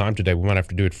we'll have time today. We might have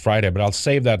to do it Friday, but I'll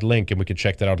save that link and we can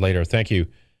check that out later. Thank you.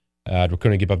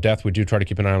 Draconian Gift of Death. We do try to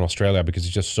keep an eye on Australia because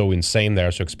it's just so insane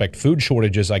there. So expect food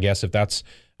shortages, I guess, if that's...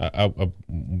 I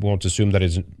won't assume that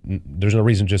is... There's no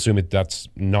reason to assume that's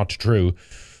not true.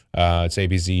 It's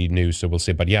ABC News, so we'll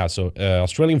see. But yeah, so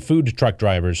Australian food truck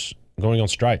drivers going on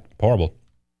strike. Horrible.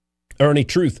 Ernie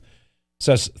Truth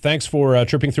says, thanks for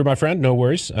tripping through, my friend. No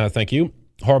worries. Thank you.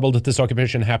 Horrible that this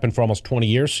occupation happened for almost 20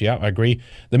 years. Yeah, I agree.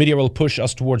 The media will push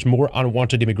us towards more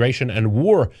unwanted immigration and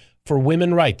war for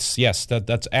women's rights. Yes,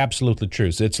 that's absolutely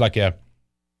true. So it's like a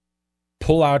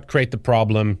pull out, create the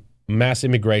problem, mass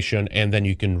immigration, and then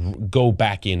you can go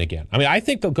back in again. I mean, I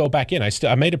think they'll go back in.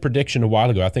 I made a prediction a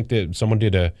while ago. I think that someone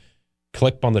did a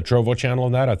clip on the Trovo channel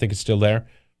on that. I think it's still there.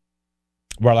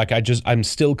 Where like I'm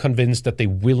still convinced that they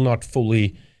will not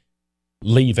fully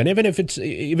leave, and even if it's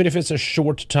a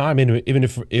short time, even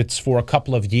if it's for a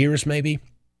couple of years, maybe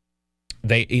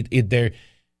they're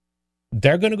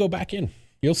going to go back in.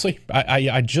 You'll see.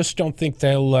 I just don't think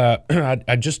they'll.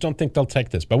 I just don't think they'll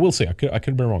take this, but we'll see. I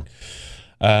could be wrong.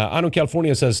 Anu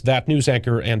California says that news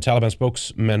anchor and Taliban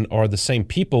spokesman are the same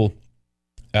people.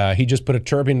 He just put a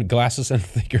turban, glasses, and a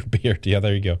thicker beard. Yeah,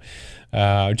 there you go.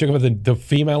 Check out the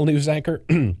female news anchor.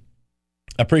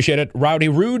 Appreciate it. Rowdy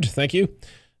Rude, thank you.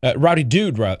 Rowdy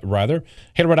Dude, rather.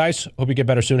 Hey, Red Ice. Hope you get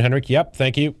better soon, Henrik. Yep,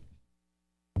 thank you.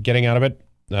 Getting out of it.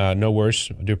 No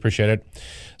worries. I do appreciate it.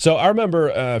 So I remember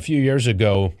a few years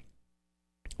ago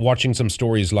watching some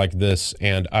stories like this,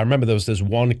 and I remember there was this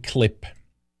one clip.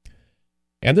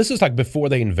 And this is like before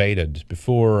they invaded,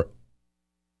 before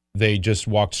they just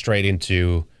walked straight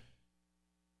into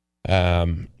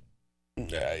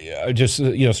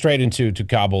straight into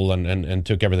Kabul and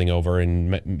took everything over,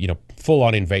 and full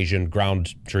on invasion,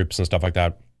 ground troops and stuff like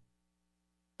that.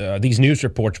 These news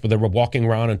reports where they were walking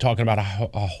around and talking about how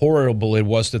horrible it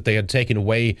was that they had taken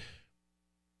away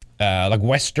like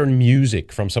Western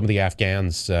music from some of the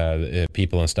Afghans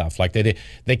people and stuff. Like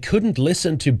they couldn't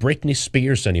listen to Britney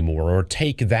Spears anymore, or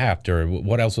Take That, or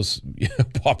what else was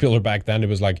popular back then. It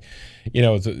was like,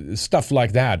 stuff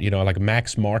like that. Like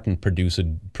Max Martin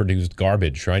produced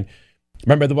garbage, right?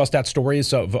 Remember, there was that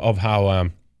stories of how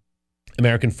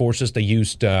American forces, they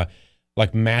used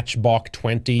like Matchbox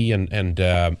 20 and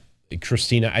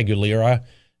Christina Aguilera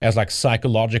as like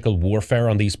psychological warfare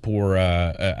on these poor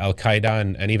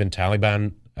Al-Qaeda and even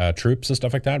Taliban troops and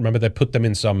stuff like that. Remember, they put them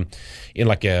in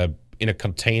a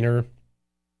container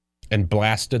and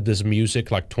blasted this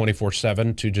music like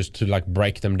 24/7 to like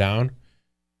break them down.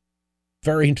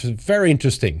 Very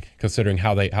interesting considering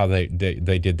how they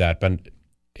did that. But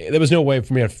there was no way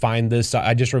for me to find this.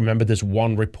 I just remember this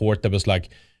one report that was like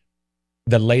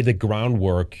that laid the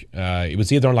groundwork. It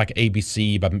was either on like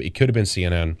ABC, but it could have been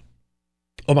CNN.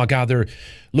 Oh my God!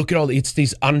 Look at it's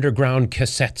these underground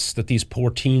cassettes that these poor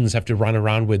teens have to run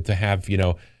around with to have,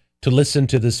 to listen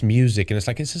to this music. And it's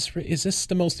like, is this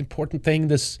the most important thing?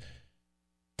 This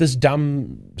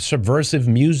dumb subversive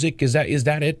music, is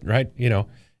that it, right? And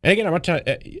again, I'm not trying.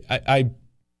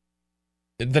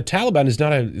 The Taliban is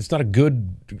not a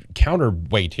good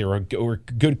counterweight here or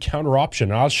good counter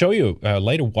option. I'll show you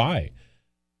later why.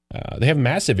 They have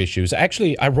massive issues.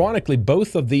 Actually, ironically,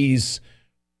 both of these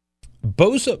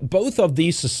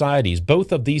societies,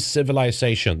 both of these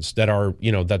civilizations that are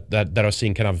that are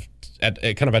seeing kind of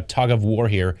a tug of war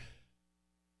here,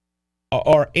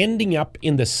 are ending up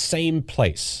in the same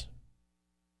place.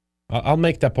 I'll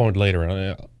make that point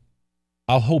later.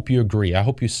 I'll hope you agree. I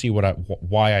hope you see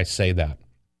why I say that.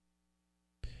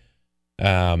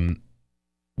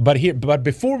 But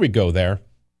before we go there,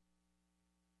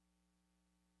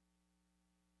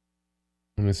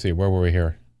 let me see. Where were we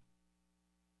here?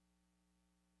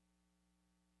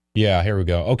 Yeah, here we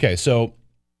go. Okay, so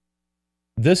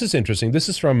this is interesting. This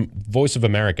is from Voice of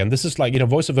America, and this is like,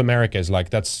 Voice of America is like,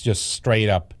 that's just straight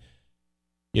up,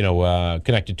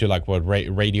 connected to like what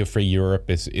Radio Free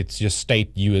Europe is. It's just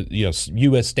state,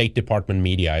 U.S. State Department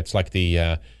media. It's like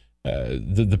the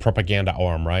propaganda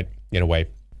arm, right? In a way.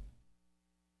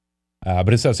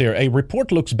 But it says here, a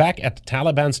report looks back at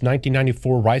Taliban's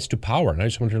 1994 rise to power. And I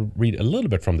just want to read a little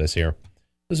bit from this here.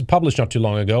 This was published not too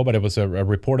long ago, but it was a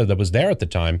reporter that was there at the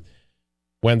time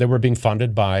when they were being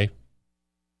funded by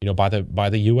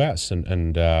the U.S.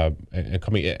 and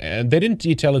coming. And they didn't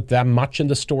detail it that much in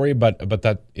the story, but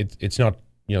that it's not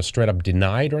straight up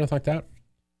denied or anything like that.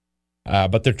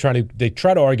 But they try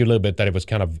to argue a little bit that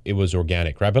it was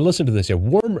organic, right? But listen to this here: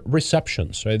 warm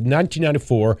receptions. Right?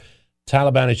 1994,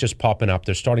 Taliban is just popping up.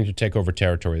 They're starting to take over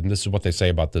territory, and this is what they say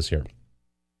about this here.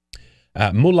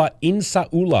 Mullah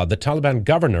Insaullah, the Taliban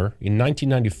governor in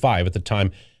 1995 at the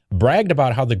time, bragged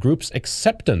about how the group's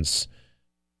acceptance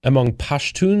among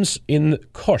Pashtuns in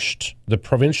Khost, the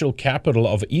provincial capital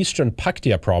of eastern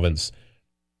Paktia province.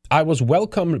 I was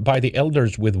welcomed by the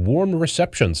elders with warm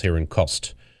receptions here in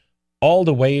Khost, all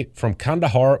the way from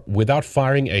Kandahar without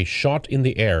firing a shot in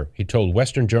the air, he told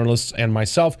Western journalists and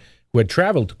myself who had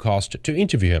traveled to Khost to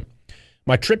interview him.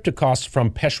 My trip to Khost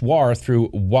from Peshawar through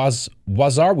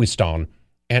Waziristan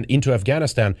and into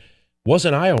Afghanistan was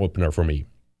an eye-opener for me.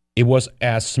 It was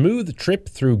a smooth trip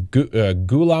through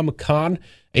Ghulam Khan,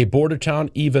 a border town,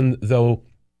 even though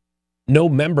no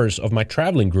members of my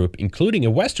traveling group, including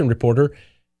a Western reporter,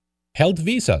 held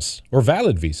visas or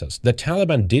valid visas. The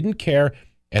Taliban didn't care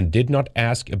and did not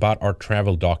ask about our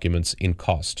travel documents in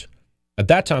Khost. At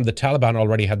that time, the Taliban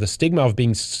already had the stigma of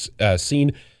being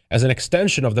seen as an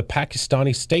extension of the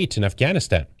Pakistani state in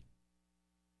Afghanistan.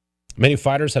 Many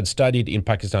fighters had studied in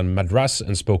Pakistan Madras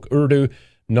and spoke Urdu,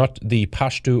 not the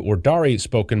Pashto or Dari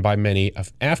spoken by many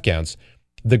Afghans.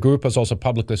 The group was also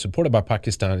publicly supported by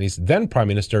Pakistani's then Prime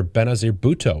Minister Benazir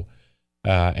Bhutto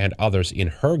and others in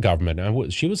her government.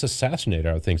 And she was assassinated,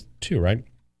 I think, too, right?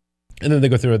 And then they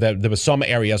go through that. There were some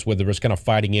areas where there was kind of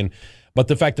fighting in, but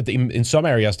the fact that in some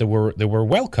areas they were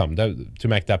welcomed, to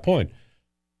make that point.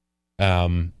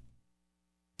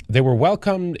 They were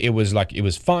welcomed. It was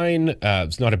fine.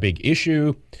 It's not a big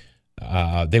issue.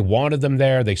 They wanted them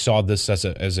there. They saw this as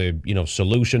a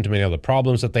solution to many of the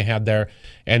problems that they had there,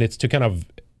 and it's to kind of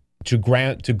to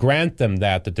grant them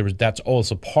that's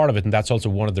also part of it, and that's also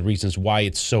one of the reasons why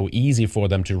it's so easy for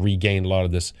them to regain a lot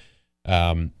of this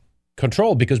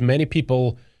control, because many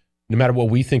people, no matter what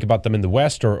we think about them in the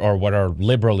West or what our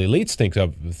liberal elites think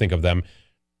of them,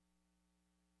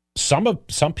 some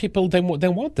people they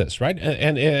want this, right?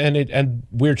 And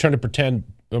we're trying to pretend.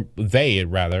 They're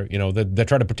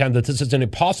trying to pretend that this is an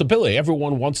impossibility.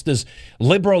 Everyone wants this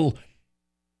liberal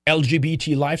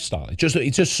LGBT lifestyle.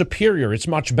 It's just superior. It's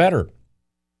much better.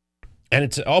 And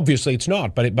it's obviously it's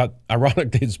not, but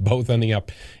ironically, it's both ending up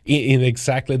in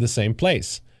exactly the same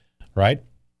place, right?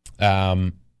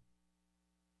 So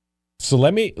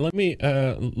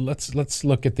let's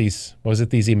look at these. What was it?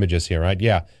 These images here, right?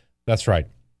 Yeah, that's right.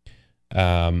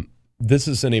 this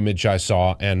is an image I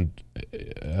saw, and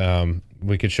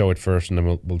we could show it first, and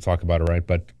then we'll talk about it, right?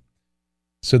 But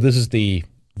so this is the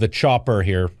chopper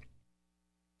here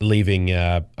leaving.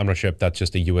 I'm not sure if that's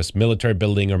just a U.S. military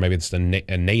building or maybe it's a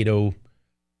NATO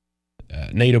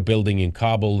building in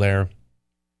Kabul there.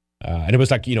 And it was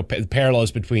like,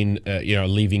 parallels between,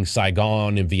 leaving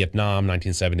Saigon in Vietnam,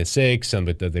 1976, and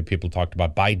the people talked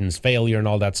about Biden's failure and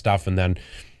all that stuff. And then,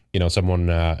 someone,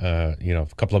 a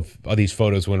couple of these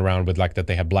photos went around with like that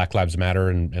they have Black Lives Matter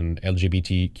and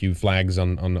LGBTQ flags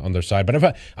on their side.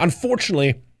 But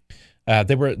unfortunately,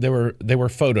 they were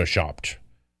photoshopped,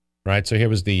 right? So here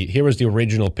was the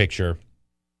original picture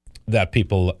that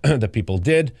people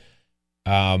did,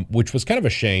 which was kind of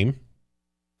a shame.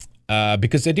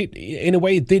 Because they did, in a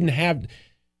way, they didn't have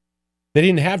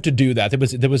to do that.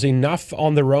 There was enough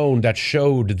on their own that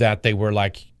showed that they were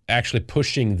like actually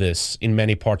pushing this in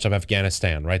many parts of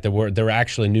Afghanistan, right? There were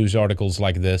actually news articles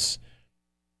like this.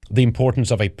 The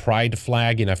importance of a pride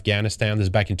flag in Afghanistan. This is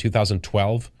back in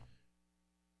 2012.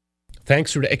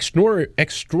 Thanks to the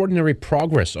extraordinary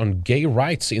progress on gay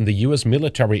rights in the U.S.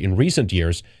 military in recent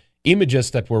years,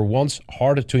 images that were once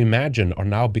harder to imagine are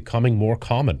now becoming more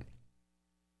common.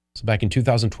 So back in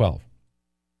 2012.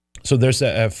 So there's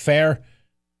a fair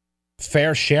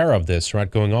share of this,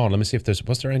 right, going on. Let me see if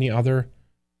was there any other?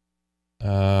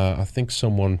 I think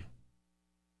someone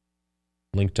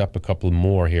linked up a couple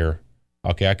more here.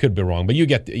 Okay, I could be wrong, but you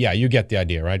get the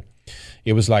idea, right?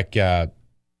 It was like there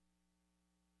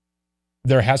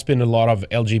has been a lot of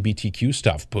LGBTQ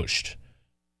stuff pushed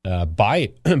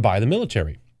by the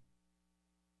military.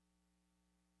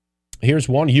 Here's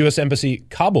one: U.S. Embassy,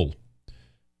 Kabul.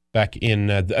 Back in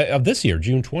of this year,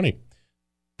 June 20.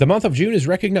 The month of June is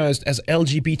recognized as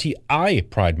LGBTI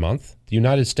Pride Month. The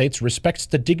United States respects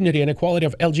the dignity and equality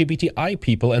of LGBTI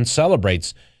people and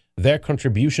celebrates their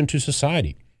contribution to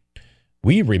society.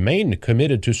 We remain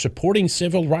committed to supporting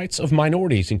civil rights of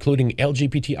minorities, including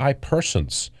LGBTI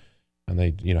persons. And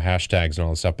they, hashtags and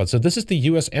all that stuff. But so this is the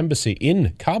U.S. Embassy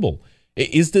in Kabul.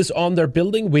 Is this on their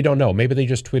building? We don't know. Maybe they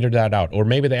just tweeted that out. Or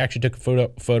maybe they actually took a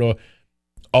photo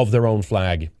of their own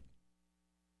flag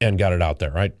and got it out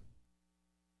there, right?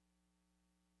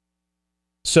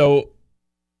 So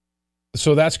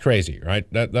that's crazy, right?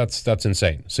 That's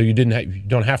insane. So you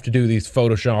don't have to do these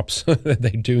photoshops.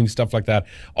 They're doing stuff like that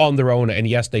on their own. And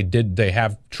yes, they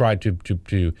have tried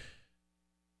to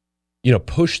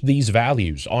push these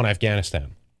values on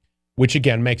Afghanistan, which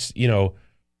again makes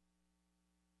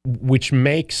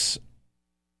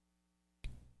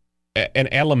an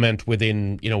element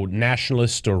within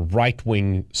nationalist or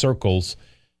right-wing circles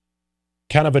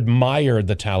kind of admire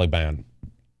the Taliban,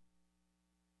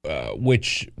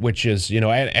 which is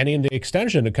and in the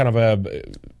extension a kind of a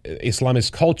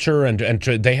Islamist culture and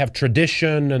they have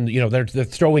tradition and they're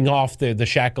throwing off the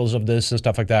shackles of this and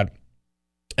stuff like that.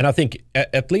 And I think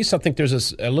at least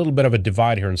there's a little bit of a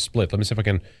divide here and split. Let me see if I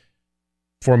can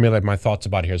formulate my thoughts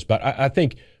about it here. But I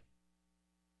think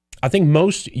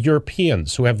most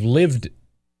Europeans who have lived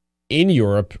in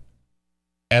Europe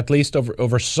at least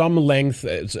over some length,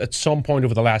 at some point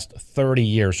over the last 30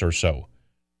 years or so,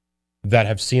 that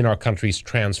have seen our countries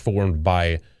transformed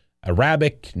by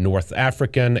Arabic, North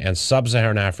African, and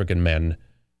Sub-Saharan African men,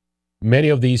 many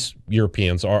of these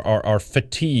Europeans are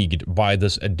fatigued by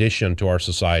this addition to our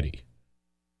society.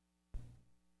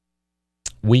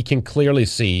 We can clearly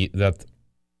see that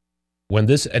when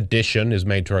this addition is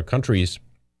made to our countries,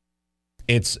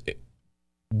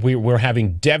 we're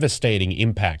having devastating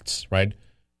impacts, right?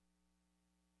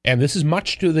 And this is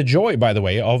much to the joy, by the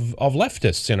way, of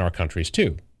leftists in our countries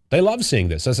too. They love seeing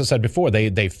this. As I said before,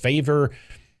 they favor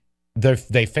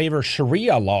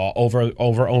Sharia law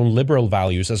over own liberal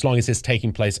values as long as it's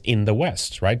taking place in the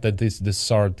West, right? That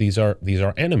these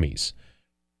are enemies,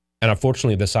 and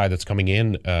unfortunately, the side that's coming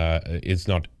in is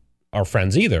not our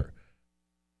friends either.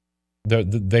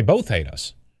 They both hate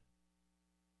us.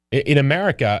 In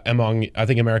America, among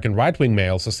American right-wing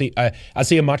males, I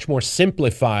see a much more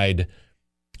simplified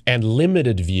and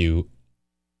limited view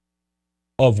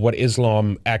of what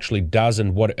Islam actually does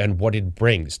and what it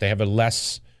brings. They have a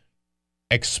less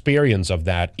experience of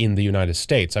that in the United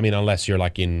States. I mean, unless you're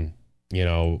like in,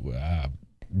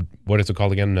 what is it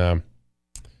called again?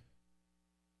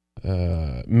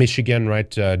 Michigan, right?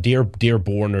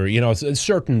 Dearborn, or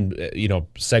certain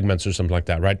segments or something like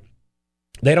that, right?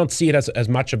 They don't see it as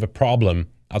much of a problem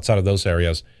outside of those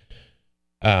areas.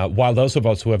 While those of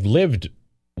us who have lived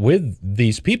with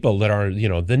these people that are,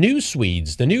 the new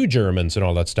Swedes, the new Germans and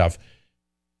all that stuff,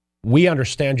 we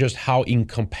understand just how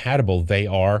incompatible they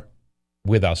are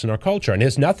with us and our culture. And it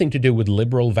has nothing to do with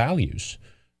liberal values.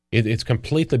 It's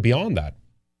completely beyond that.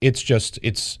 I'm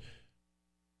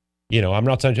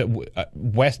not saying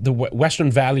the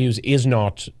Western values is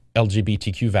not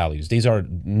LGBTQ values. These are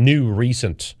new,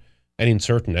 recent, and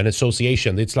uncertain. An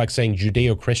association. It's like saying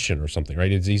Judeo-Christian or something,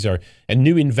 right? These are a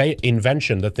new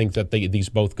invention that think that these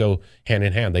both go hand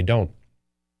in hand. They don't.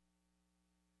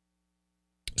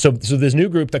 So this new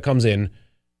group that comes in,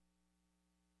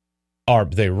 are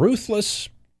they ruthless?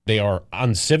 They are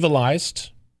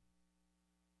uncivilized,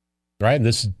 right? And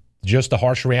this is just the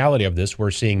harsh reality of this.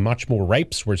 We're seeing much more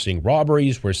rapes. We're seeing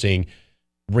robberies. We're seeing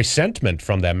resentment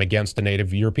from them against the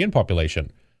native European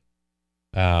population.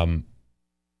 But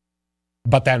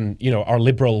then, you know, our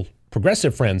liberal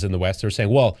progressive friends in the West are saying,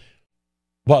 well,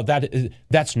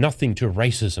 that's nothing to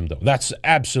racism, though. That's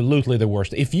absolutely the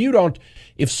worst.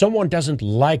 If someone doesn't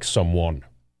like someone,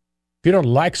 if you don't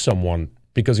like someone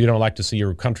because you don't like to see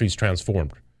your countries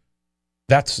transformed,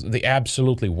 that's the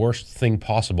absolutely worst thing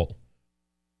possible.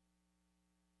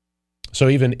 So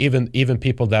even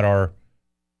people that are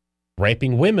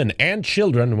raping women and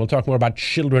children, and we'll talk more about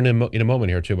children in a moment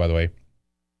here too, by the way,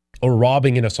 or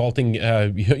robbing and assaulting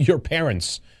your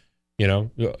parents, you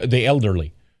know, the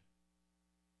elderly.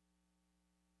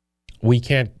 We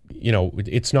can't, you know,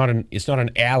 it's not an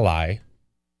ally.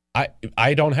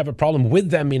 I don't have a problem with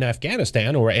them in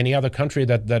Afghanistan or any other country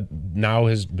that now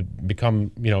has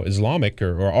become, you know, Islamic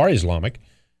or are Islamic.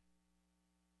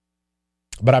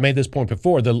 But I made this point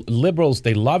before. The liberals,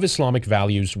 they love Islamic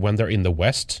values when they're in the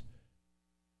West.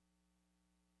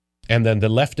 And then the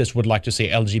leftists would like to see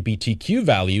LGBTQ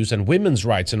values and women's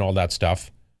rights and all that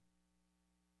stuff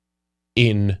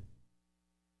in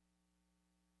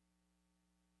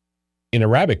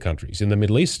Arabic countries, in the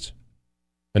Middle East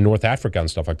and North Africa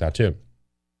and stuff like that too.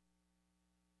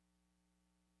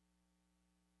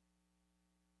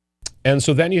 And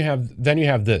so then you have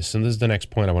this, and this is the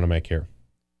next point I want to make here.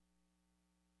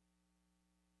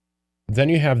 Then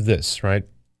you have this, right?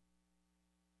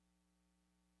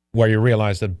 Where you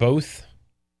realize that both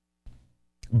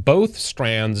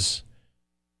strands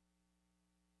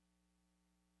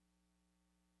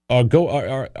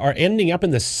are ending up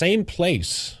in the same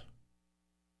place.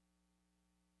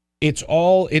 It's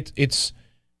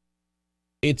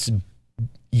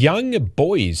young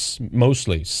boys,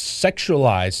 mostly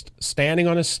sexualized, standing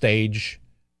on a stage,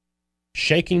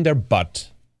 shaking their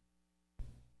butt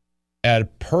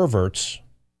at perverts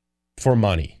for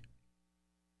money.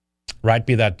 Right?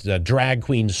 Be that drag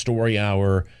queen story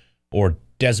hour or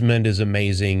Desmond is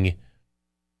amazing.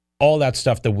 All that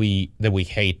stuff that we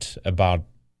hate about,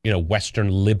 you know, Western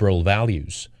liberal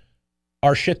values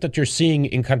are shit that you're seeing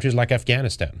in countries like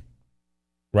Afghanistan.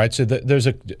 Right? So there's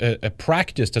a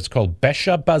practice that's called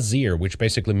Besha Bazir, which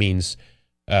basically means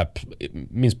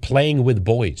playing with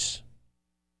boys.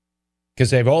 Because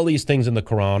they have all these things in the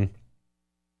Quran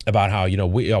about how, you know,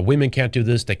 women can't do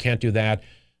this, they can't do that.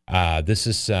 This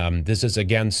is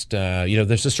against, you know,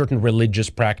 there's a certain religious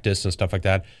practice and stuff like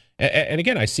that. And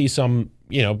again, I see some,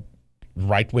 you know,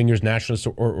 right-wingers,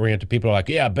 nationalist-oriented people are like,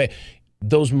 yeah, but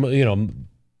those, you know,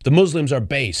 the Muslims are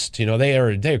based, you know,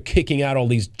 they're kicking out all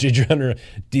these degenerate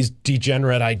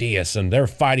ideas, and they're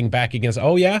fighting back against.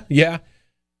 Oh yeah.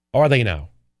 Are they now?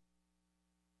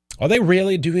 Are they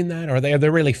really doing that? Are they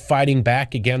really fighting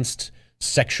back against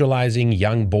sexualizing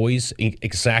young boys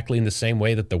exactly in the same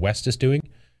way that the West is doing?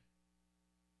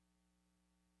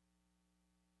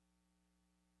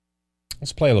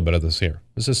 Let's play a little bit of this here.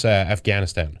 This is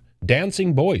Afghanistan.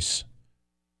 Dancing boys.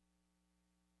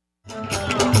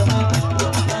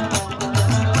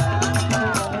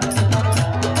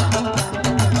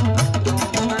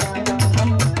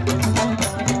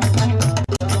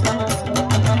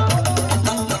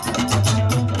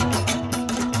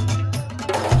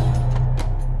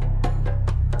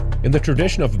 In the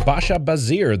tradition of Basha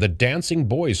Bazir, the dancing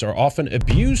boys are often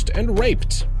abused and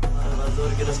raped.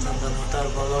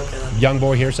 Young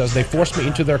boy here says, they forced me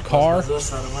into their car.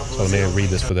 So let me read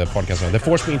this for the podcast now. They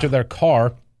forced me into their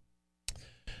car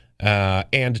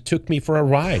and took me for a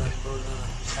ride.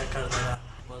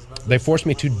 They forced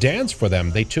me to dance for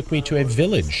them. They took me to a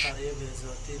village.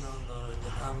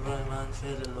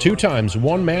 2 times,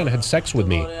 one man had sex with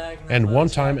me, and 1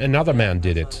 time another man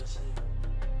did it.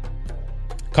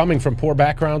 Coming from poor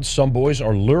backgrounds, some boys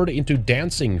are lured into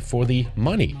dancing for the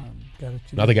money.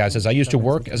 Another guy says, I used to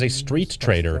work as a street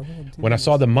trader. When I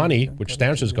saw the money, which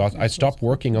dancers got, I stopped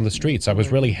working on the streets. I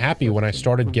was really happy when I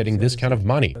started getting this kind of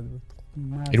money.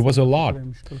 It was a lot.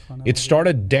 I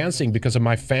started dancing because of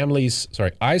my family's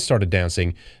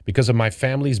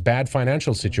bad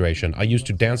financial situation. I used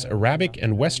to dance Arabic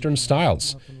and Western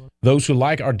styles. Those who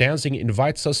like our dancing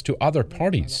invites us to other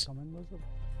parties.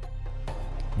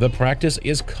 The practice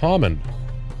is common.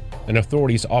 and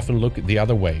authorities often look the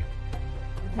other way.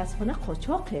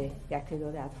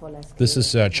 This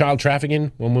is child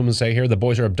trafficking, one woman say here. The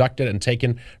boys are abducted and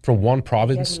taken from one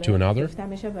province to another.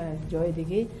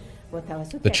 The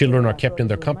children are kept in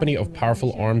their company of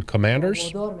powerful armed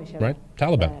commanders, right?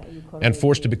 Taliban, and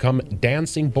forced to become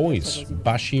dancing boys.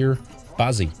 Bashir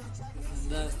Bazi.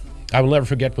 I will never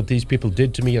forget what these people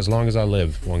did to me as long as I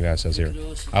live, one guy says here.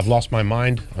 I've lost my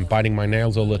mind. I'm biting my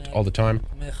nails all the time.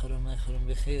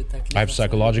 I have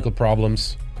psychological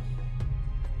problems.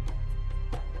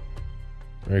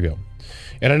 There you go.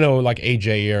 And I know, like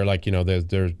AJ here, like, you know,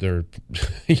 they're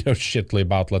shit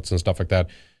libs outlets and stuff like that.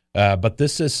 But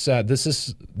this is a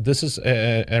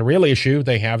real issue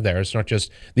they have there. It's not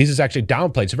just, these is actually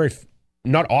downplayed. It's very,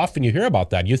 not often you hear about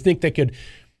that. You think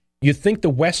the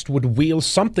West would wheel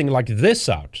something like this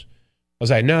out. I was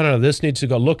like, no, this needs to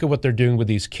go, look at what they're doing with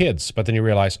these kids. But then you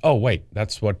realize, oh, wait,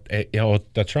 that's what,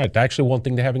 that's right. That's actually one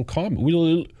thing they have in common. Will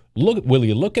you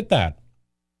look at that?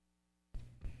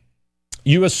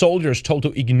 U.S. soldiers told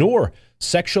to ignore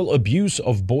sexual abuse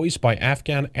of boys by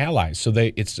Afghan allies. So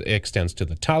it extends to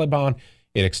the Taliban.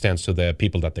 It extends to the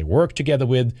people that they work together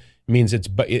with. It means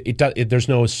there's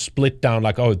no split down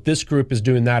like, oh, this group is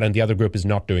doing that and the other group is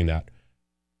not doing that.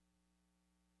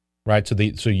 Right? So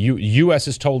U.S.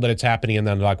 is told that it's happening, and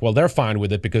then like, well, they're fine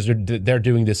with it because they're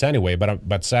doing this anyway.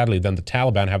 But sadly, then the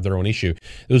Taliban have their own issue.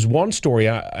 There was one story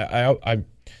I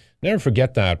never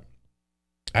forget that.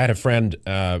 I had a friend.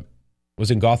 Was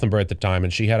in Gothenburg at the time,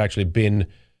 and she and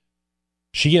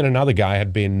another guy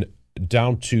had been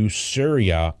down to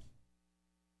Syria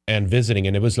and visiting,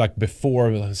 and it was like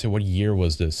before, let's see, what year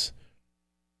was this?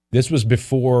 This was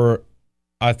before,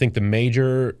 I think, the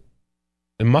major,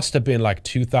 it must have been like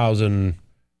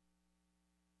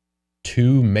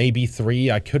 2002, maybe 3.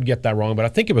 I could get that wrong, but I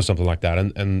think it was something like that.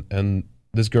 And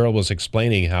this girl was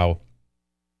explaining how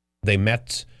they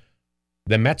met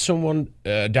someone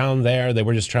down there. They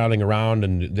were just traveling around,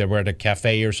 and they were at a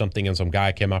cafe or something, and some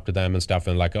guy came up to them and stuff,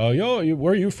 and like, oh, yo,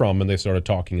 where are you from? And they started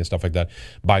talking and stuff like that,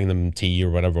 buying them tea or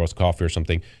whatever it was, coffee or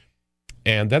something.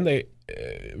 And then they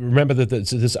remember that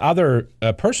this other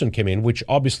person came in, which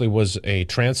obviously was a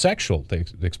transsexual. They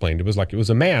explained it was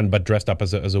a man but dressed up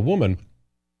as a woman,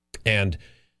 and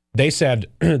they said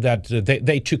that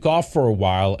they took off for a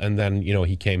while, and then, you know,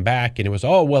 he came back, and it was,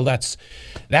 oh, well, that's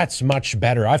much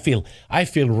better. I feel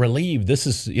relieved. This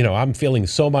is, you know, I'm feeling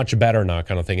so much better now,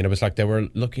 kind of thing. And it was like they were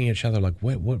looking at each other like,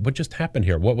 what just happened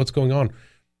here? What's going on?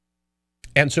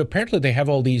 And so apparently they have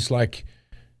all these like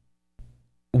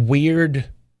weird.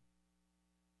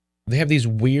 They have these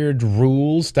weird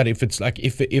rules that if it's like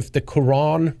if the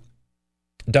Quran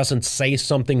doesn't say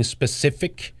something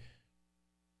specific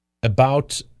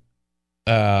about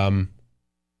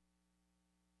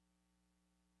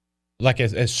like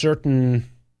a certain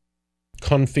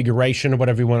configuration or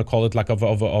whatever you want to call it, like of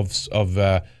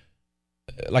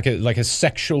like a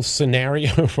sexual scenario,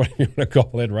 whatever you want to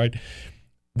call it, right?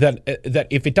 That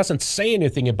if it doesn't say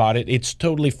anything about it, it's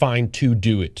totally fine to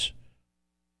do it,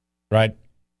 right?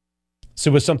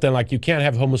 So with something like you can't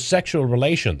have homosexual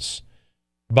relations,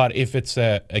 but if it's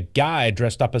a guy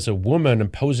dressed up as a woman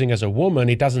and posing as a woman,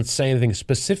 it doesn't say anything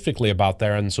specifically about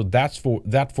there, and so that's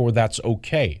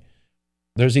okay.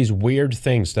 There's these weird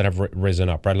things that have risen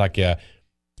up, right? Like a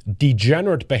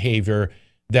degenerate behavior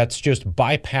that's just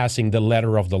bypassing the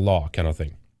letter of the law kind of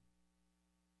thing.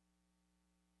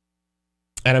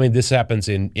 And I mean, this happens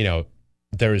in, you know,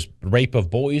 there's rape of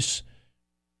boys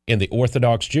in the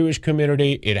Orthodox Jewish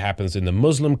community. It happens in the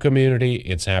Muslim community.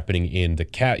 It's happening in the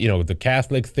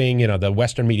Catholic thing. You know, the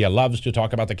Western media loves to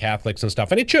talk about the Catholics and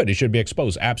stuff, and it should be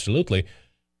exposed, absolutely.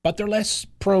 But they're less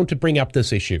prone to bring up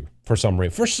this issue for some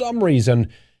reason. For some reason,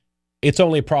 it's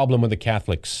only a problem when the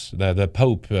Catholics, the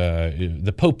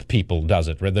Pope people does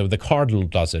it, right? The Cardinal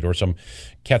does it, or some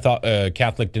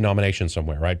Catholic denomination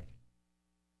somewhere, right?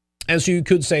 And so you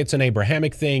could say it's an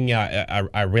Abrahamic thing.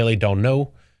 I really don't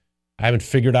know. I haven't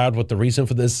figured out what the reason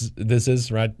for this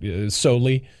is, right?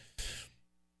 Solely.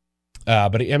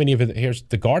 But I mean, even here's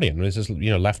The Guardian. This is, you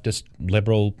know, leftist,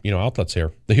 liberal, you know, outlets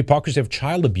here. The hypocrisy of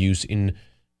child abuse in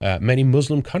many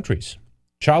Muslim countries.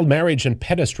 Child marriage and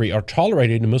pedestry are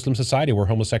tolerated in a Muslim society where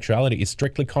homosexuality is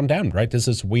strictly condemned, right? This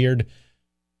is weird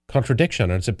contradiction,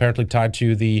 and it's apparently tied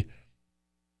to the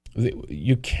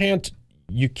you can't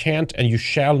and you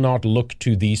shall not look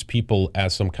to these people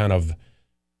as some kind of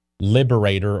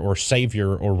liberator or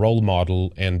savior or role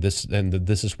model, and this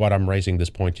is what I'm raising this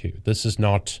point to. This is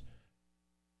not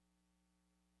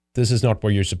what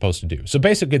you're supposed to do. So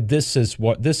basically, this is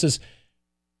what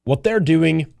they're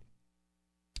doing.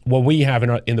 What we have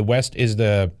in the West is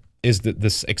the is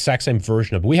this exact same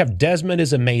version of. We have Desmond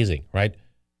is amazing, right?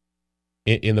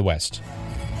 In the West.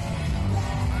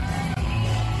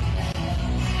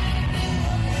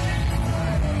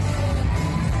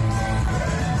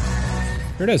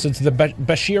 Here it is. It's the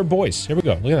Bashir boys. Here we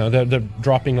go. You know, they're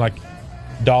dropping like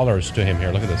dollars to him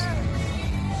here. Look at this.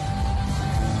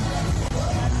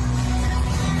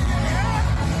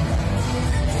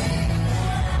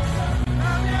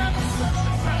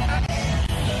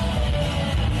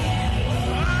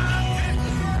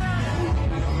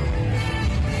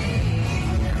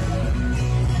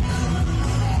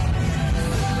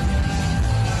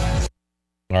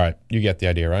 All right, you get the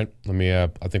idea, right? Let me. I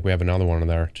think we have another one in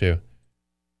there too.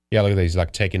 Yeah, look at these,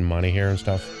 like taking money here and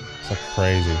stuff. It's like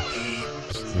crazy.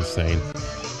 It's insane.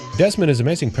 Desmond is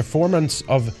amazing. Performance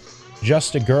of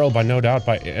Just a Girl by No Doubt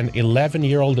by an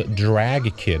 11-year-old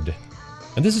drag kid,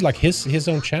 and this is like his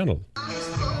own channel.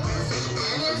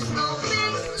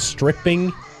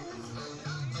 Stripping,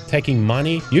 taking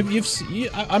money.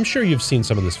 I'm sure you've seen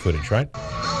some of this footage, right?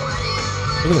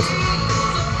 Look at this.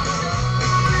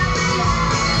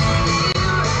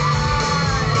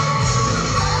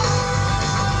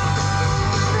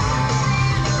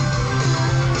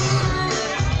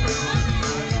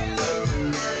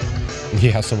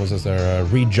 Yeah, someone says there.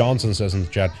 Reed Johnson says in the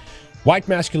chat, white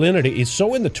masculinity is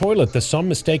so in the toilet that some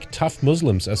mistake tough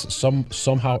Muslims as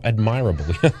somehow admirable.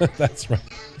 That's right.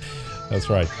 That's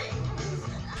right.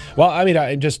 Well, I mean,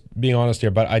 I'm just being honest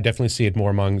here, but I definitely see it more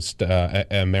amongst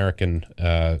American,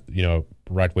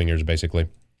 right-wingers, basically,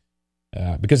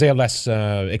 because they have less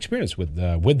experience with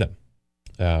them.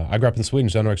 I grew up in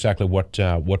Sweden, so I know exactly what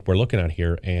we're looking at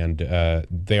here, and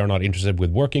they are not interested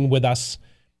with working with us.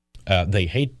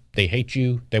 They hate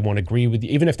you. They won't agree with you.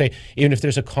 Even if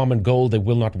there's a common goal, they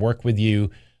will not work with you.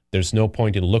 There's no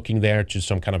point in looking there to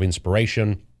some kind of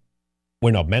inspiration.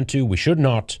 We're not meant to. We should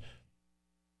not,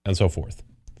 and so forth.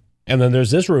 And then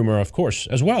there's this rumor, of course,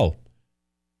 as well.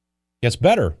 Gets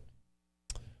better.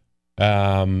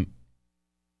 ISIS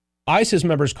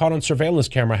members caught on surveillance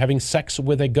camera having sex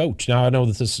with a goat. Now I know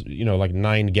this is like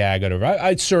 9gag or whatever.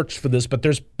 I searched for this, but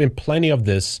there's been plenty of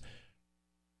this.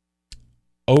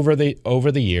 Over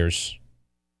the years,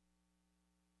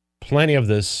 plenty of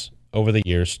this over the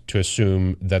years to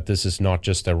assume that this is not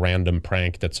just a random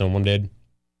prank that someone did.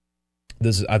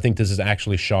 I think this is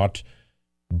actually shot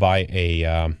by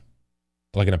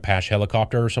like an Apache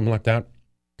helicopter or something like that.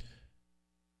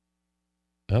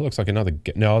 That looks like another.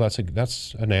 No,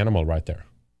 that's an animal right there.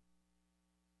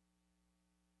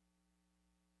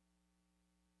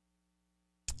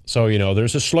 So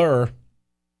there's a slur.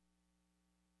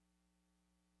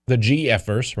 The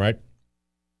GFers, right?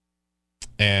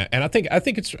 And I think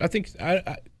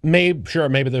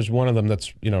maybe there's one of them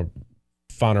that's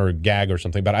fun or gag or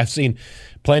something. But I've seen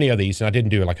plenty of these, and I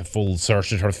didn't do like a full search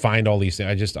to try to find all these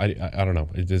things. I don't know.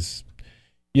 It is,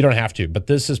 you don't have to, but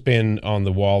this has been on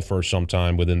the wall for some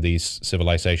time within these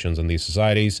civilizations and these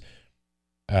societies.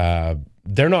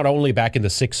 They're not only back in the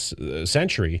 6th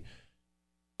century.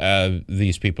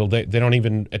 These people, they don't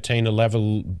even attain a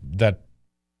level that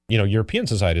European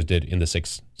societies did in the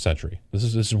 6th century.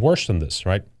 This is worse than this,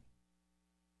 right?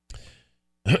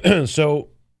 So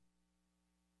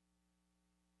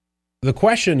the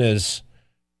question is,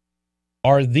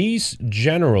 are these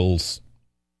generals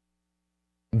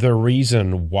the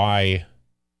reason why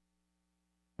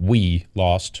we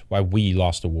lost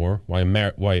the war,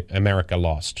 why America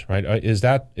lost, right? Is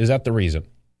that the reason?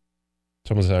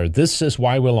 Someone said, this is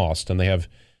why we lost, and they have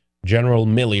General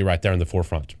Milley right there in the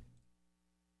forefront.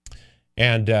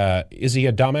 And is he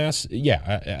a dumbass?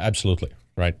 Yeah, absolutely,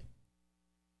 right.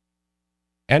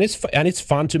 And it's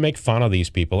fun to make fun of these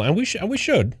people, and we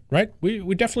should, right?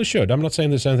 We definitely should. I'm not saying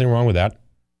there's anything wrong with that.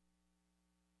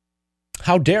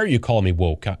 How dare you call me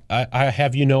woke? I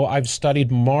have I've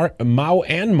studied Mao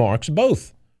and Marx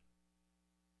both,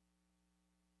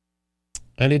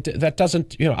 and that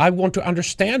doesn't I want to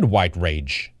understand white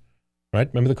rage, right?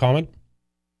 Remember the comment.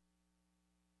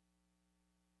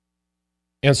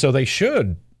 And so they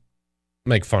should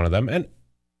make fun of them,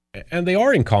 and they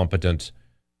are incompetent.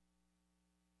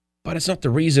 But it's not the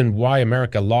reason why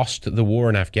America lost the war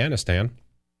in Afghanistan.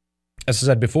 As I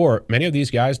said before, many of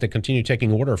these guys, they continue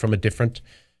taking order from a different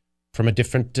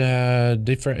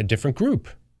group.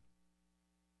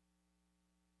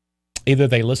 Either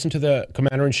they listen to the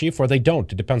commander-in-chief or they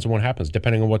don't. It depends on what happens,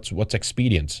 depending on what's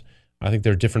expedient. I think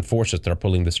there are different forces that are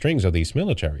pulling the strings of these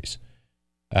militaries.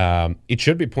 It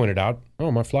should be pointed out.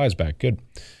 Oh, my fly is back. Good.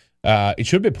 It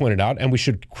should be pointed out, and we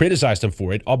should criticize them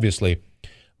for it, obviously.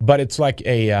 But it's like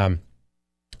a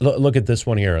look at this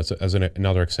one here as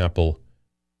another example.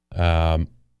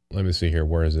 Let me see here.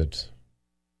 Where is it?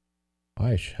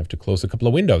 I have to close a couple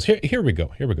of windows. Here we go.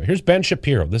 Here's Ben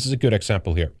Shapiro. This is a good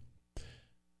example here.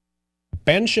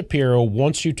 Ben Shapiro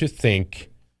wants you to think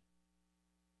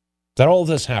that all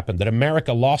this happened, that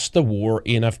America lost the war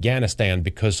in Afghanistan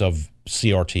because of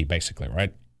CRT, basically,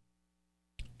 right?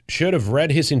 Should have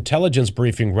read his intelligence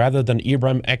briefing rather than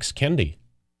Ibram X. Kendi.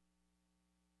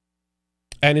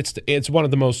 And it's one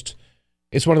of the most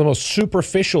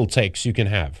superficial takes you can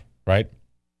have, right?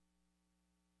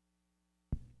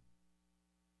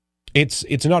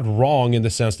 It's not wrong in the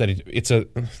sense that it's a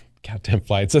goddamn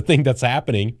fly. It's a thing that's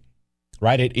happening,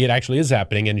 right? It actually is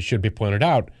happening, and it should be pointed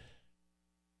out.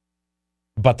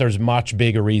 But there's much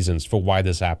bigger reasons for why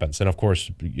this happens, and of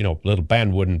course, little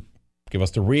Ben wouldn't give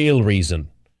us the real reason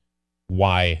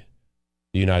why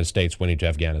the United States went into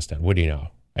Afghanistan, would he know?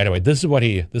 Anyway, this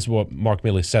is what Mark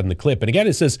Milley said in the clip, and again,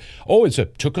 it says, "Oh,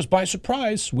 it took us by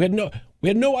surprise. We had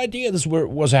no idea this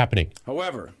was happening."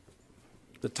 However,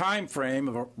 the time frame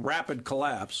of a rapid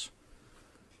collapse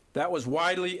that was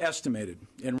widely estimated.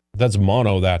 That's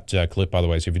mono, that clip, by the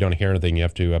way. So if you don't hear anything, you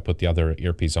have to put the other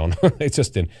earpiece on. It's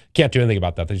just can't do anything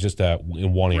about that. It's just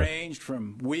in one ear. Ranged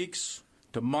from weeks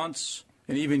to months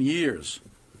and even years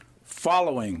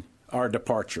following our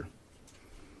departure.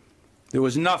 There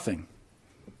was nothing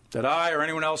that I or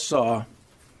anyone else saw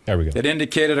that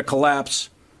indicated a collapse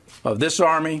of this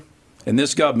army and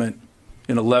this government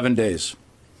in 11 days.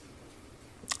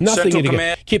 Nothing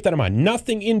indicated. Keep that in mind.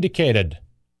 Nothing indicated.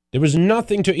 There was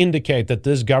nothing to indicate that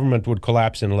this government would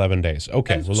collapse in 11 days.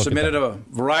 Okay, we'll look submitted at that.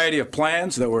 a variety of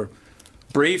plans that were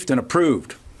briefed and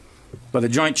approved by the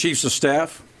Joint Chiefs of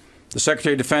Staff, the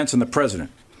Secretary of Defense, and the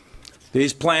President.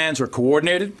 These plans were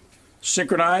coordinated,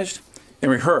 synchronized,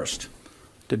 and rehearsed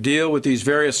to deal with these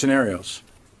various scenarios.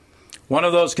 One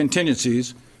of those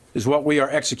contingencies is what we are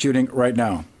executing right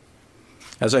now.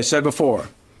 As I said before,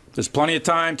 there's plenty of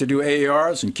time to do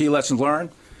AARs and key lessons learned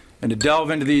and to delve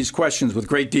into these questions with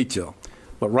great detail.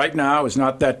 But right now is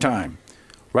not that time.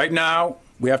 Right now,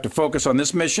 we have to focus on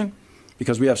this mission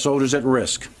because we have soldiers at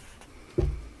risk.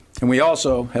 And we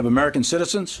also have American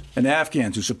citizens and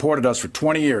Afghans who supported us for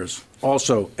 20 years,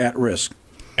 also at risk.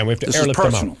 And we have to this airlift is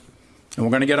personal, them out. And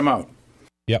we're going to get them out.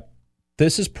 Yep.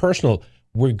 This is personal.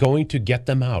 We're going to get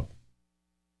them out.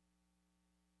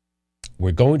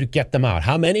 We're going to get them out.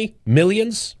 How many?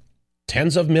 Millions?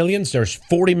 Tens of millions? There's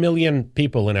 40 million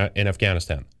people in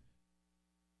Afghanistan.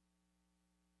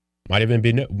 Might even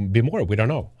be more. We don't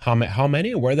know. How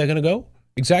many? Where are they going to go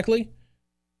exactly?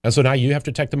 And so now you have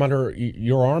to take them under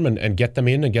your arm and get them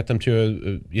in and get them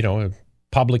to a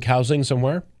public housing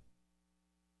somewhere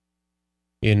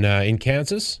in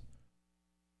Kansas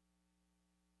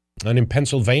and in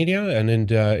Pennsylvania and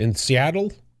in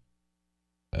Seattle.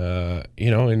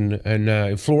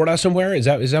 In Florida somewhere. Is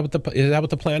that what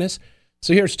the plan is?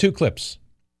 So here's two clips.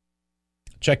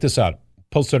 Check this out.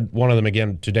 Posted one of them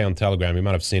again today on Telegram. You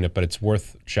might have seen it, but it's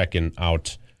worth checking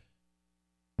out.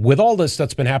 With all this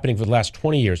that's been happening for the last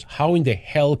 20 years, how in the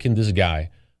hell can this guy,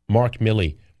 Mark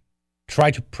Milley, try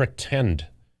to pretend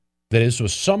that this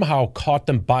was somehow caught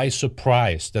them by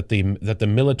surprise, that the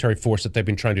military force that they've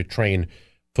been trying to train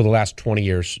for the last 20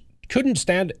 years couldn't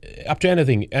stand up to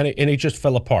anything, and it just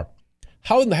fell apart?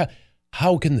 How in the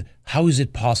hell? How is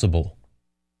it possible?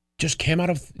 Just came out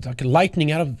of like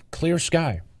lightning out of clear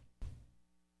sky.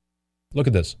 Look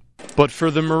at this. But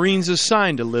for the Marines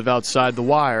assigned to live outside the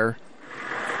wire,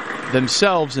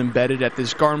 themselves embedded at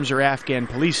this Garmser Afghan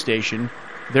police station,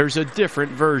 there's a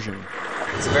different version.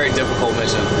 It's a very difficult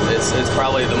mission. It's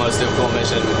probably the most difficult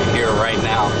mission here right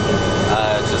now.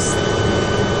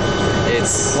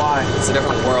 It's a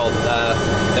different world.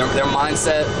 Their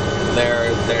mindset,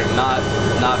 they're not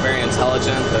very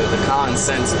intelligent. The common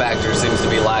sense factor seems to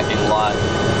be lacking a lot.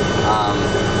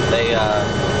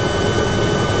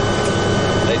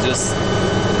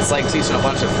 It's like teaching a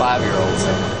bunch of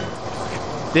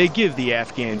 5-year-olds. They give the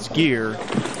Afghans gear,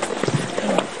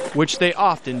 which they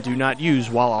often do not use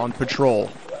while on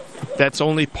patrol. That's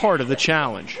only part of the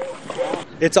challenge.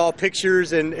 It's all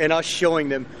pictures and us showing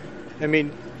them. I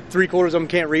mean, 3/4 of them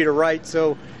can't read or write,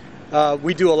 so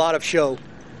we do a lot of show.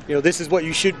 This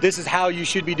is how you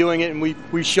should be doing it, and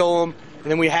we show them,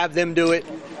 and then we have them do it.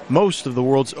 Most of the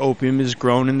world's opium is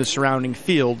grown in the surrounding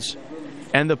fields,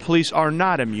 and the police are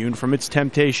not immune from its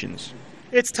temptations.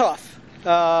 It's tough.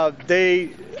 A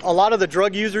lot of the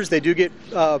drug users, they do get,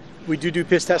 we do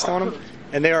piss tests on them,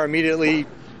 and they are immediately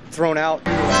thrown out.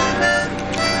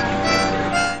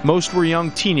 Most were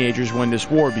young teenagers when this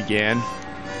war began,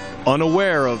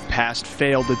 unaware of past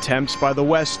failed attempts by the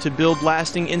West to build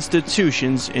lasting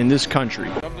institutions in this country.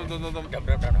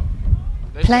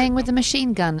 playing with a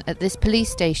machine gun at this police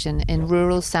station in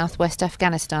rural southwest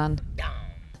Afghanistan.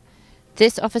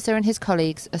 This officer and his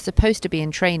colleagues are supposed to be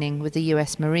in training with the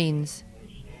US Marines.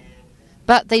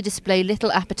 But they display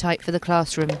little appetite for the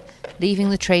classroom, leaving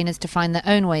the trainers to find their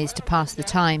own ways to pass the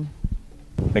time.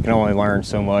 They can only learn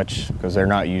so much because they're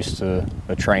not used to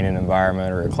a training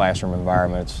environment or a classroom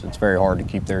environment. It's very hard to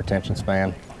keep their attention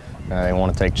span. They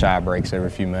want to take chai breaks every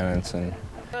few minutes.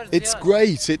 It's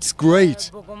great, it's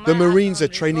great. The Marines are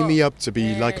training me up to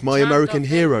be like my American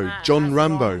hero, John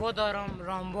Rambo. 1, 2,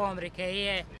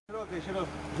 3.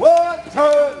 1, 2,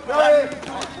 3.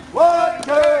 1,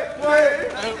 2, 3.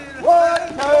 1,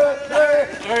 2,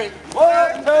 3.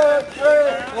 1, 2,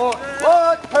 3.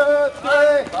 1, 2,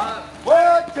 3.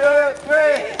 1, 2,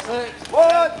 3.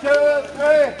 1, 2,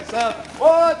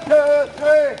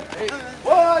 3.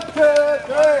 1, 2,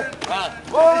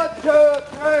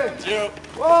 3.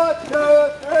 1, 2, 3. 1, 2,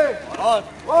 3. 1,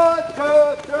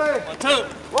 2, 3.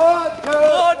 1,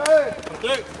 2,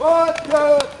 3. 1,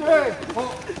 2, 3.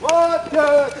 1,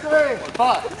 2,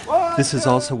 3. This is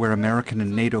also where American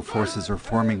and NATO forces are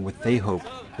forming what they hope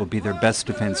will be their best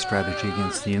defense strategy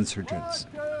against the insurgents.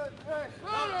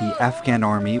 The Afghan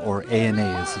Army, or ANA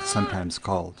as it's sometimes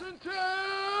called.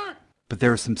 But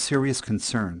there are some serious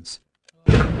concerns.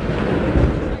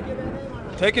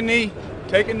 Take a knee,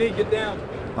 get down.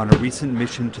 On a recent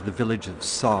mission to the village of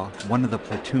Saw, one of the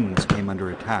platoons came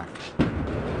under attack.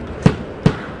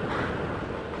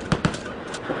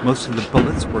 Most of the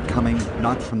bullets were coming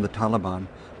not from the Taliban,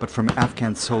 but from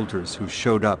Afghan soldiers who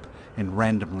showed up and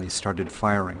randomly started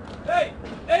firing. Hey!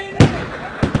 Don't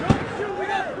shoot! We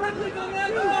got friendlies on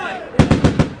that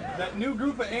line! That new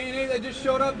group of ANA that just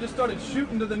showed up just started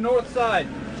shooting to the north side.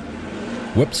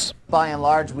 Whoops. By and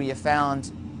large, we have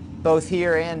found, both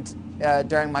here and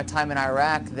during my time in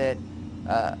Iraq, that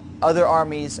other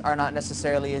armies are not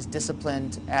necessarily as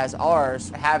disciplined as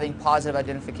ours, having positive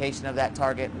identification of that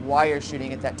target, why you're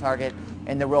shooting at that target,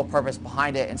 and the real purpose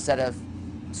behind it, instead of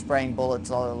spraying bullets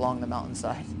all along the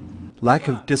mountainside. Lack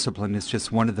of discipline is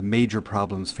just one of the major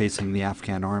problems facing the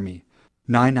Afghan army.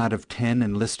 9 out of 10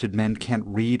 enlisted men can't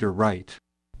read or write.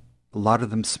 A lot of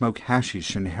them smoke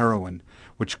hashish and heroin,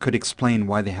 which could explain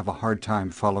why they have a hard time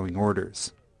following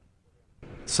orders.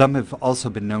 Some have also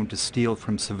been known to steal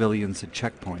from civilians at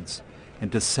checkpoints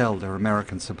and to sell their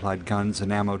American-supplied guns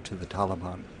and ammo to the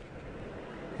Taliban.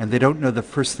 And they don't know the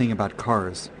first thing about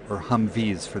cars, or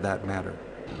Humvees for that matter.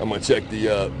 I'm going to check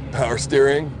the power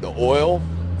steering, the oil,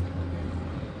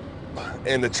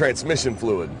 and the transmission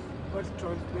fluid. What's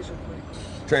transmission fluid?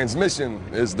 Transmission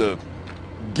is the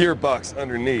gearbox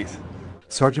underneath.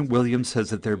 Sergeant Williams says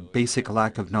that their basic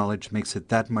lack of knowledge makes it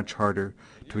that much harder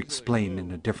to explain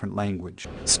in a different language.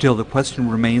 Still, the question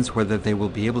remains whether they will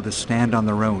be able to stand on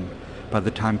their own by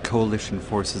the time coalition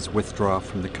forces withdraw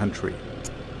from the country.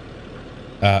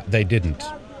 They didn't.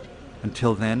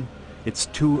 Until then, it's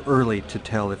too early to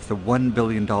tell if the $1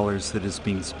 billion that is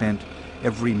being spent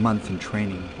every month in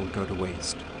training will go to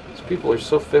waste. These people are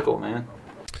so fickle, man.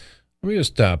 Let me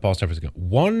just pause there for a second.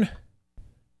 $1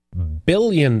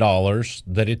 billion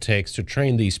that it takes to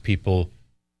train these people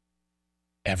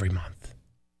every month.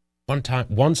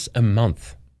 Once a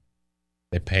month,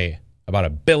 they pay about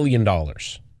 $1 billion.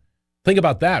 Think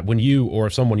about that when you or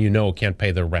someone you know can't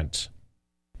pay their rent.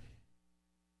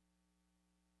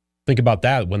 Think about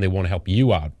that when they want to help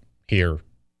you out here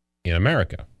in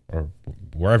America or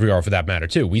wherever you are for that matter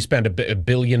too. We spent a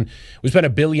billion. We spent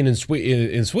 $1 billion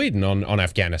in Sweden on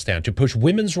Afghanistan to push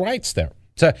women's rights there.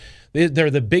 So they're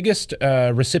the biggest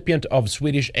recipient of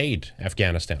Swedish aid,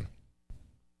 Afghanistan.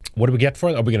 What do we get for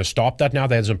it? Are we going to stop that now?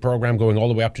 There's a program going all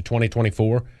the way up to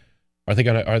 2024. Are they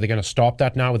going to stop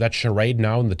that now with that charade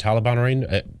now in the Taliban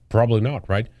arena? Probably not,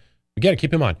 right? Again,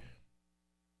 keep in mind,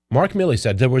 Mark Milley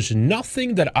said there was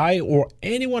nothing that I or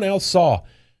anyone else saw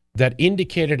that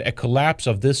indicated a collapse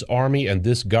of this army and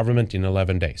this government in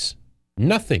 11 days.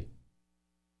 Nothing.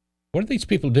 What are these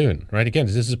people doing? Right? Again,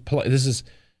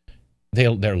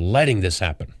 they're letting this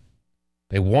happen.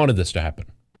 They wanted this to happen.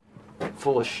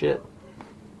 Full of shit.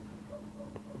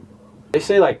 They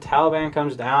say like Taliban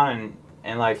comes down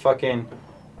and like fucking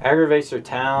aggravates their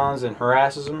towns and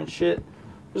harasses them and shit.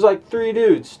 There's like 2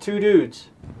 dudes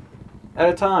at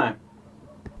a time.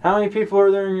 How many people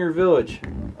are there in your village?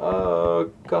 A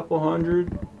couple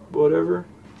hundred, whatever.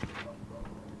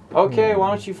 Okay, why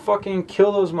don't you fucking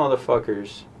kill those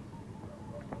motherfuckers?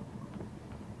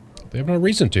 They have no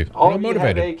reason to. They're All not of you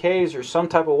motivated. have AKs or some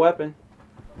type of weapon.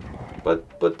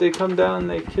 But they come down and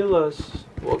they kill us.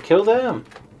 Well, kill them.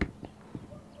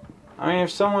 I mean,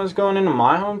 if someone's going into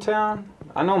my hometown,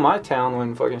 I know my town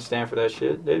wouldn't fucking stand for that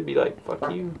shit. They'd be like,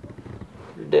 fuck you.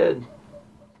 You're dead.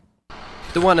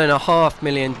 The $1.5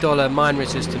 million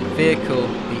mine-resistant vehicle,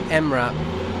 the MRAP,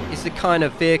 is the kind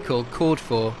of vehicle called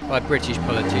for by British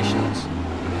politicians.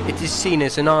 It is seen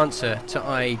as an answer to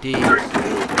IEDs.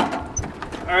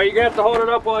 Alright, you're gonna have to hold it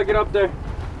up while I get up there.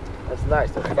 That's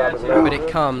nice. But it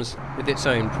comes with its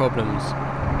own problems.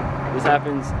 This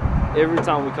happens every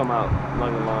time we come out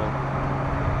along the line.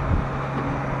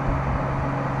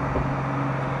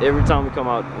 Every time we come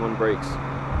out, one breaks.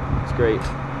 It's great.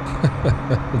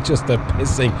 Just they're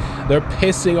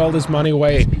pissing all this money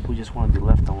away. People just want to be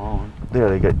left alone. Yeah,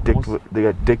 they got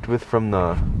dicked with from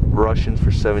the Russians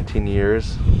for 17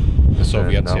 years. The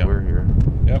Soviets, now we're here.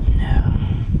 Yep. Yeah.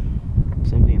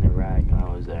 Same thing in Iraq when I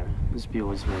was there. These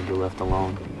people just want to be left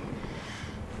alone.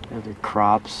 They have their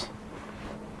crops,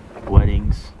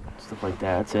 weddings, stuff like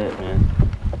that. That's it, man.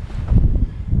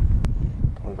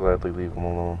 I'll gladly leave them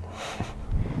alone.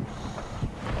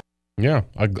 Yeah,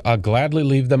 I'll gladly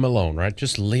leave them alone, right?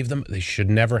 Just leave them. They should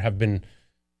never have been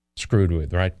screwed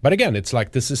with, right? But again, it's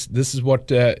like this is what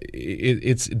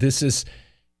this is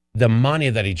the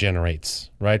money that he generates,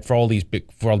 right? For all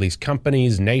these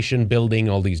companies, nation building,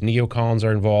 all these neocons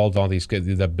are involved, all these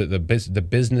the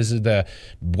businesses, the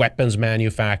weapons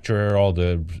manufacturer, all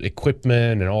the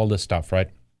equipment and all this stuff,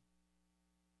 right?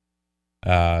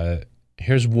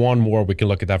 Here's one more. We can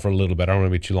look at that for a little bit. I don't want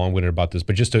to be too long-winded about this,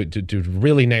 but just to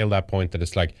really nail that point, that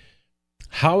it's like,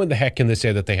 how in the heck can they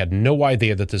say that they had no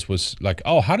idea that this was like,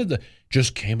 oh, how did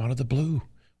just came out of the blue?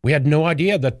 We had no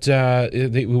idea that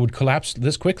we would collapse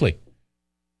this quickly.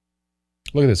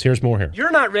 Look at this. Here's more here.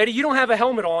 You're not ready. You don't have a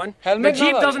helmet on.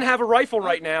 Najib doesn't have a rifle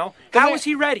right now. How is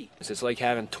he ready? It's like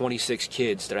having 26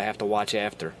 kids that I have to watch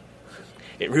after.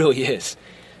 It really is.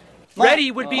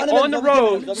 Ready would be on the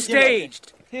road,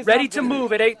 staged, ready to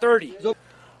move at 8:30.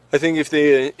 I think if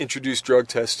they introduced drug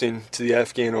testing to the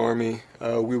Afghan army,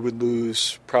 we would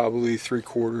lose probably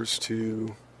 3/4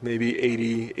 to maybe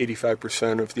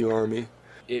 85% of the army.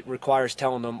 It requires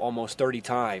telling them almost 30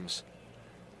 times,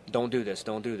 don't do this,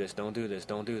 don't do this, don't do this,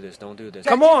 don't do this, don't do this.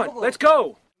 Come on, let's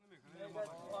go.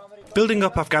 Building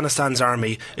up Afghanistan's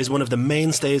army is one of the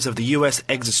mainstays of the US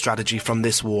exit strategy from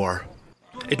this war.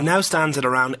 It now stands at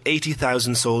around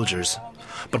 80,000 soldiers,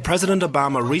 but President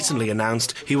Obama recently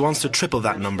announced he wants to triple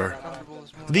that number.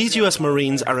 These US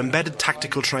Marines are embedded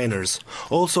tactical trainers,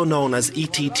 also known as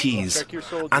ETTs,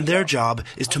 and their job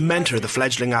is to mentor the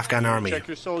fledgling Afghan army. Check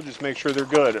your soldiers, make sure they're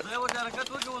good.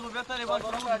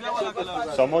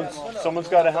 Someone's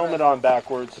got a helmet on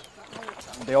backwards.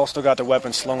 They all still got their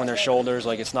weapons slung on their shoulders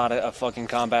like it's not a fucking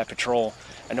combat patrol.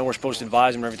 I know we're supposed to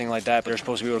advise them and everything like that, but they're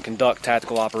supposed to be able to conduct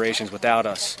tactical operations without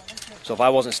us. So if I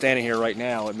wasn't standing here right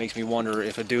now, it makes me wonder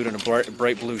if a dude in a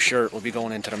bright blue shirt would be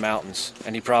going into the mountains,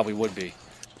 and he probably would be.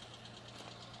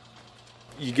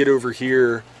 You get over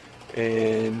here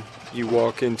and you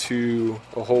walk into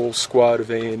a whole squad of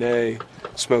A&A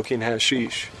smoking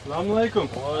hashish. Assalamu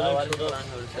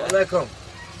alaikum.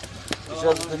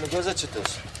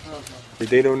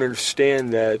 They don't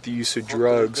understand that the use of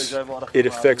drugs, it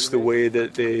affects the way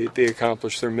that they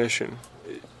accomplish their mission.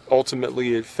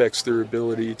 Ultimately, it affects their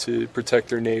ability to protect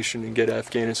their nation and get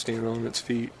Afghanistan on its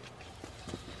feet.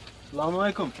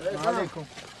 Assalamu alaikum.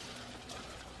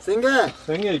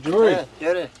 Singa, Jory.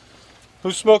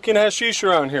 Who's smoking hashish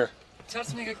around here? Who's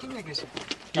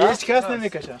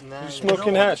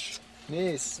smoking hash?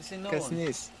 We're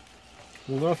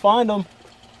gonna find them.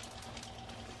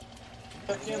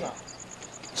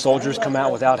 Soldiers come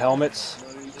out without helmets.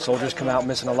 Soldiers come out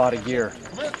missing a lot of gear.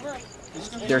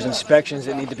 There's inspections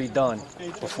that need to be done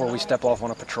before we step off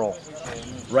on a patrol.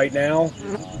 Right now,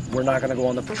 we're not going to go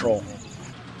on the patrol.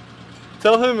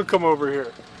 Tell him to come over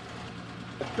here.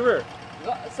 Come here.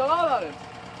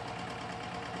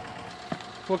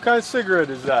 What kind of cigarette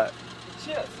is that?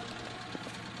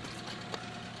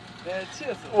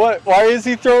 What? Why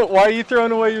are you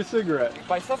throwing away your cigarette?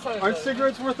 Aren't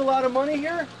cigarettes worth a lot of money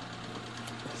here?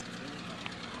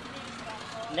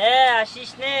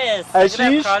 Hashish.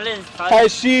 Hashish?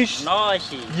 No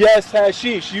hashish. Yes,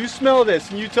 hashish. You smell this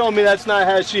and you tell me that's not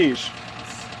hashish.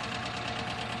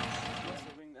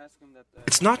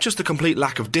 It's not just a complete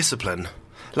lack of discipline.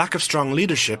 Lack of strong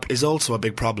leadership is also a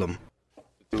big problem.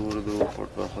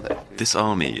 This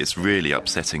army is really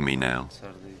upsetting me now.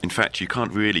 In fact, you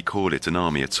can't really call it an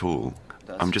army at all.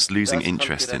 I'm just losing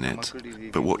interest in it.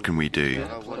 But what can we do?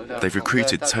 They've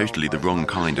recruited totally the wrong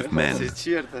kind of men.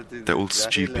 They're all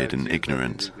stupid and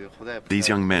ignorant. These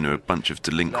young men are a bunch of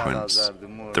delinquents.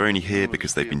 They're only here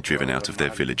because they've been driven out of their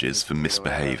villages for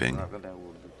misbehaving.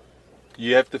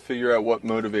 You have to figure out what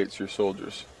motivates your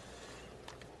soldiers.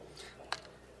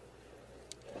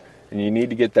 And you need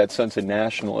to get that sense of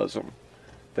nationalism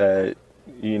that,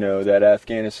 that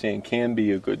Afghanistan can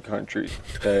be a good country,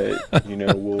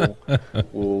 that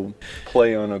will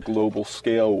play on a global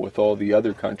scale with all the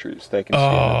other countries that can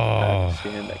stand up to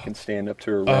Pakistan, that can stand up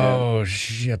to Iran. Oh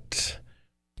shit!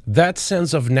 That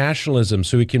sense of nationalism,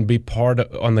 so we can be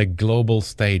on the global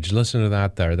stage. Listen to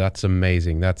that there. That's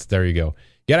amazing. There you go.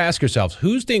 You got to ask yourselves,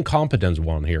 who's the incompetent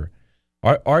one here?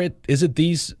 Is it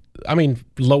these? I mean,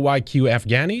 low IQ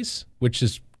Afghanis, which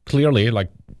is clearly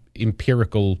like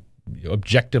empirical,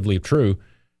 objectively true,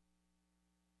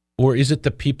 or is it the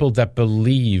people that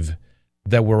believe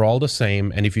that we're all the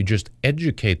same, and if you just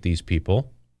educate these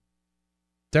people,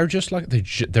 they're just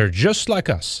like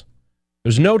us.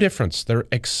 There's no difference. They're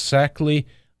exactly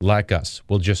like us.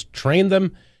 We'll just train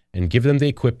them and give them the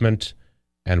equipment,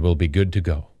 and we'll be good to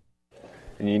go.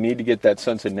 And you need to get that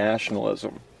sense of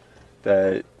nationalism,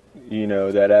 that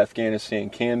that Afghanistan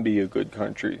can be a good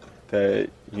country, that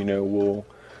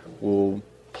will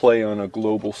play on a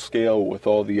global scale with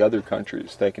all the other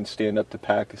countries, that can stand up to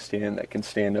Pakistan, that can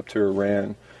stand up to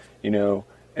Iran,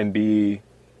 and be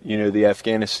the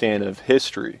Afghanistan of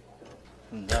history.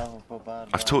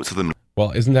 I've talked to them.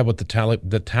 Well, isn't that what the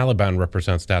Taliban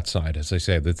represents, that side? As I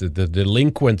say, the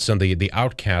delinquents and the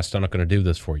outcasts are not going to do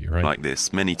this for you, right? Like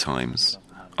this many times.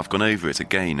 I've gone over it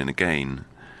again and again.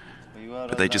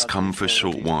 But they just come for a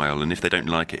short while, and if they don't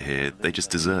like it here, they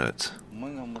just desert.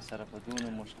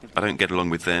 I don't get along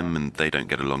with them, and they don't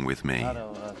get along with me.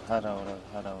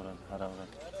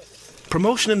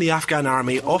 Promotion in the Afghan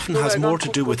army often has more to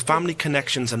do with family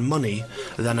connections and money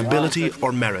than ability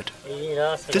or merit.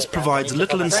 This provides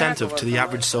little incentive to the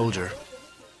average soldier.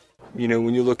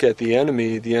 When you look at the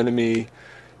enemy,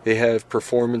 they have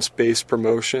performance-based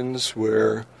promotions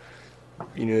where,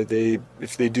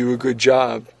 if they do a good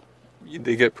job,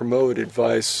 they get promoted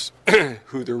vice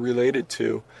who they're related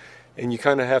to. And you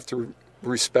kind of have to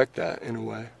respect that in a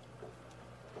way.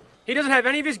 He doesn't have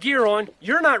any of his gear on.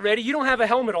 You're not ready. You don't have a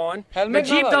helmet on.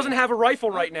 Najib doesn't have a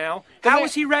rifle right now. How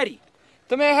is he ready?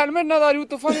 Ready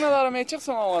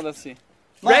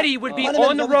would be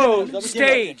on the road,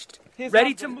 staged,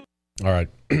 ready to move. All right.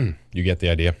 You get the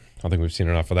idea. I think we've seen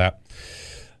enough of that.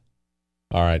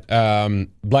 All right.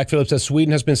 Black Phillip says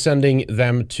Sweden has been sending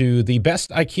them the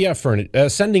best IKEA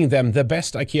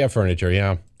furniture.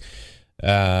 Yeah.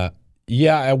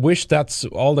 I wish that's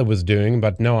all they was doing,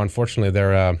 but no. Unfortunately,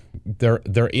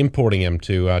 they're importing them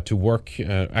to work.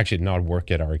 Actually, not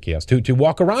work at our IKEAs. To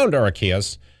walk around our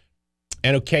IKEAs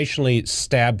and occasionally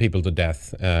stab people to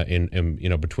death. In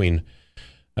between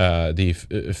the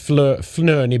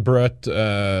Fnönibröt,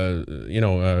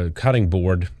 cutting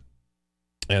board,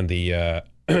 and the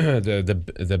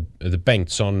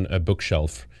Bengtsson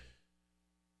bookshelf.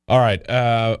 All right.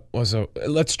 So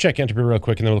let's check Entropy real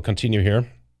quick, and then we'll continue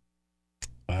here.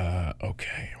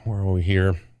 Okay, where are we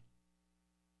here?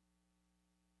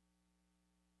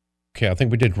 Okay, I think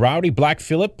we did Rowdy, Black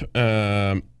Phillip.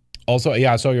 Also,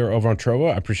 I saw you're over on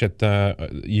Trovo. I appreciate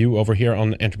you over here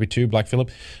on Entropy 2, Black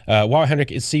Phillip. Wow,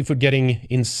 Henrik, is seafood getting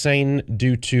insane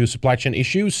due to supply chain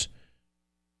issues?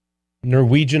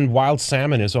 Norwegian wild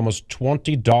salmon is almost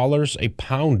 $20 a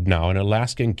pound now, and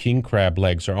Alaskan king crab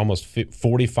legs are almost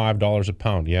 $45 a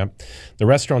pound. Yeah, the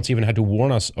restaurants even had to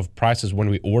warn us of prices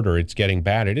when we order. It's getting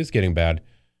bad. It is getting bad.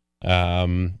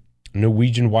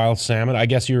 Norwegian wild salmon. I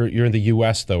guess you're in the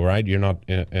U.S. though, right? You're not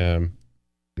in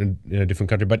a different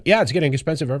country, but yeah, it's getting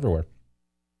expensive everywhere.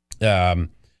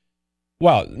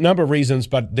 Well, number of reasons,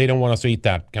 but they don't want us to eat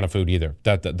that kind of food either.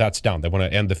 That's down. They want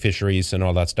to end the fisheries and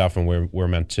all that stuff, and we're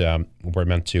meant to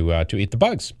eat the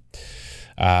bugs.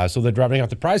 So they're driving up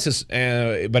the prices,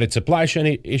 but it's supply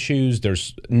chain issues.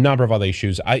 There's a number of other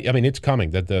issues. I mean, it's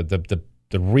coming. The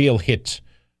real hit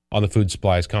on the food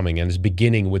supply is coming, and it's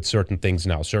beginning with certain things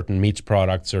now, certain meats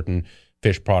products, certain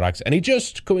fish products, and it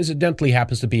just coincidentally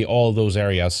happens to be all those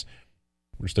areas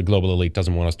which the global elite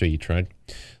doesn't want us to eat, right?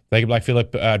 Thank you, Black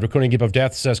Phillip. Draconian Gift of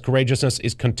Death says, courageousness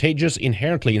is contagious,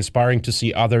 inherently inspiring to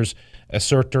see others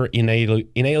assert their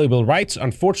inalienable rights.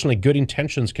 Unfortunately, good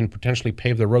intentions can potentially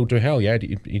pave the road to hell. Yeah,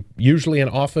 it usually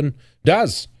and often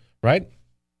does, right?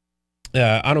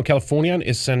 Anno Californian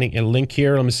is sending a link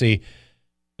here. Let me see.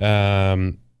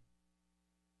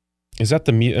 Is that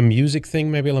a music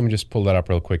thing, maybe? Let me just pull that up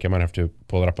real quick. I might have to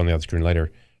pull it up on the other screen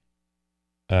later.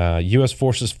 U.S.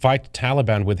 forces fight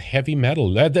Taliban with heavy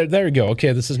metal. There you go.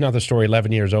 Okay, this is another story,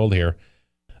 11 years old here,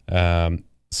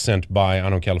 sent by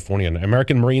Anno Californian.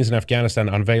 American Marines in Afghanistan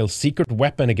unveil secret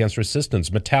weapon against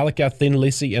resistance. Metallica, Thin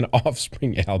Lizzy, and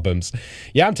Offspring albums.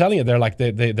 Yeah, I'm telling you,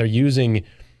 they're using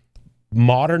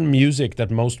modern music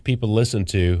that most people listen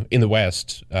to in the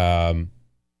West. Maybe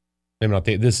not.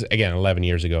 This is, again, 11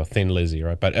 years ago, Thin Lizzy,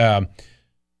 right? But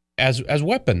as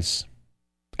weapons.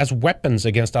 As weapons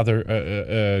against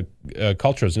other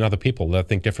cultures and other people that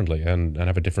think differently and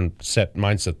have a different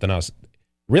mindset than us.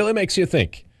 Really makes you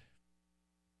think.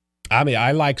 I mean,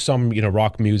 I like some,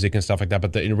 rock music and stuff like that,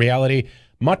 but in reality,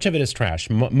 much of it is trash.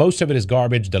 Most of it is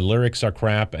garbage. The lyrics are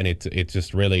crap, and it's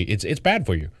just really it's bad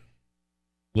for you.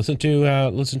 Listen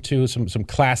to some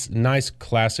nice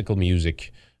classical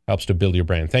music. Helps to build your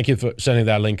brain. Thank you for sending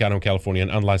that link out on California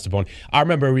and Unlicensed Upon. I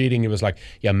remember reading it was like,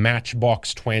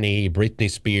 Matchbox 20,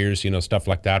 Britney Spears, stuff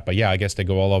like that. But I guess they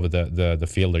go all over the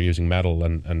field. They're using metal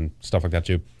and stuff like that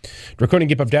too. Draconian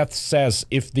Gift of Death says,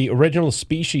 if the original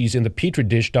species in the petri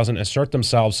dish doesn't assert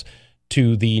themselves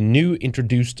to the new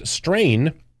introduced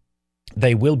strain,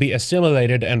 they will be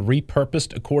assimilated and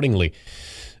repurposed accordingly.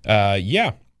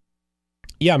 Yeah,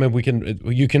 I mean,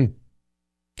 you can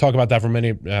talk about that for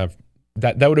many.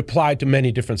 That would apply to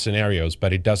many different scenarios,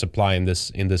 but it does apply in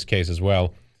this case as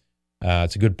well.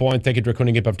 It's a good point. Thank you,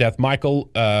 Draconian Gift of Death.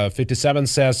 Michael, 57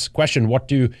 says, question, what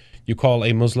do you call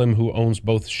a Muslim who owns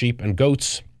both sheep and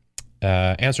goats?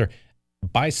 Answer,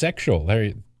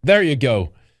 bisexual. There you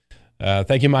go.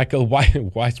 Thank you, Michael.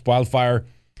 White Wildfire.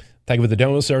 Thank you for the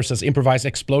donor, sir. Says, improvised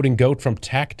exploding goat from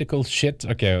tactical shit.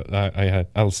 Okay,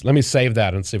 let me save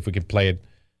that and see if we can play it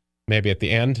maybe at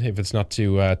the end, if it's not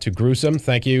too gruesome.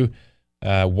 Thank you.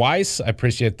 Weiss, I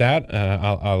appreciate that.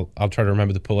 I'll try to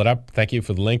remember to pull it up. Thank you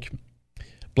for the link.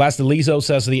 Blastelizo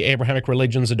says the Abrahamic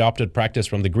religions adopted practice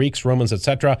from the Greeks, Romans,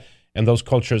 etc., and those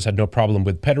cultures had no problem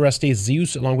with pederasty.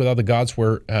 Zeus, along with other gods,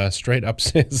 were straight up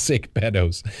sick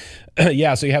pedos.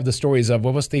 Yeah, so you have the stories of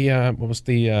what was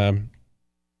the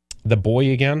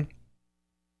boy again?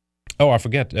 Oh, I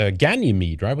forget.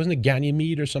 Ganymede, right? Wasn't it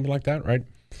Ganymede or something like that, right?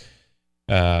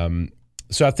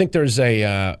 So I think there's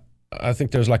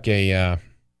like a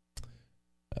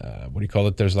what do you call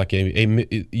it? There's like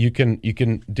you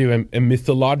can do a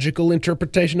mythological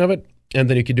interpretation of it, and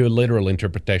then you can do a literal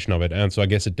interpretation of it. And so I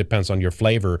guess it depends on your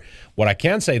flavor. What I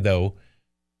can say though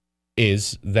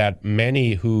is that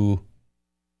many who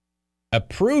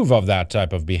approve of that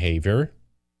type of behavior,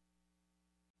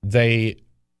 they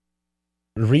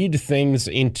read things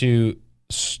into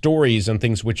stories and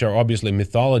things which are obviously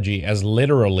mythology as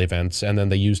literal events, and then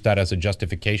they use that as a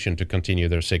justification to continue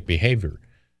their sick behavior.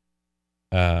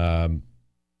 I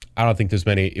don't think there's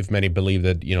many believe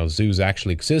that Zeus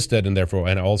actually existed, and therefore,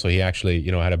 and also he actually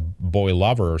had a boy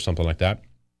lover or something like that.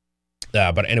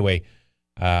 But anyway,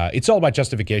 it's all about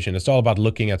justification. It's all about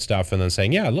looking at stuff and then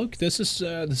saying, yeah, look, this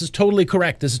is totally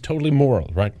correct. This is totally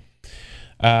moral, right?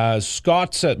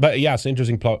 Scott said, but yeah, it's an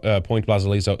interesting point,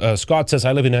 Blazalizo. Scott says,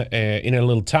 I live in a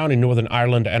little town in Northern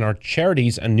Ireland, and our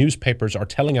charities and newspapers are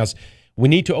telling us we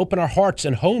need to open our hearts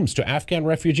and homes to Afghan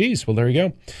refugees. Well, there you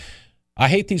go. I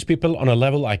hate these people on a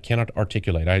level I cannot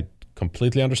articulate. I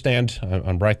completely understand.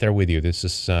 I'm right there with you. This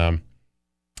is,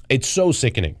 it's so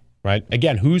sickening, right?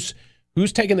 Again, who's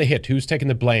taking the hit? Who's taking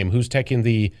the blame? Who's taking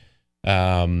the,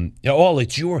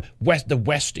 it's the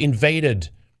West invaded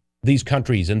these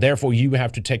countries, and therefore you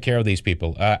have to take care of these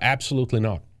people. Absolutely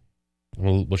not.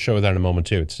 We'll show that in a moment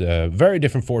too. It's very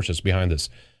different forces behind this.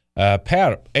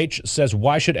 Per H says,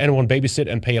 why should anyone babysit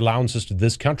and pay allowances to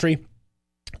this country?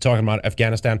 Talking about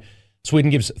Afghanistan.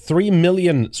 Sweden gives 3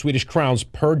 million Swedish crowns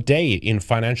per day in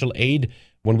financial aid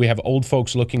when we have old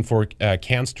folks looking for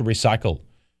cans to recycle.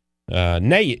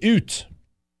 Nej, ut.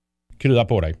 Krydda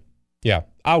på dig. Yeah,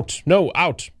 out. No,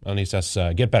 out. And he says,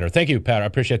 get better. Thank you, Per. I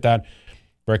appreciate that.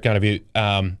 Very kind of you.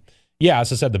 Yeah,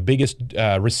 as I said, the biggest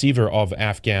receiver of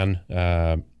Afghan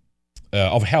of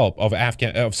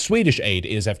Swedish aid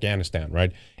is Afghanistan,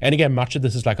 right? And again, much of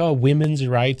this is like, women's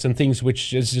rights and things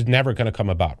which is never going to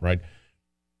come about, right?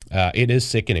 It is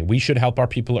sickening. We should help our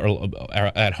people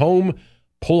at home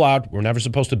pull out. We're never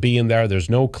supposed to be in there. There's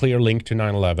no clear link to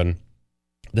 9/11.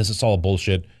 This is all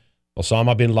bullshit.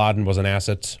 Osama bin Laden was an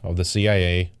asset of the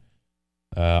CIA.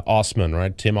 Osman,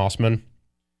 right? Tim Osman.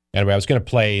 Anyway, I was going to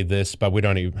play this, but we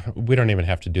don't even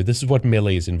have to do. This is what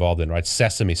Millie is involved in, right?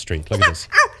 Sesame Street. Look at this.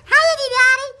 Howdy,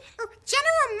 Daddy.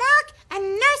 General Mark and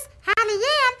Nurse Holly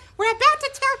Ann were about to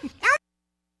tell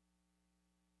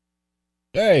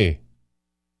Hey.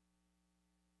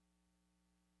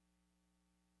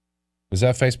 Is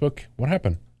that Facebook? What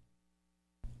happened?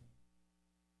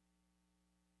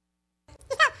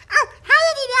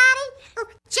 Howdy, Daddy.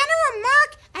 General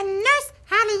Mark and Nurse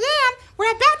Holly Ann were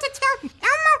about to tell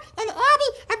Elmo and Abby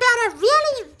about a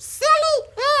really silly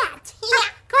ant. Yeah,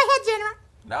 go ahead, General.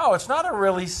 No, it's not a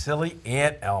really silly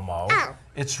ant, Elmo. Oh.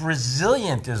 It's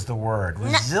resilient is the word.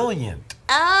 Resilient.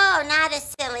 Oh, not a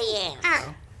silly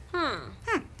ant. Oh.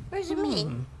 What does it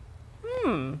mean?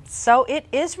 So it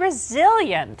is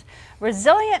resilient.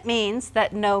 Resilient means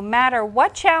that no matter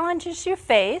what challenges you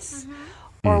face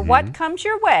or what comes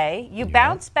your way, you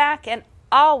bounce back and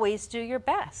always do your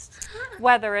best.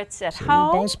 Whether it's at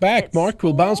home, We'll bounce back, Mark.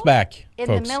 We'll bounce back, in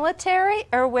folks. the military,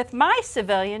 or with my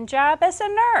civilian job as a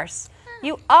nurse.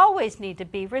 You always need to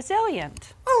be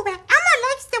resilient. Oh, Elmo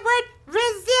likes the word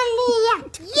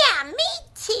resilient. Yeah, me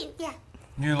too. Yeah.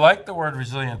 You like the word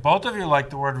resilient. Both of you like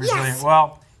the word resilient. Yes.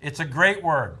 Well, it's a great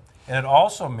word. And it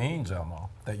also means, Elmo,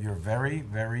 that you're very,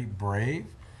 very brave.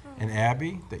 And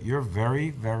Abby, that you're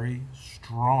very, very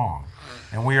strong.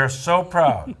 And we are so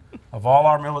proud of all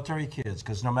our military kids,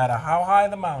 because no matter how high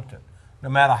the mountain, no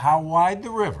matter how wide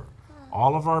the river,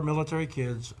 all of our military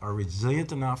kids are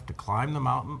resilient enough to climb the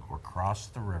mountain or cross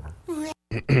the river.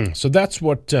 So that's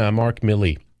what Mark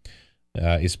Milley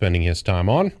is spending his time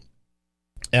on.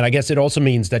 And I guess it also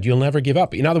means that you'll never give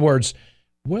up. In other words,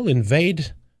 we'll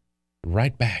invade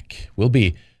right back. We'll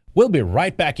be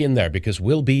right back in there because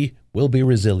we'll be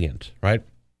resilient, right?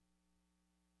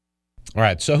 All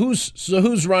right. So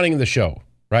who's running the show,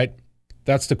 right?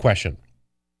 That's the question.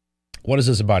 What is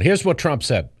this about? Here's what Trump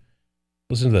said.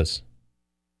 Listen to this.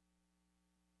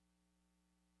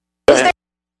 Is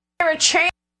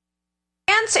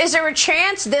there a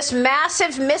chance this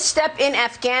massive misstep in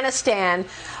Afghanistan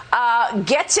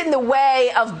gets in the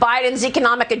way of Biden's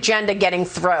economic agenda getting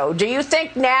through? Do you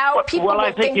think now people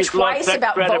will think twice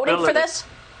about voting for this?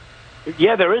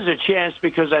 Yeah, there is a chance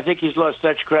because I think he's lost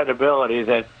such credibility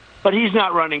that. But he's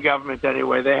not running government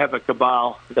anyway. They have a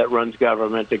cabal that runs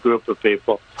government, a group of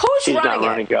people. He's not running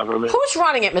running government. Who's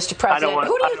running it, Mr. President?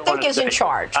 Who do you think is in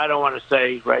charge? I don't want to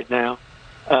say right now.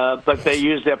 But they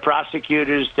use their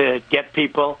prosecutors to get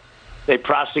people. They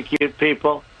prosecute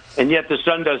people. And yet the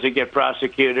son doesn't get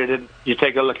prosecuted. And you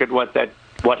take a look at what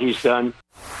he's done.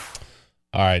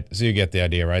 All right. So you get the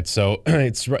idea, right? So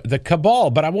it's the cabal,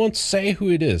 but I won't say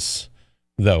who it is,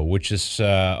 though, which is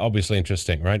obviously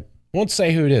interesting, right? Won't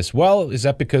say who it is. Well, is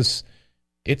that because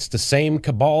it's the same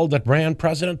cabal that ran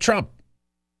President Trump?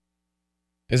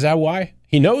 Is that why?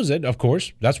 He knows it, of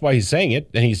course. That's why he's saying it,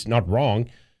 and he's not wrong.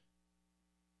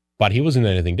 But he wasn't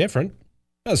anything different.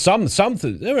 There was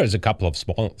a couple of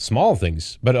small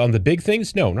things, but on the big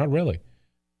things, no, not really.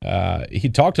 He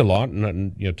talked a lot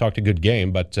and talked a good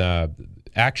game, but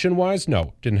action-wise,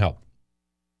 no, didn't help.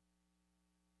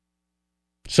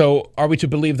 So are we to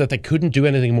believe that they couldn't do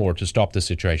anything more to stop the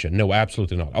situation? No,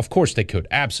 absolutely not. Of course they could.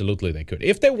 Absolutely they could.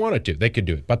 If they wanted to, they could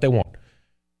do it, but they won't.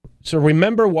 So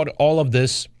remember what all of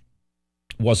this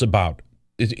was about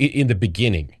in the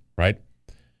beginning, right?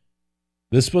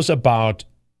 This was about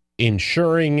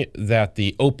ensuring that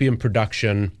the opium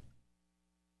production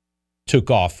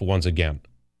took off once again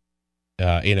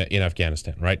in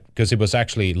Afghanistan, right? Because it was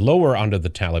actually lower under the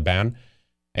Taliban,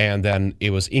 and then it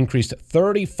was increased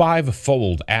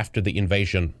 35-fold after the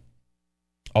invasion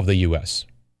of the U.S.,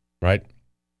 right?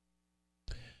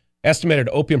 Estimated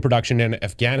opium production in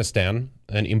Afghanistan,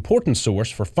 an important source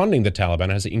for funding the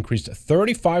Taliban, has increased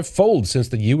 35-fold since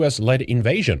the U.S.-led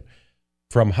invasion,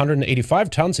 from 185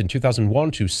 tons in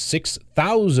 2001 to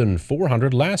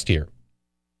 6,400 last year.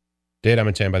 Data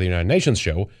maintained by the United Nations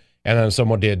show. And then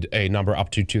someone did a number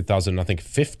up to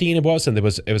 2015 it was, and it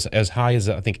was as high as,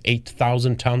 I think,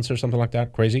 8,000 tons or something like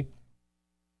that. Crazy.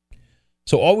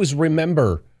 So always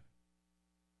remember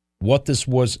what this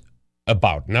was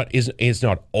about. It's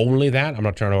not only that. I'm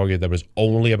not trying to argue that it was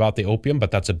only about the opium, but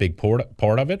that's a big part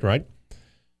of it, right?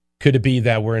 Could it be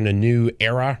that we're in a new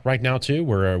era right now, too,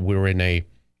 where we're in a...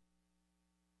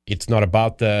 It's not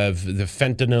about the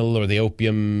fentanyl or the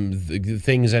opium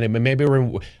things, and maybe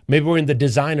we're in the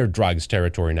designer drugs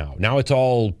territory now. Now it's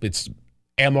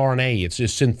mRNA. It's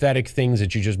just synthetic things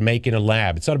that you just make in a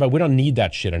lab. It's not about, we don't need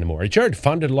that shit anymore. It sure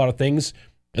funded a lot of things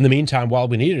in the meantime while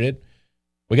we needed it.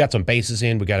 We got some bases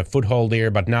in, we got a foothold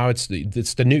here, but now it's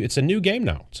a new game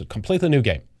now. It's a completely new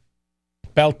game.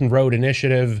 Belt and Road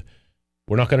Initiative.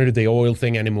 We're not going to do the oil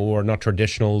thing anymore, not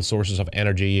traditional sources of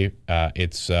energy.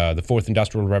 It's the Fourth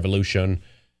Industrial Revolution.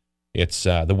 It's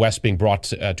the West being brought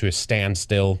to a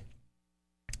standstill.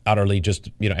 Utterly just,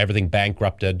 everything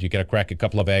bankrupted. You got to crack a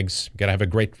couple of eggs. You got to have a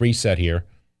great reset here.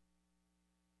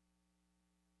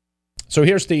 So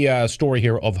here's the story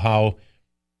here of how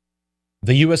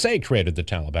the USA created the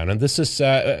Taliban. And this is,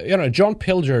 John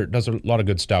Pilger does a lot of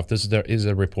good stuff. This is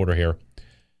a reporter here.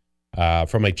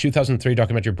 From a 2003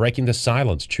 documentary, Breaking the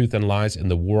Silence, Truth and Lies in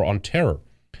the War on Terror.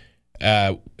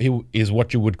 He is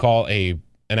what you would call an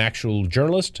actual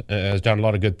journalist, has done a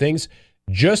lot of good things.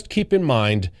 Just keep in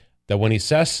mind that when he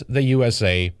says the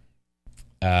USA,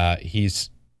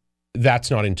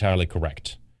 that's not entirely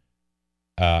correct.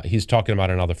 He's talking about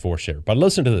another force here. But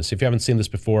listen to this. If you haven't seen this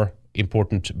before,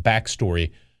 important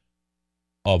backstory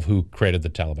of who created the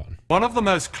Taliban. One of the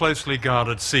most closely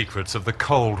guarded secrets of the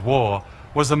Cold War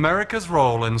was America's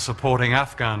role in supporting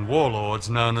Afghan warlords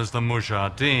known as the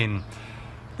Mujahideen.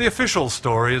 The official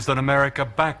story is that America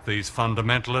backed these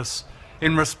fundamentalists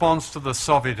in response to the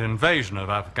Soviet invasion of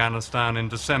Afghanistan in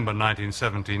December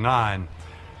 1979.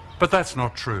 But that's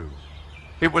not true.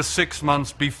 It was 6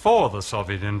 months before the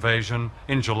Soviet invasion,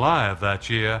 in July of that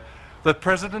year, that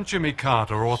President Jimmy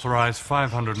Carter authorized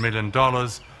 $500 million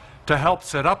to help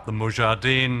set up the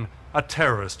Mujahideen, a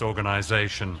terrorist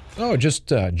organization. Oh, just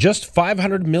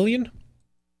 $500 million?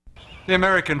 The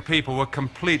American people were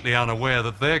completely unaware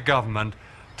that their government,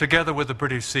 together with the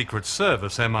British Secret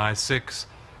Service, MI6,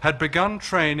 had begun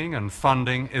training and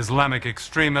funding Islamic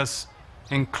extremists,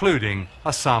 including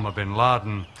Osama bin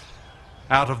Laden.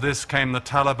 Out of this came the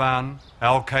Taliban,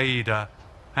 Al-Qaeda,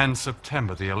 and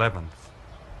September the 11th.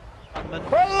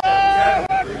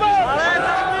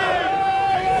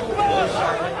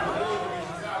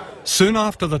 Soon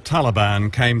after the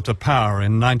Taliban came to power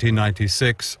in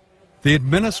 1996, the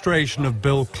administration of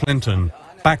Bill Clinton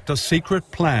backed a secret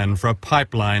plan for a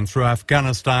pipeline through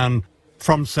Afghanistan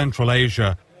from Central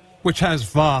Asia, which has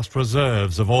vast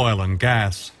reserves of oil and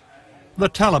gas. The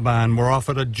Taliban were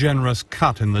offered a generous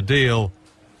cut in the deal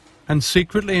and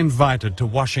secretly invited to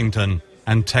Washington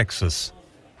and Texas.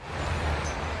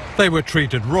 They were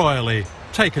treated royally,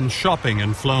 taken shopping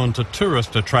and flown to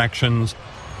tourist attractions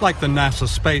like the NASA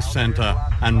Space Center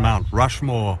and Mount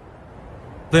Rushmore.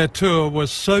 Their tour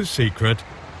was so secret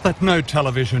that no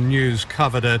television news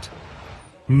covered it.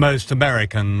 Most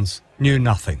Americans knew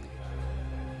nothing.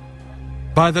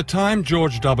 By the time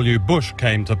George W. Bush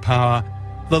came to power,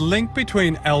 the link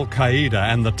between Al-Qaeda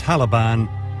and the Taliban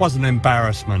was an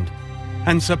embarrassment,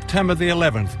 and September the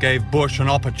 11th gave Bush an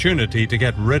opportunity to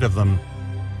get rid of them.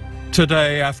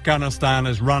 Today, Afghanistan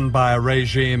is run by a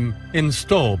regime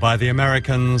installed by the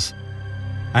Americans,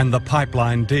 and the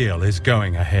pipeline deal is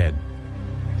going ahead.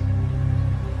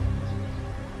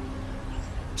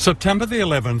 September the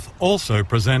 11th also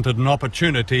presented an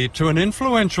opportunity to an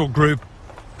influential group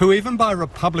who, even by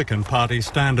Republican Party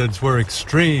standards, were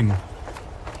extreme.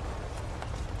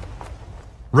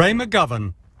 Ray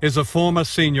McGovern is a former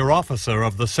senior officer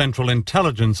of the Central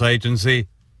Intelligence Agency,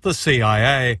 the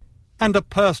CIA, and a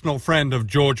personal friend of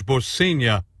George Bush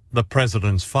Sr., the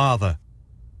president's father.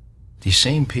 These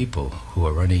same people who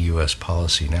are running U.S.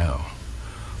 policy now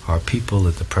are people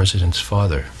that the president's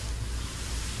father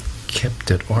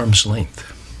kept at arm's length.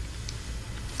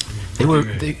 They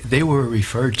were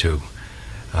referred to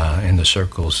in the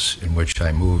circles in which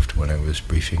I moved when I was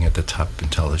briefing at the top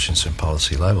intelligence and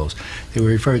policy levels. They were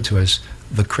referred to as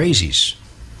the crazies.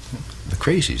 The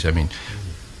crazies. I mean,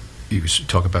 you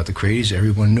talk about the crazies,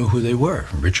 everyone knew who they were.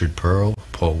 Richard Pearl,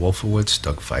 Paul Wolfowitz,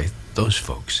 Doug Feith, those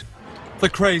folks. The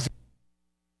crazy.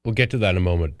 We'll get to that in a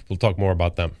moment. We'll talk more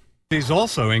about them. These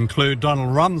also include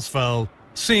Donald Rumsfeld,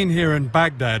 seen here in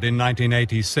Baghdad in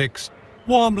 1986,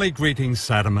 warmly greeting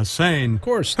Saddam Hussein, of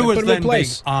course, who was then being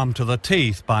armed to the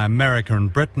teeth by America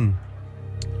and Britain.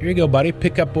 Here you go, buddy.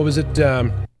 Pick up, what was it?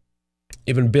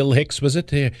 Even Bill Hicks, was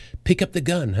it? Here, pick up the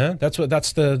gun, huh?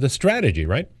 That's the strategy,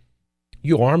 right?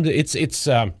 You armed. It's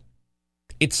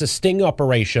a sting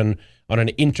operation on an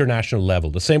international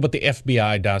level. The same what the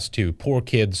FBI does to poor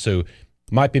kids who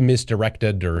might be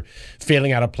misdirected or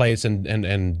failing out of place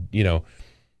and you know,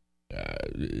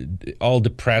 all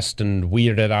depressed and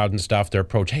weirded out and stuff. Their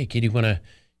approach, hey kid, you want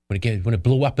to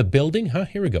blow up a building? Huh?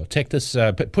 Here we go. Take this,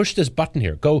 push this button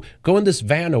here. Go in this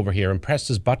van over here and press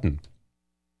this button.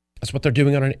 That's what they're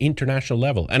doing on an international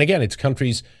level. And again, it's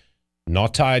countries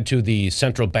not tied to the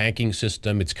central banking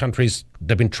system. It's countries that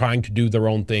have been trying to do their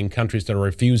own thing, countries that are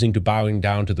refusing to bowing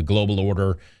down to the global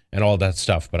order and all that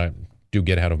stuff. But I do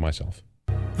get ahead of myself.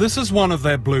 This is one of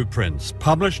their blueprints,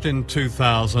 published in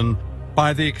 2000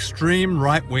 by the extreme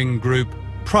right-wing group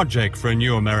Project for a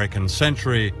New American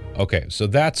Century. Okay, so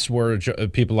that's where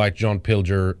people like John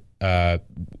Pilger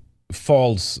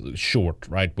falls short,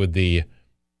 right, with the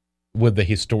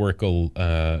historical,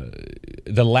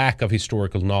 the lack of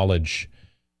historical knowledge.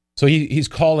 So he's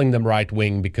calling them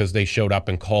right-wing because they showed up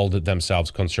and called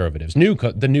themselves conservatives,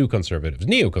 the new conservatives,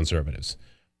 neoconservatives.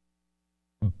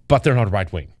 But they're not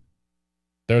right-wing.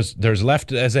 There's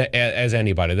left as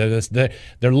anybody.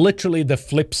 They're literally the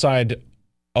flip side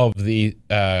of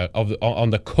on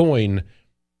the coin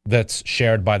that's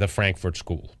shared by the Frankfurt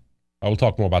School. I will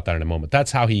talk more about that in a moment.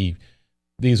 That's how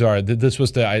this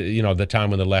was the time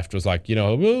when the left was like,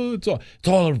 oh, it's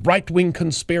all a right-wing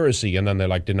conspiracy, and then they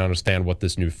didn't understand what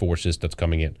this new force is that's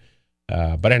coming in.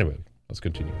 But anyway, Let's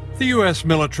continue. The US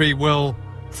military will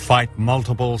fight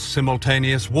multiple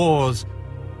simultaneous wars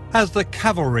as the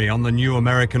cavalry on the new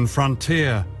American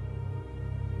frontier.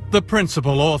 The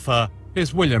principal author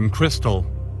is William Crystal.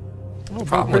 The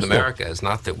problem with America is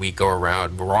not that we go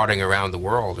around marauding around the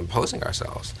world imposing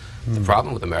ourselves. The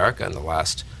problem with America in the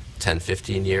last 10,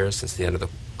 15 years since the end of the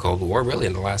Cold War, really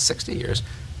in the last 60 years,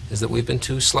 is that we've been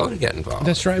too slow to get involved.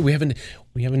 That's right. We haven't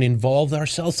involved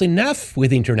ourselves enough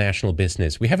with international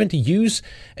business. We haven't used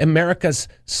America's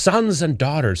sons and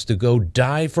daughters to go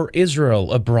die for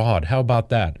Israel abroad. How about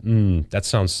that? That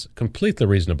sounds completely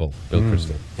reasonable, Bill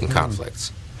Crystal. In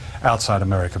conflicts. Outside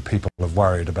America, people are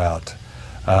worried about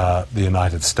the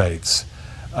United States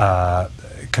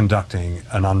conducting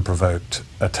an unprovoked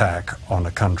attack on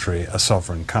a country, a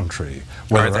sovereign country.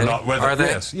 Are they? Are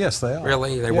they? Yes, they are.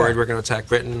 Really? They're worried we're going to attack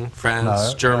Britain,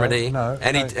 France, Germany?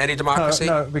 Any democracy?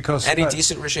 No, because... Any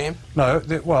decent regime? No,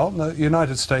 the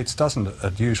United States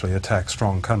doesn't usually attack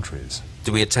strong countries.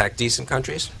 Do we attack decent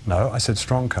countries? No, I said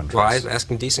strong countries. Well, I'm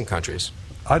asking decent countries.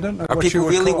 I don't know. Are people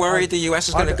really worried the U.S.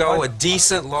 is going to go, a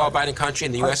decent, law-abiding country,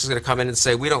 and the U.S. is going to come in and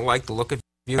say, we don't like the look of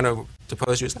you, going to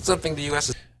depose you? Is that something the U.S.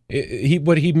 is...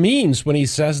 What he means when he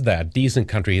says that, decent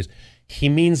country, is he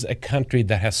means a country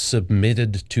that has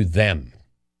submitted to them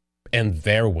and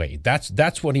their way.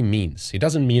 That's what he means. He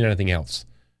doesn't mean anything else.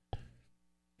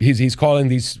 He's calling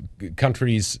these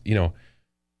countries,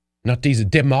 not these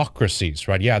democracies,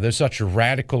 right? Yeah, they're such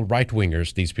radical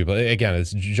right-wingers, these people. Again,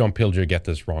 it's John Pilger get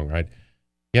this wrong, right?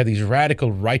 Yeah, these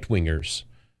radical right-wingers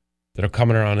that are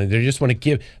coming around and they just want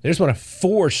to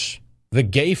force the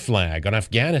gay flag on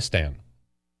Afghanistan.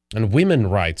 And women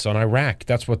rights on Iraq.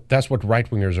 That's what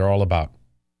right-wingers are all about.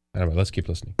 Anyway, let's keep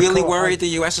listening. Really worried the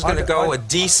U.S. is going to go, a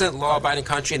decent, law-abiding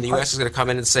country, and the U.S. is going to come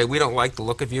in and say, we don't like the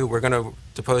look of you, we're going to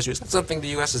depose you? Is that something the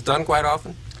U.S. has done quite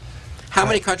often? How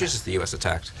many countries has the U.S.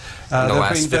 attacked in the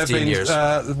last 15 years?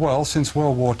 Well, since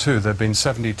World War II, there have been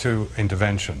 72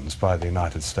 interventions by the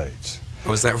United States.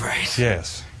 Oh, is that right?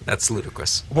 Yes. That's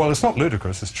ludicrous. Well, it's not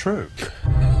ludicrous, it's true.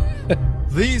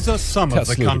 These are some of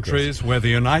the countries where the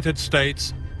United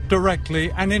States,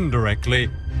 directly and indirectly,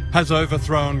 has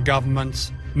overthrown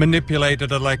governments,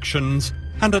 manipulated elections,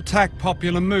 and attacked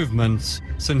popular movements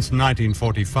since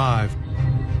 1945.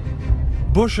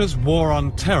 Bush's war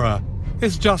on terror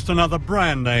is just another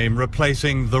brand name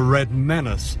replacing the Red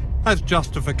Menace as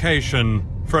justification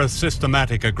for a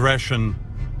systematic aggression.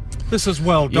 This is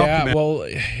well documented. Yeah, well,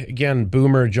 again,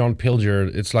 Boomer, John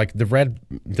Pilger, it's like the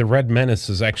Red Menace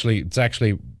is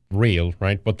actually real,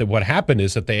 right? But what happened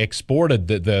is that they exported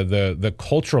the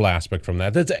cultural aspect from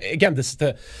that. This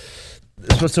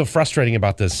is what's so frustrating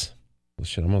about this. Oh,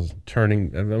 shit, I'm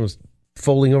almost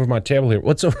falling over my table here.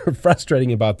 What's so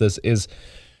frustrating about this is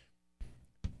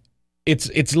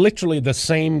it's literally the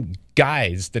same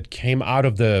guys that came out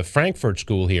of the Frankfurt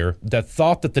School here that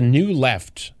thought that the new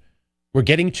left were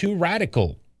getting too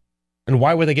radical. And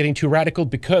why were they getting too radical?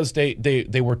 Because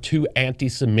they were too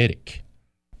anti-Semitic.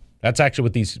 That's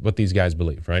actually what these guys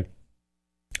believe, right?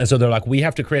 And so they're like, we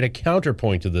have to create a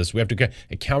counterpoint to this. We have to create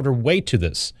a counterweight to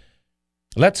this.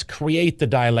 Let's create the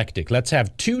dialectic. Let's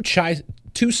have two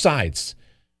sides,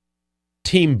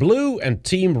 Team Blue and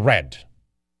Team Red.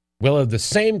 We'll have the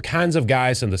same kinds of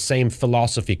guys and the same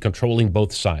philosophy controlling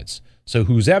both sides. So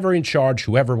who's ever in charge,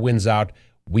 whoever wins out,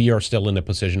 we are still in a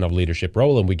position of leadership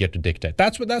role and we get to dictate.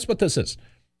 That's what this is.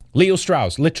 Leo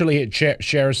Strauss literally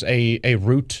shares a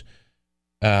root.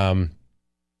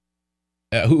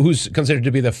 Who's considered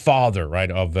to be the father,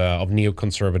 right, of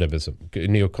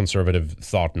neoconservative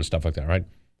thought and stuff like that, right?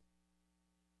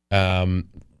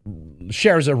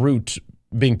 Shares a root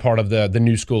being part of the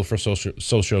new school for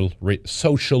social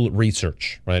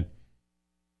research, right?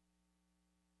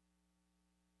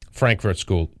 Frankfurt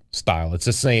School style. It's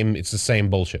the same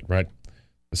bullshit, right?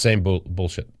 The same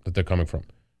bullshit that they're coming from.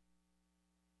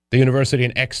 The university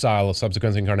in exile of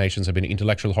subsequent incarnations have been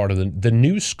intellectual heart of the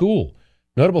new school.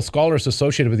 Notable scholars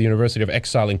associated with the University of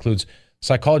Exile includes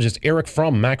psychologists Erich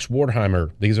Fromm, Max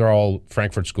Wertheimer. These are all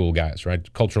Frankfurt School guys,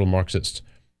 right? Cultural Marxists.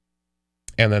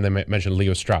 And then they mentioned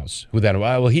Leo Strauss, who then,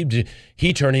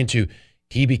 he turned into,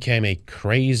 he became a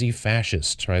crazy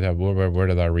fascist, right? Where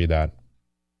did I read that?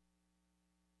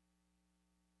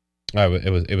 Oh,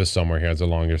 it was somewhere here. It's a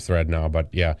longer thread now, but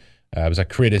yeah, it was a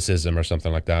criticism or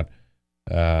something like that.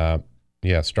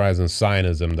 Streisand's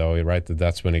Zionism, though, right?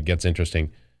 That's when it gets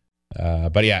interesting.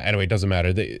 But yeah, anyway, it doesn't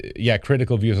matter.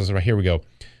 Critical views. Here we go.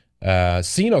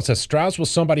 Sino says Strauss was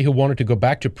somebody who wanted to go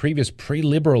back to previous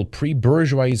pre-liberal,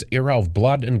 pre-bourgeois era of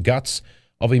blood and guts,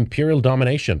 of imperial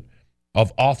domination,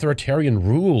 of authoritarian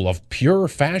rule, of pure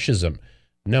fascism.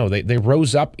 No, they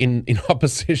rose up in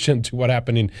opposition to what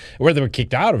happened where they were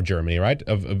kicked out of Germany, right?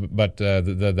 But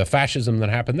the fascism that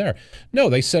happened there. No,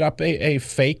 they set up a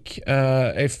fake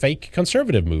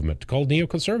conservative movement called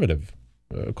neoconservative,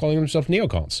 calling themselves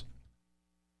neocons.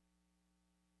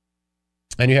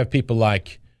 And you have people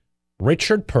like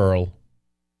Richard Pearl.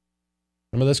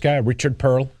 Remember this guy, Richard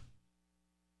Pearl?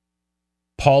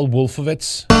 Paul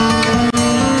Wolfowitz.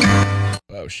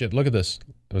 Oh shit! Look at this.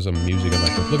 There's some music on my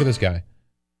clip. Look at this guy.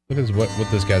 Look at this,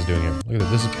 what this guy's doing here. Look at this.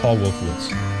 This is Paul Wolfowitz.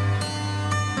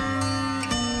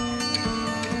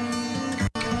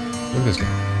 Look at this guy.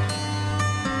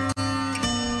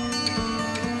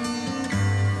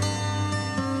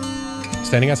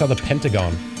 Standing outside the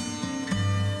Pentagon.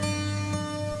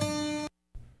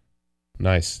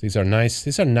 Nice. These are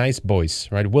nice boys,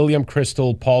 right? William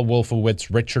Crystal, Paul Wolfowitz,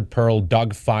 Richard Pearl,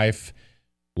 Doug Fife,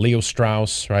 Leo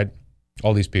Strauss, right?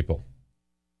 All these people.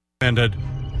 Ended.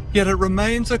 Yet it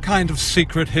remains a kind of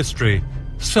secret history,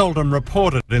 seldom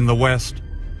reported in the West,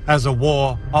 as a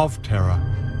war of terror.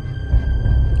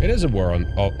 It is a war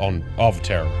of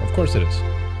terror. Of course it is.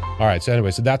 All right, so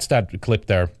anyway, so that's that clip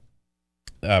there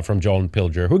from John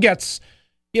Pilger, who gets,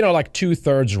 like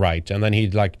 2/3 right, and then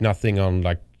he'd like nothing on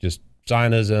like just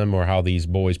Zionism or how these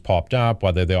boys popped up,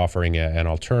 whether they're offering an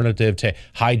alternative to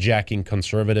hijacking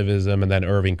conservatism, and then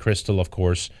Irving Kristol, of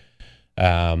course,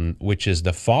 which is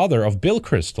the father of Bill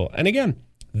Kristol. And again,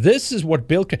 this is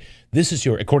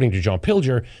your, according to John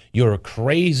Pilger, you're a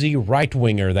crazy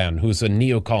right-winger then, who's a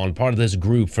neocon, part of this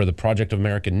group for the Project of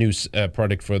American News,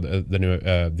 project for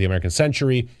the American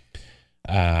Century,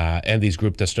 and these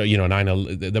groups that start,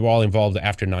 they were all involved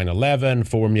after 9/11,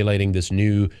 formulating this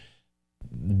new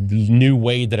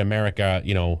way that America,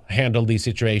 handled these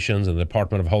situations, and the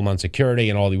Department of Homeland Security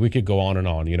and all we could go on and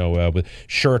on, with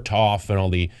shirt off and all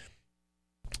the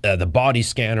body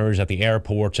scanners at the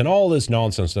airports and all this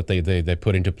nonsense that they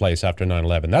put into place after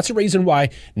 9/11. That's the reason why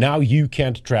now you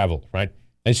can't travel, right?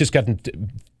 And it's just gotten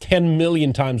 10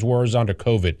 million times worse under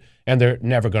COVID, and they're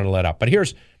never going to let up. But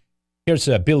here's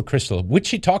Bill Kristol, which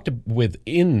he talked with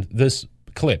in this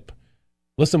clip.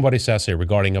 Listen to what he says here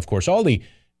regarding, of course, all the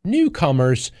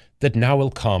newcomers that now will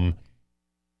come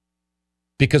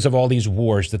because of all these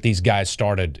wars that these guys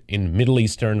started in Middle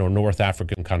Eastern or North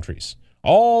African countries.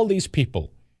 All these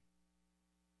people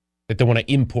that they want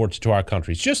to import to our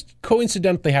countries. Just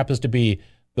coincidentally happens to be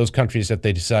those countries that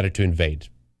they decided to invade,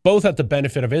 both at the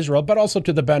benefit of Israel, but also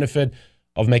to the benefit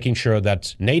of making sure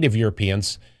that native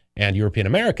Europeans and European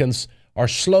Americans are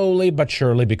slowly but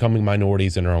surely becoming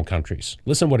minorities in their own countries.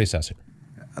 Listen to what he says here.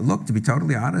 Look, to be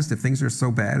totally honest, if things are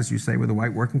so bad, as you say, with the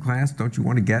white working class, don't you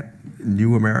want to get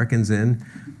new Americans in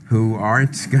who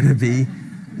aren't going to be...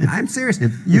 I'm serious.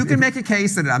 You can make a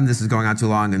case that this is going on too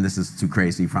long and this is too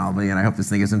crazy, probably, and I hope this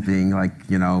thing isn't being,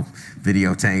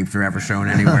 videotaped or ever shown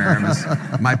anywhere.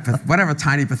 Whatever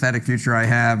tiny, pathetic future I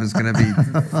have is going to be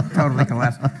totally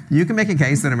collapsed. You can make a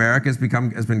case that America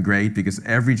has been great because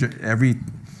every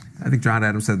I think John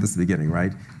Adams said this at the beginning,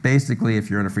 right? Basically, if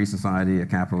you're in a free society, a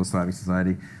capitalist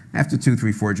society, after 2,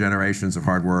 3, 4 generations of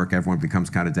hard work, everyone becomes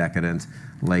kind of decadent,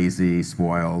 lazy,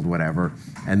 spoiled, whatever.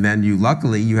 And then you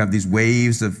have these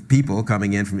waves of people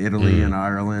coming in from Italy and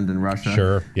Ireland and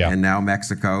Russia and now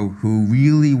Mexico who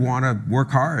really want to work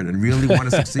hard and really want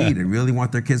to succeed and really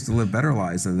want their kids to live better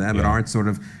lives than them and aren't sort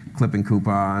of clipping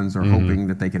coupons or hoping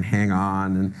that they can hang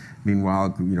on. And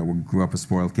meanwhile, we grew up with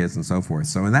spoiled kids and so forth.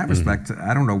 So in that respect,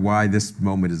 I don't know why this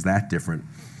moment is that different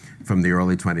from the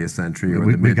early 20th century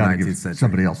or the mid-19th century.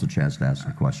 Somebody else a chance to ask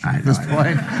a question at this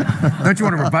point. Don't you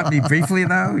want to rebut me briefly,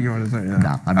 though? You want to say,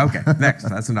 No. Okay, next.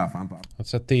 That's enough. I'm Bob.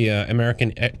 That's at the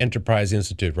American Enterprise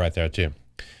Institute right there, too.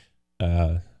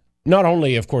 Not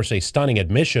only, of course, a stunning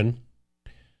admission,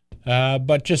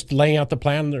 but just laying out the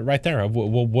plan right there of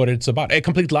what it's about. A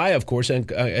complete lie, of course,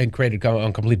 and created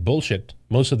on complete bullshit.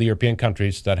 Most of the European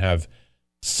countries that have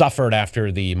suffered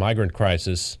after the migrant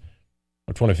crisis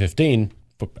of 2015,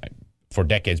 for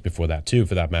decades before that, too,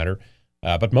 for that matter.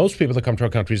 But most people that come to our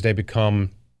countries, they become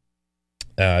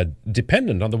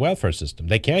dependent on the welfare system.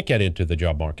 They can't get into the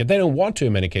job market. They don't want to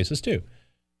in many cases, too.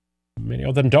 Many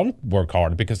of them don't work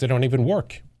hard because they don't even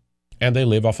work. And they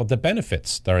live off of the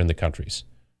benefits that are in the countries.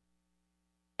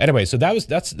 Anyway, so that's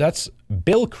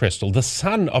Bill Kristol, the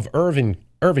son of Irving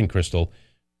Kristol,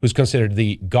 who's considered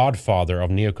the godfather of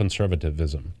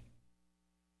neoconservatism.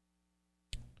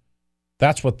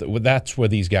 That's where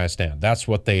these guys stand. That's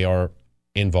what they are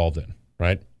involved in,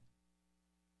 right?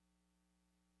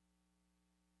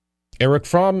 Eric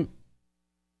Fromm,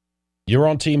 you're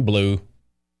on Team Blue.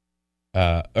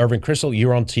 Irving Kristol,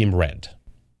 you're on Team Red.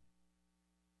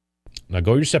 Now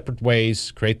go your separate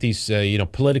ways, create these,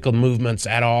 political movements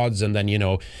at odds, and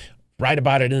then, write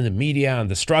about it in the media and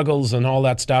the struggles and all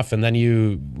that stuff. And then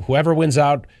whoever wins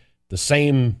out, the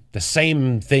same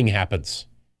thing happens.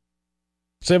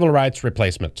 Civil rights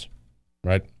replacement,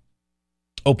 right?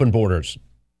 Open borders.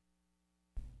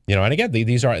 And again,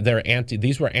 these were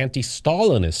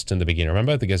anti-Stalinist in the beginning.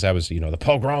 Remember, because that was, the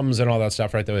pogroms and all that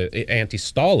stuff, right? They were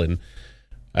anti-Stalin,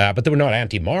 but they were not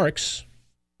anti-Marx.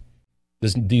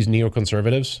 These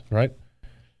neoconservatives, right?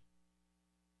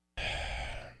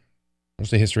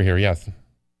 What's the history here? Yeah.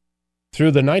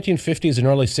 Through the 1950s and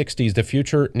early 60s, the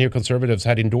future neoconservatives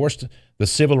had endorsed the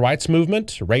civil rights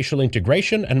movement, racial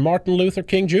integration, and Martin Luther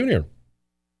King Jr.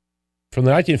 From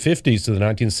the 1950s to the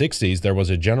 1960s, there was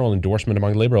a general endorsement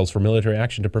among liberals for military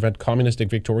action to prevent communistic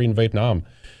victory in Vietnam.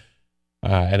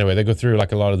 Anyway, they go through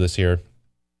like a lot of this here,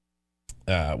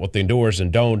 what they endorse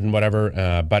and don't and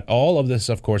whatever. But all of this,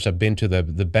 of course, have been to the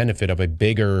benefit of a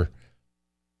bigger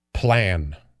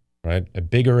plan, right? A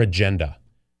bigger agenda.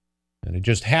 And it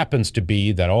just happens to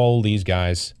be that all these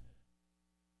guys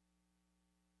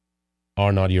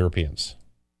are not Europeans.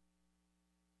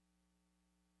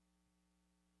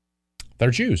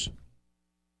 They're Jews.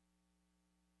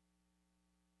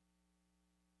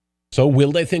 So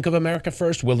will they think of America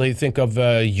first? Will they think of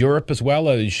Europe as well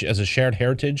as a shared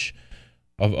heritage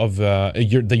of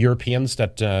the Europeans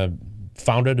that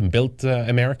founded and built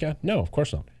America? No, of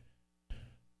course not.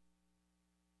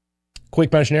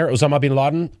 Quick mention here, Osama bin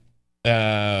Laden,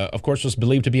 of course, was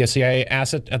believed to be a CIA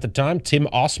asset at the time. Tim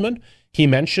Osman, he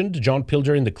mentioned John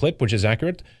Pilger in the clip, which is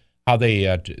accurate, how they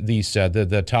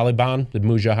the Taliban, the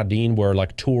Mujahideen, were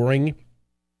like touring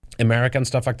America and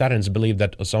stuff like that, and it's believed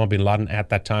that Osama bin Laden at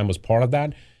that time was part of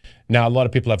that. Now, a lot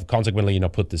of people have consequently,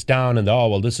 put this down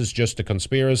and, this is just a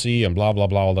conspiracy and blah, blah,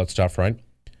 blah, all that stuff, right?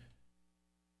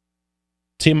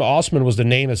 Tim Osman was the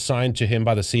name assigned to him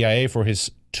by the CIA for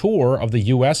his tour of the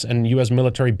U.S. and U.S.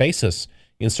 military bases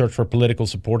in search for political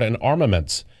support and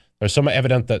armaments. There's some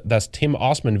evidence that Tim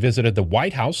Osman visited the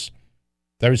White House.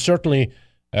 There is certainly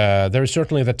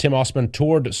that Tim Osman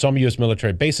toured some U.S.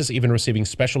 military bases, even receiving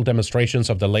special demonstrations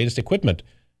of the latest equipment.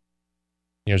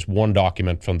 Here's one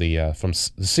document from the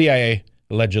CIA,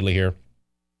 allegedly here,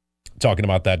 talking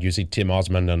about that. You see Tim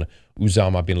Osman and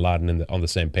Osama bin Laden on the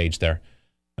same page there,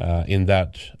 on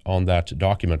that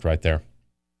document right there.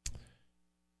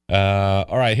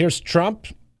 All right, here's Trump.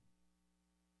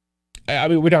 I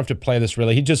mean, we don't have to play this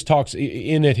really. He just talks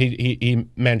in it. He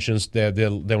mentions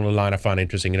the only line I found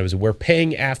interesting. And it was, "We're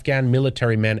paying Afghan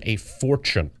military men a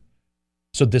fortune."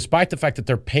 So, despite the fact that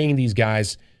they're paying these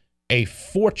guys a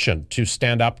fortune to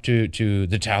stand up to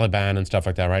the Taliban and stuff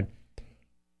like that, right?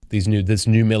 This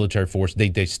new military force,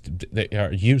 they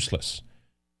are useless.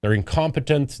 They're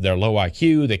incompetent. They're low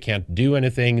IQ. They can't do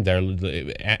anything.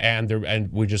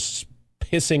 And we're just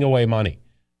pissing away money.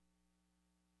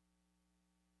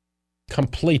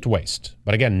 Complete waste.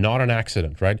 But again, not an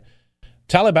accident, right?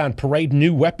 Taliban parade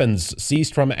new weapons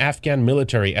seized from Afghan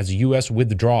military as U.S.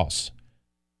 withdraws.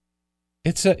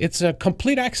 It's a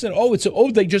complete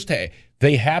accident.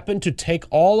 They happen to take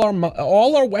all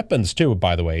our weapons too,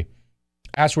 by the way,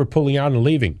 as we're pulling out and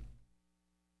leaving.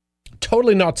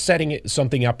 Totally not setting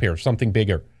something up here, something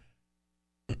bigger.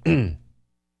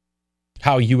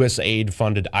 How U.S. aid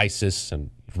funded ISIS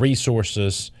and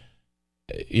resources.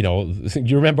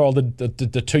 You remember all the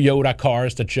Toyota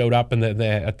cars that showed up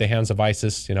at the hands of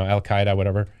ISIS, Al Qaeda,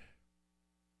 whatever.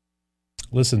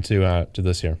 Listen to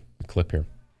this here, a clip here.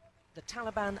 The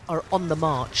Taliban are on the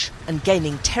march and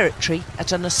gaining territory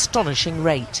at an astonishing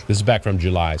rate. This is back from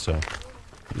July, so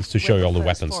it's to show you all the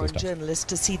weapons and stuff. Journalists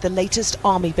to see the latest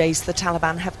army base the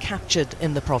Taliban have captured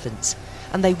in the province,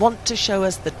 and they want to show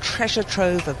us the treasure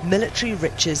trove of military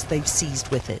riches they've seized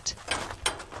with it.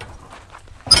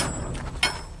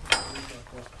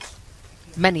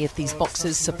 Many of these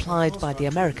boxes supplied by the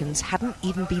Americans hadn't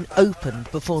even been opened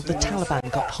before the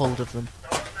Taliban got hold of them.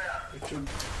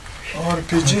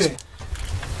 RPG.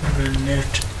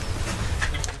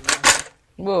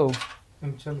 Whoa.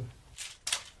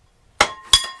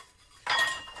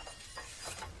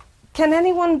 Can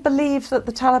anyone believe that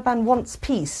the Taliban wants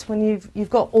peace when you've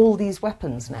got all these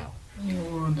weapons now?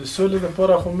 Most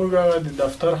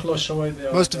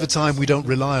of the time we don't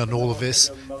rely on all of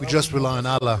this, we just rely on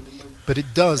Allah. But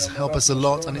it does help us a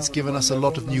lot, and it's given us a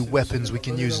lot of new weapons we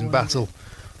can use in battle.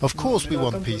 Of course we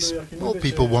want peace. All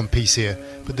people want peace here,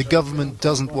 but the government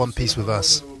doesn't want peace with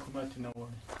us.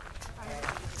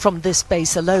 From this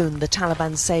base alone, the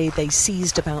Taliban say they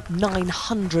seized about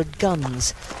 900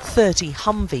 guns, 30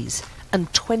 Humvees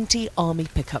and 20 army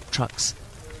pickup trucks.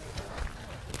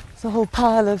 It's a whole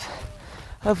pile of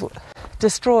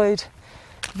destroyed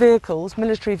vehicles,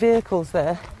 military vehicles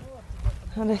there,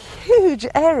 and a huge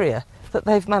area that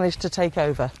they've managed to take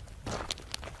over.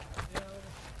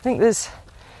 I think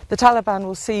the Taliban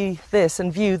will see this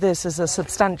and view this as a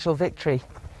substantial victory.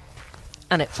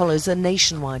 And it follows a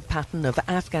nationwide pattern of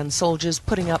Afghan soldiers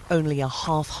putting up only a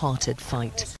half-hearted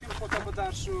fight.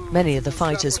 Many of the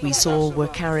fighters we saw were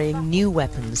carrying new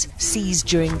weapons seized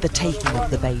during the taking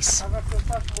of the base.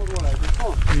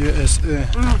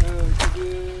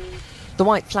 The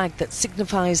white flag that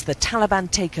signifies the Taliban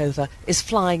takeover is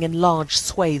flying in large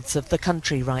swathes of the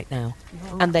country right now,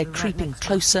 and they're creeping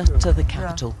closer to the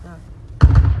capital.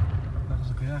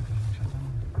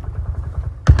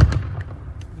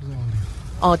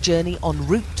 Our journey en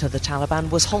route to the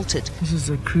Taliban was halted. This is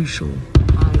a crucial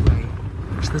highway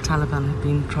which the Taliban have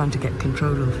been trying to get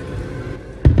control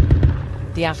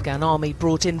of. The Afghan army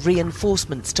brought in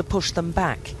reinforcements to push them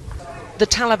back. The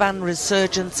Taliban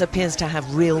resurgence appears to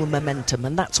have real momentum,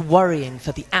 and that's worrying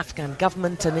for the Afghan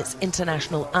government and its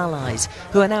international allies,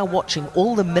 who are now watching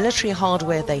all the military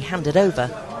hardware they handed over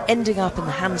ending up in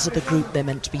the hands of the group they're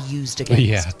meant to be used against.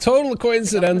 Yeah, total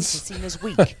coincidence. The government is seen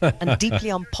as weak and deeply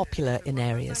unpopular in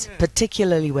areas,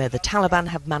 particularly where the Taliban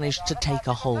have managed to take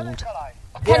a hold.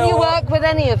 Can you work with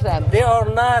any of them? They are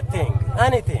nothing,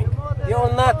 anything. They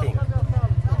are nothing.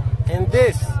 In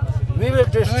this, we will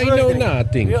destroy them.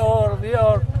 Nothing. We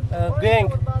are going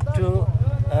to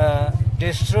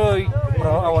destroy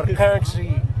our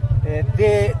country.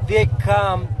 They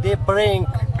come, they bring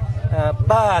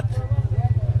bad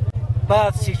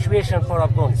situation for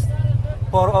Afghanistan,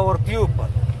 for our people,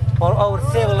 for our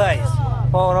civil lives,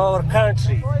 for our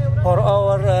country, for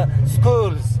our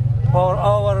schools, for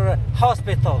our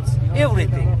hospitals,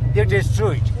 everything. They're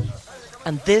destroyed.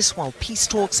 And this while peace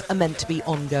talks are meant to be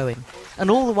ongoing. And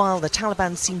all the while the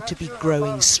Taliban seem to be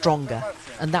growing stronger,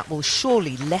 and that will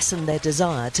surely lessen their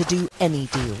desire to do any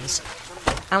deals.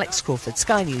 Alex Crawford,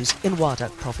 Sky News in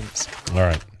Wardak province. All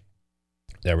right.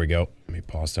 There we go. Let me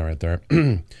pause that right there.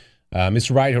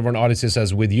 Mr. Wright over on Odyssey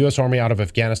says, with U.S. Army out of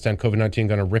Afghanistan, COVID-19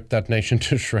 going to rip that nation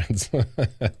to shreds.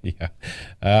 Yeah.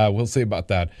 We'll see about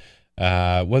that.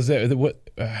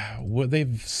 Were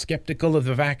they skeptical of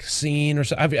the vaccine or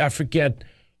something? I forget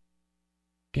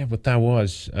what that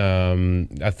was.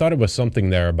 I thought it was something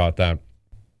there about that.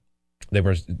 They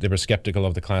were skeptical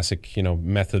of the classic,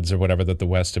 methods or whatever that the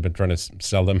West have been trying to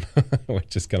sell them,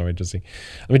 which is kind of interesting.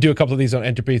 Let me do a couple of these on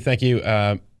Entropy. Thank you,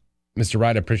 Mr.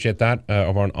 Wright. I appreciate that.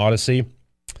 Over on Odyssey.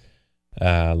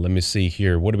 Let me see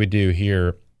here. What do we do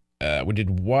here? We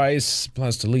did Weiss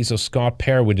plus Deliso Scott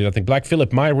Pear. We did, I think, Black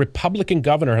Phillip. My Republican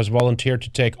governor has volunteered to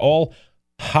take all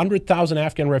 100,000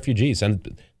 Afghan refugees.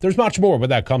 And there's much more where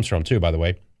that comes from, too, by the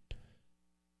way.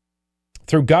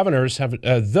 Though governors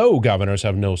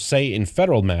have no say in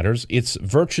federal matters, it's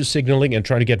virtue signaling and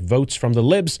trying to get votes from the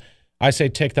libs. I say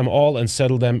take them all and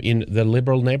settle them in the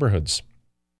liberal neighborhoods.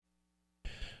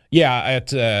 Yeah,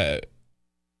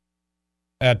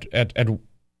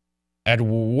 at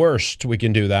worst we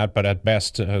can do that, but at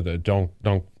best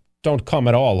don't come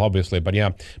at all, obviously. But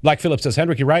yeah, Black Phillip says,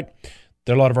 Henrik, you're right.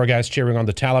 There are a lot of our guys cheering on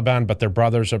the Taliban, but their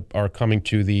brothers are coming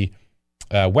to the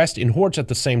West in hordes at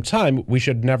the same time. We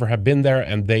should never have been there,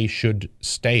 and they should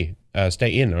stay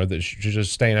in, or they should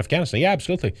just stay in Afghanistan. Yeah,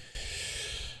 absolutely.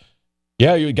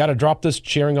 Yeah, you got to drop this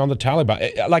cheering on the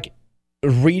Taliban. Like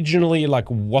regionally, like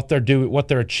what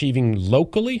they're achieving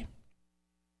locally.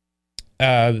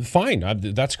 Fine,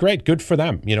 that's great, good for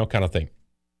them, kind of thing.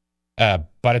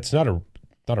 But it's not a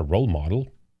role model,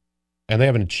 and they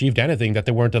haven't achieved anything that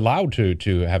they weren't allowed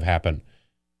to have happen.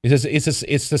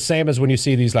 It's the same as when you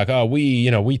see these like, oh,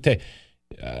 we take,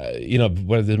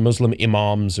 whether the Muslim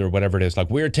imams or whatever it is,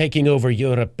 like we're taking over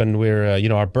Europe and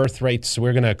we're, our birth rates,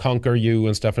 we're going to conquer you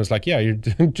and stuff. And it's like, yeah, you're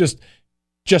just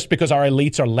because our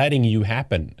elites are letting you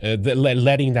happen,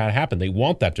 letting that happen. They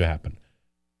want that to happen.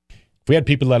 If we had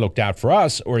people that looked out for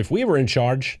us, or if we were in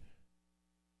charge,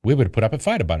 we would have put up a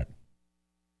fight about it.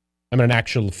 I mean, an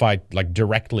actual fight, like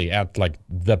directly at like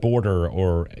the border,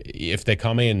 or if they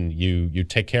come in, you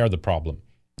take care of the problem.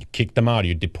 You kick them out.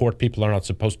 You deport people who are not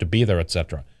supposed to be there,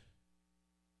 etc.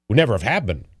 Would never have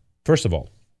happened, first of all.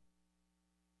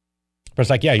 But it's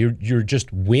like, yeah, you're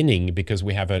just winning because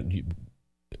we have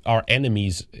our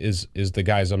enemies is the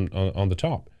guys on the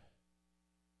top.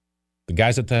 The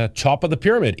guys at the top of the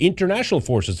pyramid, international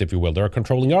forces, if you will, they're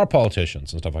controlling our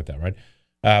politicians and stuff like that, right?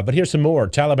 But here's some more.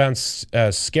 Taliban's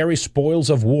scary spoils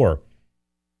of war.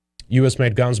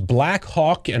 U.S.-made guns, Black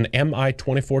Hawk and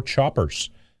Mi-24 choppers.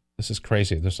 This is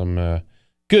crazy. There's some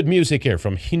good music here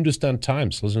from Hindustan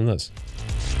Times. Listen to this.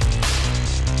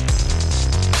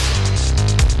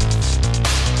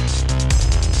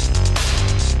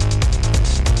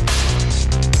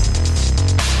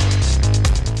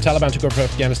 Taliban took over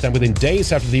Afghanistan within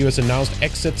days after the U.S. announced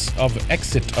exit of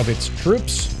its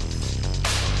troops.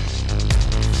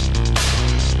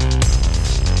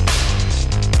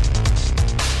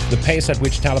 The pace at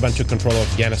which Taliban took control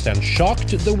of Afghanistan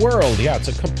shocked the world. Yeah, it's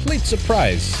a complete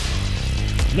surprise.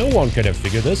 No one could have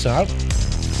figured this out.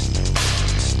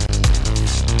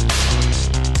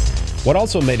 What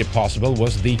also made it possible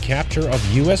was the capture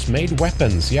of US-made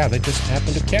weapons. Yeah, they just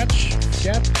happened to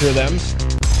capture them.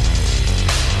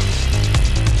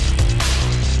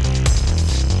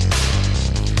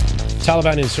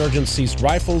 Taliban insurgents seized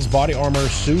rifles, body armor,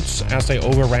 suits as they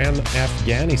overran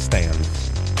Afghanistan.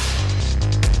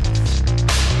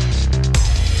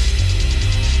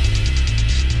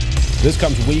 This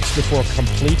comes weeks before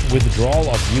complete withdrawal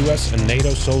of US and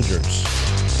NATO soldiers.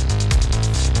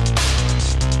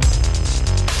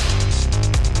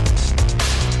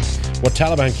 What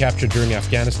Taliban captured during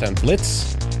Afghanistan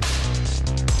Blitz.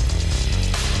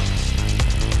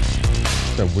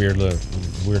 They're weirdly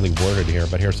worded here,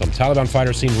 but here's some. Taliban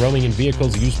fighters seen roaming in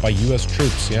vehicles used by US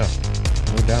troops. Yeah,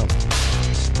 no doubt.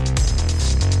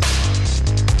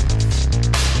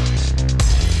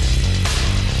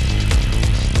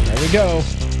 There we go.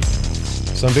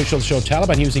 Some visuals show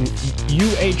Taliban using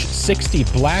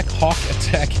UH-60 Black Hawk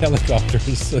attack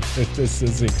helicopters. This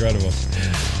is incredible.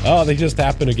 Oh, they just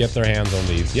happen to get their hands on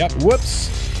these. Yep,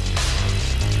 whoops.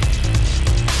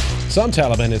 Some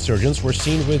Taliban insurgents were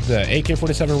seen with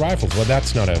AK-47 rifles. Well,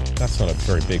 that's not a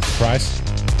very big surprise.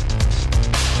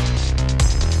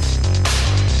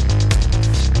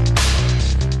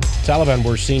 Taliban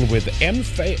were seen with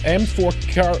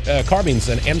M4 carbines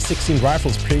and M16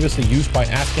 rifles previously used by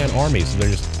Afghan armies. So they're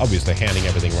just obviously handing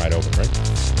everything right over, right?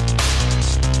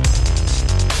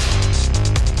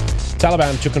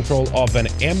 Taliban took control of an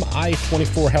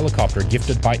Mi-24 helicopter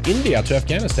gifted by India to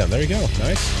Afghanistan. There you go.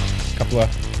 Nice. A couple of,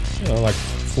 like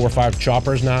 4 or 5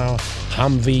 choppers now.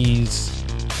 Humvees.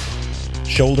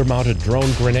 Shoulder-mounted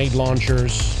drone grenade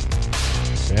launchers.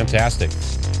 Fantastic.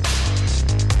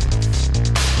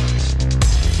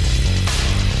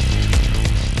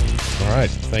 All right,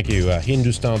 thank you,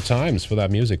 Hindustan Times, for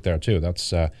that music there too.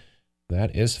 That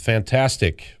is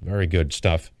fantastic. Very good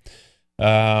stuff.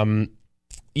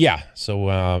 Yeah,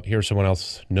 so here's someone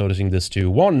else noticing this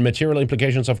too. 1, material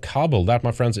implications of Kabul. That,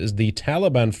 my friends, is the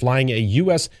Taliban flying a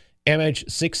U.S.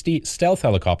 MH-60 stealth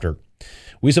helicopter.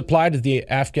 We supplied the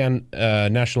Afghan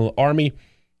National Army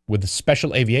with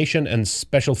special aviation and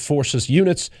special forces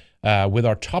units with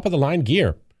our top-of-the-line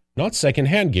gear, not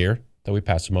second-hand gear that we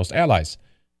passed to most allies,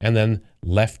 and then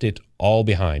left it all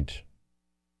behind.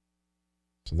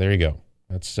 So there you go.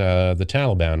 That's the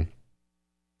Taliban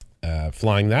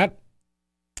flying that,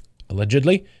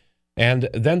 allegedly. And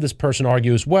then this person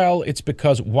argues, well, it's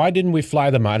because, why didn't we fly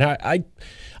them out?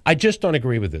 I just don't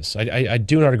agree with this. I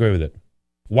do not agree with it.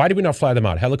 Why did we not fly them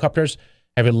out? Helicopters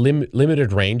have a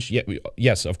limited range.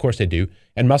 Yes, of course they do,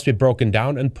 and must be broken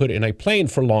down and put in a plane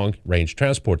for long-range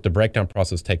transport. The breakdown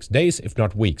process takes days, if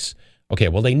not weeks. Okay,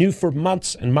 well, they knew for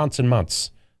months and months and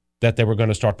months that they were going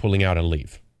to start pulling out and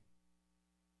leave.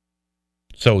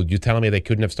 So you telling me they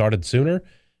couldn't have started sooner?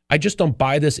 I just don't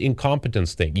buy this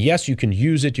incompetence thing. Yes, you can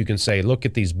use it. You can say, look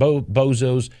at these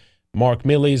bozos. Mark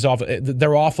Milley's off.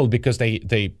 They're awful because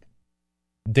they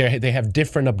have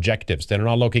different objectives. They're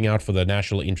not looking out for the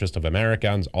national interest of America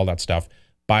and all that stuff.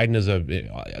 Biden is a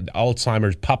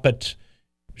Alzheimer's puppet.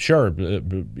 Sure,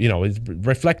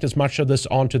 reflect as much of this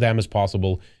onto them as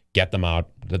possible. Get them out.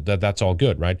 That's all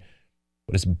good, right?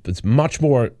 But it's much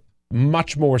more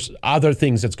other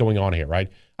things that's going on here, right?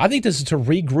 I think this is to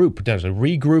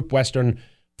potentially regroup Western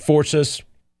forces.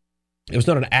 It was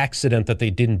not an accident that they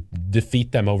didn't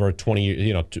defeat them over 20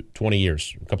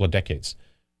 years, a couple of decades.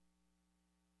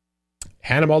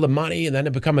 Hand them all the money, and then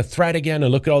it become a threat again.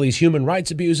 And look at all these human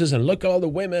rights abuses, and look at all the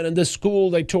women in this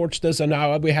school. They torched us, and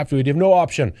now we have no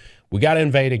option. We got to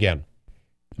invade again.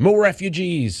 More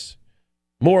refugees,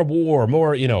 more war,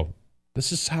 more.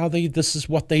 This is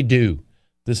what they do.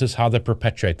 This is how they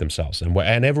perpetuate themselves, and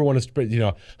everyone is,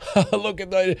 look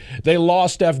at they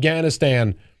lost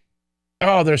Afghanistan.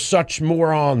 Oh, they're such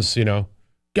morons,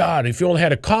 God, if you only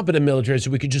had a competent military, so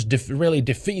we could just really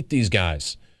defeat these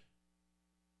guys.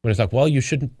 When it's like, well, you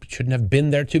shouldn't have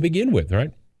been there to begin with,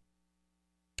 right?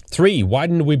 3, why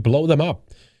didn't we blow them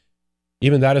up?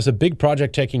 Even that is a big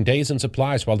project taking days and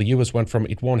supplies, while the U.S. went from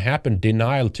it won't happen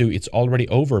denial to it's already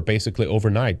over, basically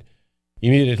overnight.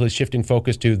 Immediately shifting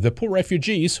focus to the poor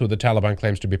refugees who the Taliban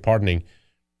claims to be pardoning.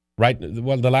 Right?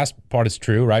 Well, the last part is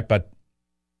true, right? But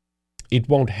it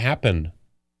won't happen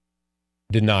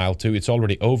denial to it's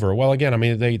already over. Well, again, I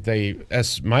mean, they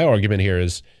as my argument here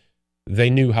is they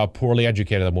knew how poorly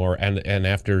educated they were, and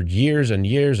after years and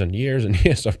years and years and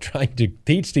years of trying to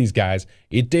teach these guys,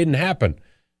 it didn't happen.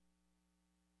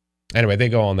 Anyway, they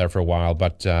go on there for a while,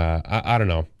 but I don't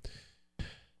know.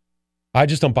 I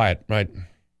just don't buy it, right?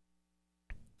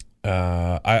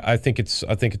 I think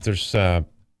there's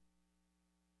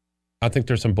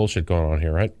some bullshit going on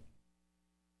here, right?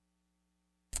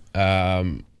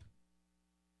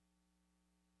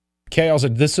 Chaos.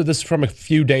 This is from a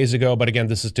few days ago, but again,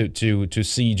 this is to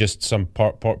see just some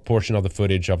portion of the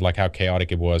footage of like how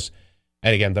chaotic it was,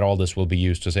 and again, that all this will be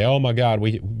used to say, oh my God,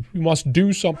 we must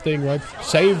do something, right?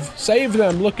 Save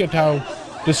them. Look at how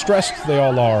distressed they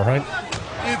all are, right?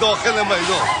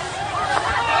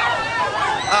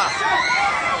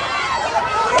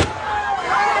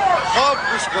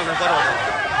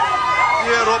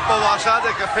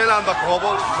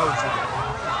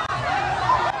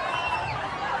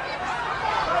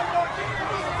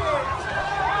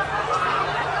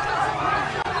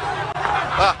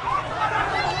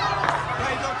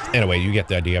 Anyway, you get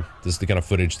the idea. This is the kind of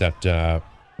footage that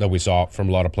we saw from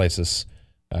a lot of places.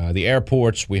 The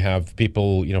airports, we have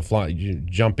people,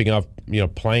 jumping off,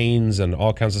 planes and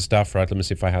all kinds of stuff, right? Let me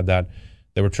see if I had that.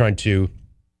 They were trying to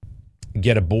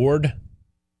get aboard.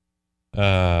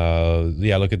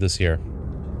 Yeah, look at this here.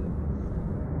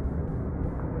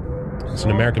 It's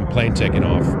an American plane taking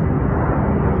off.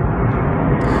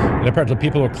 And apparently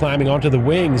people were climbing onto the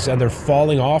wings and they're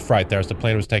falling off right there as the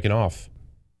plane was taking off.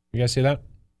 You guys see that?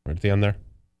 Right at the end there?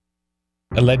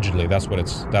 Allegedly, that's what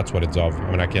it's of.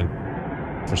 I mean, I can't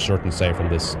for certain say from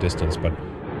this distance, but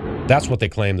that's what they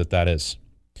claim that is.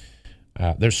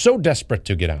 They're so desperate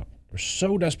to get out. They're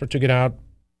so desperate to get out,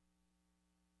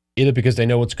 either because they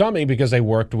know what's coming, because they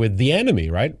worked with the enemy,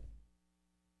 right?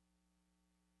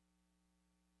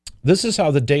 This is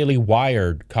how the Daily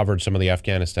Wire covered some of the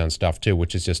Afghanistan stuff too,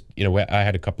 which is just, I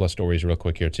had a couple of stories real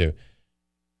quick here too.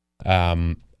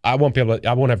 I won't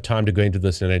have time to go into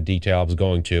this in any detail. I was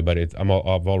going to, but I've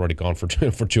already gone for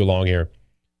too long here.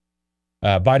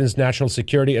 Biden's national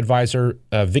security advisor,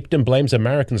 victim blames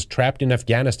Americans trapped in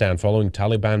Afghanistan following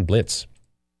Taliban blitz.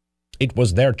 It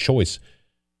was their choice.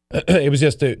 It was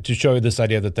just to show you this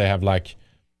idea that they have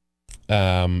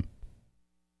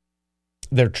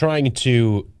they're trying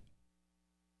to,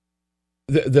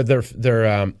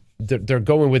 they're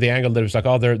going with the angle that it's like,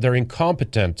 oh, they're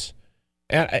incompetent.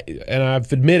 And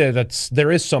I've admitted that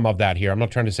there is some of that here. I'm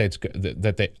not trying to say it's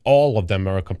that all of them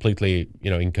are completely,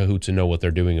 in cahoots and know what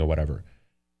they're doing or whatever.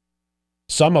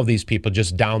 Some of these people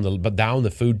just down the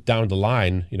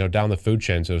line, down the food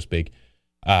chain, so to speak,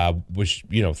 was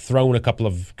thrown a couple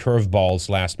of curveballs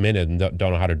last minute and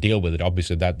don't know how to deal with it.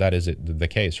 Obviously, that is the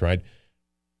case, right?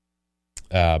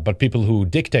 But people who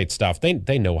dictate stuff,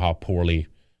 they know how poorly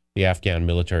the Afghan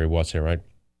military was here, right?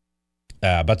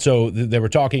 But so they were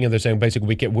talking and they're saying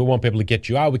basically we won't be able to get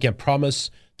you out. We can't promise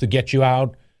to get you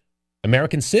out.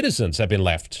 American citizens have been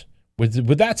left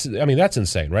with that. I mean, that's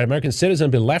insane, right? American citizens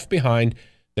have been left behind.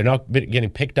 They're not getting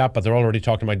picked up, but they're already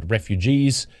talking about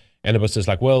refugees. And it was just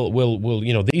like, well,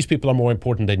 these people are more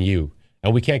important than you,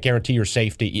 and we can't guarantee your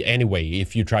safety anyway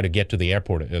if you try to get to the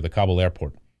airport, the Kabul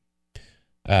airport.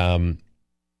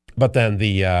 But then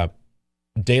the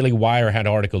Daily Wire had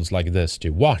articles like this to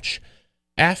watch.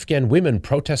 Afghan women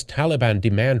protest Taliban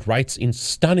demand rights in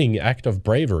stunning act of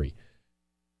bravery.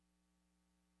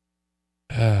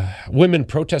 Women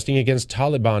protesting against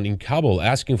Taliban in Kabul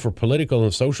asking for political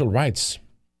and social rights.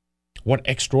 What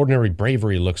extraordinary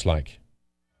bravery looks like.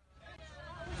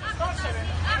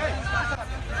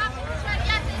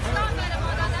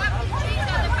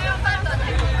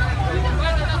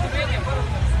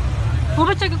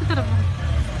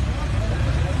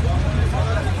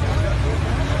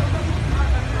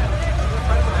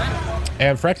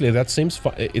 And frankly, it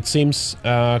seems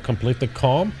completely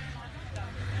calm.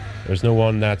 There's no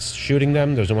one that's shooting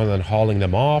them. There's no one that's hauling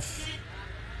them off.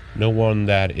 No one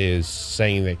that is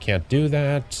saying they can't do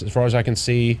that, as far as I can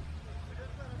see.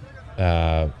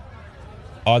 Are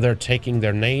they taking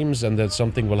their names and that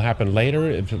something will happen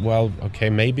later? Well, okay,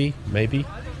 maybe.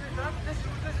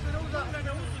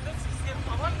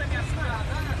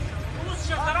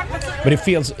 But it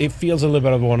feels a little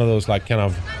bit of one of those like kind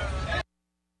of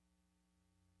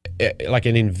like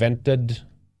an invented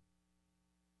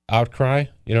outcry,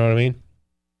 you know what I mean?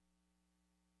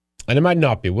 And it might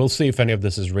not be. We'll see if any of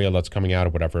this is real that's coming out or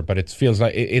whatever, but it feels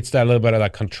like it's that little bit of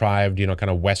that contrived, kind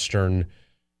of Western,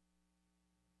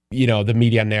 the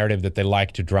media narrative that they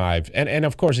like to drive. And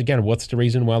of course, again, what's the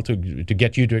reason? Well, to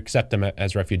get you to accept them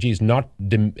as refugees, not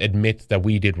admit that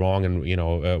we did wrong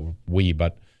and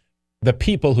but the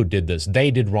people who did this,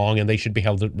 they did wrong and they should be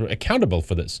held accountable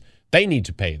for this. They need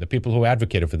to pay, the people who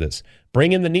advocated for this.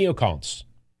 Bring in the neocons.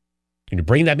 Can you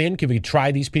bring them in? Can we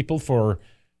try these people for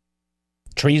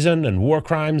treason and war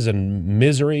crimes and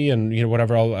misery and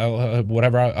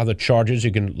whatever other charges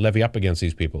you can levy up against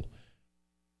these people?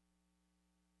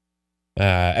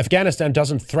 Afghanistan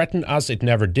doesn't threaten us. It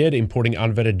never did. Importing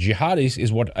unvetted jihadis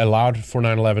is what allowed for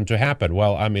 9/11 to happen.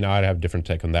 Well, I mean, I'd have a different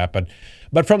take on that.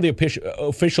 But from the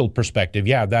official perspective,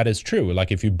 yeah, that is true.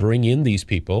 Like if you bring in these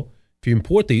people, if you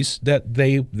import these, that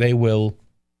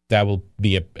will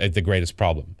be the greatest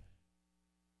problem.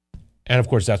 And of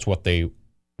course, that's what they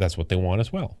want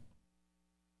as well.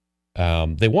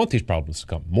 They want these problems to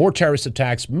come. More terrorist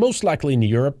attacks, most likely in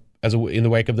Europe in the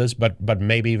wake of this, but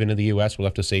maybe even in the U.S. We'll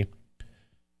have to see.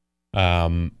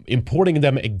 Importing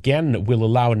them again will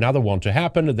allow another one to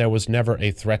happen. There was never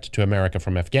a threat to America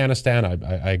from Afghanistan.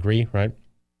 I agree, right?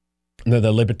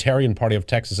 The Libertarian Party of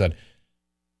Texas said,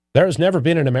 there has never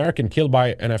been an American killed by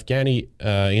an Afghani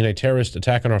in a terrorist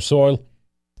attack on our soil.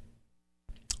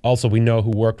 Also, we know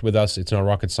who worked with us. It's not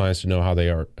rocket science to know how they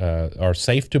are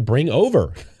safe to bring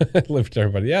over.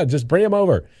 Libertarian Party, yeah, just bring them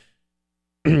over.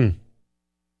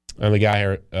 And the guy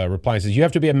here replies, says, you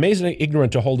have to be amazingly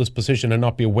ignorant to hold this position and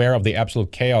not be aware of the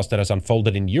absolute chaos that has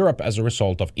unfolded in Europe as a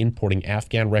result of importing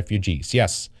Afghan refugees.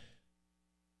 Yes,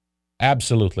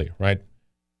 absolutely, right?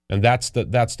 And that's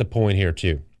the point here,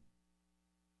 too.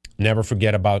 Never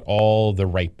forget about all the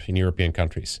rape in European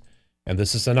countries. And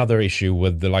this is another issue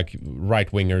with the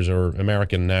right-wingers or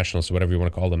American nationalists, or whatever you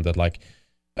want to call them, that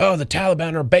the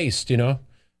Taliban are based,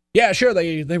 Yeah, sure,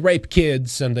 they rape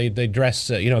kids and they dress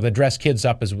they dress kids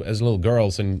up as little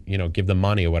girls and give them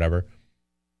money or whatever,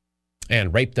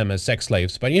 and rape them as sex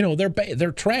slaves. But they're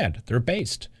trad, they're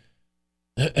based.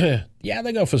 Yeah,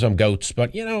 they go for some goats,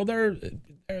 but they're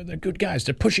good guys.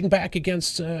 They're pushing back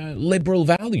against liberal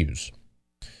values.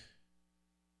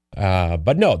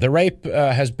 But no, the rape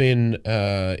has been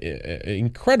an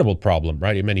incredible problem,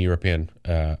 right, in many European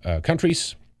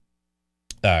countries.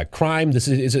 Crime.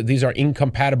 These are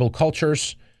incompatible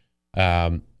cultures.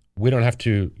 We don't have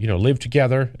to, live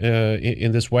together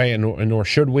in this way, and nor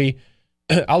should we.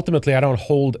 Ultimately, I don't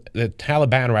hold the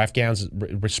Taliban or Afghans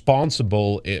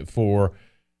responsible for,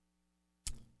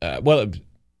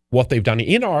 what they've done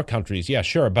in our countries. Yeah,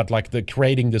 sure, but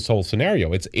creating this whole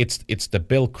scenario, it's the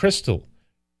Bill Kristol,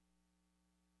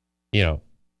 the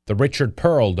Richard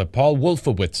Pearl, the Paul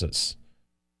Wolfowitzes.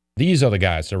 These are the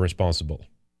guys that are responsible.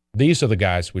 These are the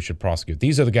guys we should prosecute.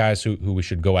 These are the guys who we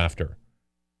should go after.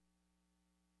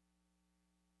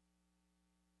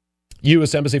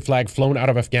 U.S. Embassy flag flown out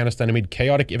of Afghanistan amid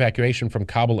chaotic evacuation from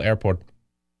Kabul airport.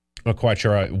 I'm not quite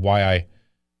sure why I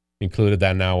included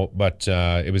that now, but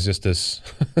it was just this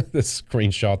this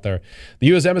screenshot there. The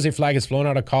U.S. Embassy flag is flown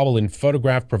out of Kabul in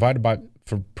photograph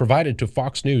provided to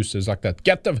Fox News. It's like that.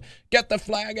 Get the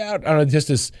flag out. I don't know, just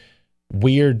this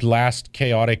weird last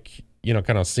chaotic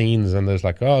kind of scenes, and there's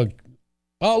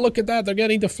oh, look at that, they're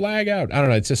getting the flag out. I don't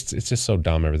know, it's just so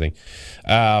dumb, everything.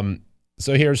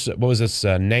 So here's, what was this,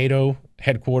 NATO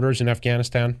headquarters in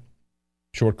Afghanistan?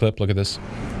 Short clip, look at this.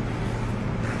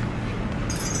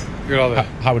 Look at all the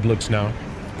how it looks now.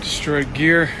 Destroyed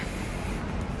gear.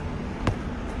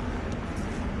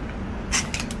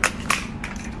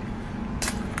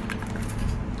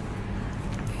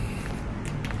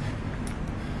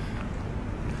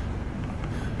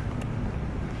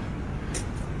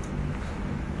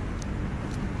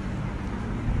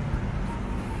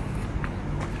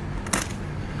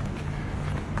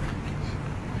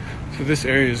 So this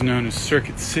area is known as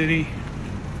Circuit City.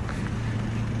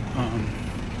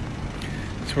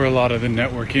 It's where a lot of the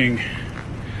networking,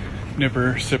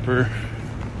 nipper, sipper,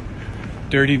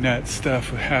 dirty net stuff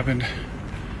happened.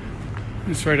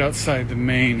 It's right outside the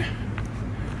main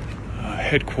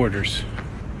headquarters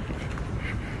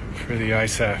for the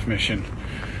ISAF mission,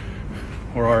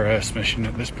 or RS mission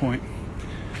at this point.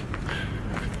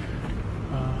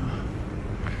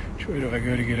 Which way do I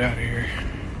go to get out of here?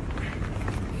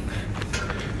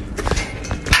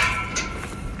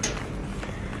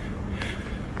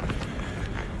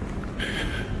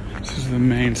 The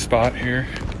main spot here.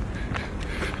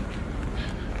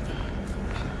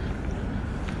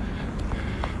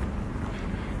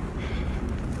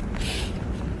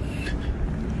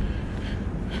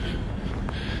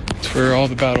 It's where all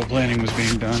the battle planning was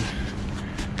being done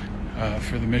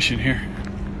for the mission here.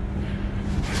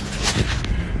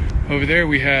 Over there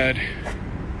we had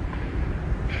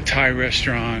a Thai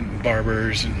restaurant,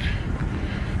 barbers, and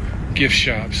gift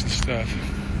shops and stuff.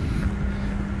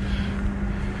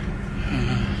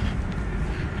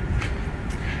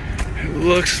 It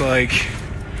looks like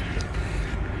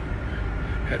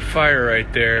that fire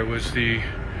right there was the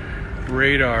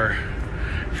radar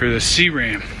for the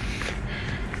C-RAM.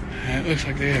 And it looks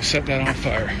like they have set that on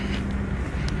fire.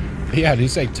 Yeah, did you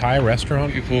say Thai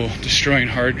restaurant? People destroying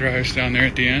hard drives down there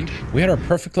at the end. We had our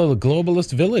perfect little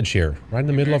globalist village here, right in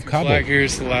the middle of Kabul. The flag here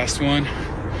is the last one.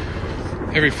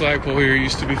 Every flagpole here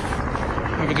used to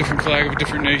have a different flag of a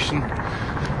different nation.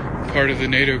 Part of the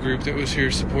NATO group that was here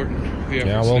supporting the efforts.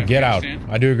 Yeah, well, get out.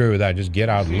 I do agree with that. Just get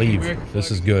out, leave. This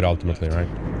is good, ultimately, right?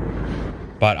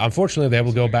 But unfortunately, they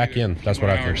will go back in. That's what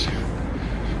I think.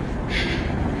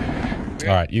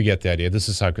 All right, you get the idea. This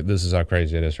is how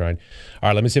crazy it is, right? All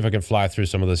right, let me see if I can fly through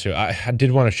some of this here. I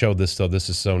did want to show this, though. This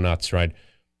is so nuts, right?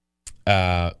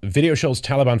 Video shows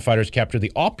Taliban fighters capture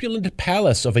the opulent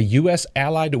palace of a U.S.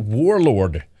 allied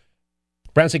warlord,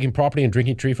 ransacking property and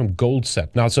drinking tea from gold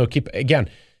set. Now, so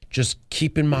just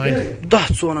keep in mind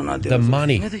the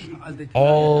money,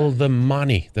 all the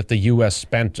money that the U.S.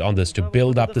 spent on this to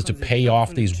build up this, to pay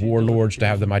off these warlords, to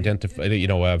have them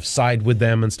identify, side with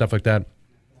them and stuff like that.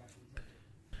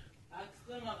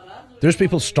 There's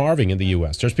people starving in the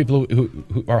U.S. There's people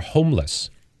who are homeless.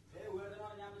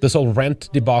 This whole rent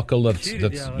debacle that's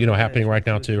happening right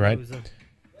now too, right?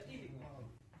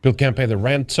 People can't pay the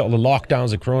rent, all the lockdowns,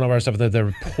 the coronavirus stuff.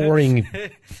 They're pouring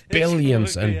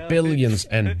billions and billions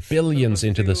and billions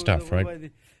into this stuff, right?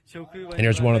 And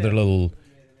here's one of their little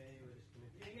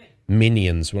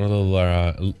minions, one of the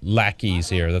little lackeys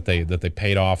here that they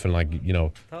paid off, and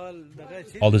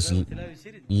all this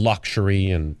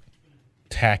luxury and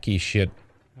tacky shit.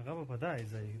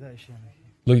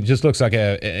 Look, it just looks like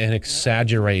an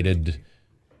exaggerated,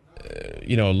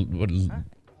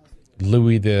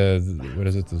 Louis the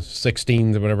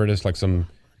 16th or whatever it is, like some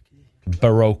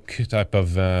Baroque type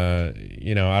of, I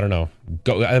don't know,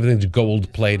 everything's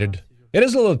gold plated. It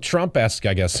is a little Trump-esque,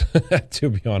 I guess, to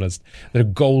be honest. They're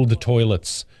gold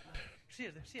toilets.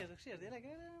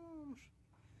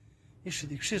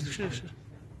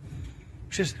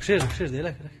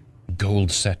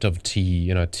 Gold set of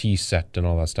tea, tea set and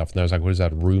all that stuff. And there's like, what is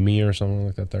that, Rumi or something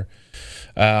like that there?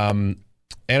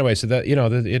 Anyway, so that,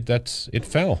 it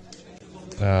fell.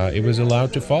 It was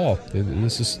allowed to fall.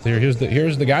 Here's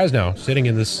the guys now sitting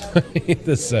in this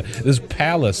this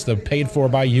palace that paid for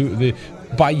by you,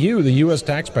 the U.S.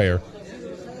 taxpayer.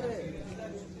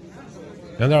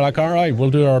 And they're like, all right, we'll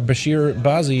do our Bashir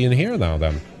Bazi in here now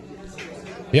then.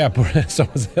 Yeah, so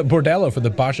it's a bordello for the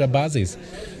Basha Bazis.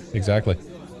 Exactly.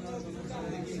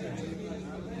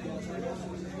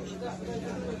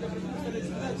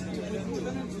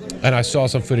 And I saw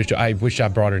some footage. I wish I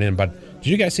brought it in, but did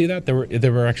you guys see that? They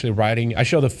were actually riding. I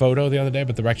showed the photo the other day,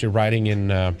 but they were actually riding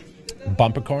in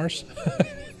bumper cars.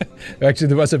 Actually,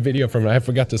 there was a video from it. I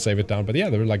forgot to save it down, but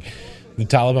yeah, they were like, the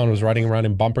Taliban was riding around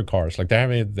in bumper cars. Like they're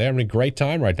having a great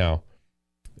time right now.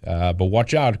 But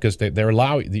watch out, because they're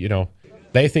allowed.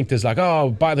 They think there's like, oh,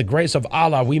 by the grace of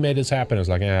Allah, we made this happen. It's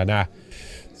like, nah,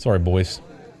 sorry, boys.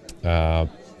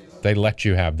 They let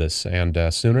you have this,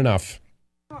 and soon enough,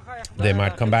 they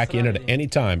might come back in at any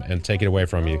time and take it away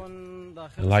from you.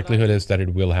 The likelihood is that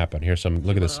it will happen. Here's some,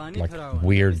 look at this, like,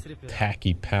 weird,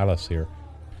 tacky palace here.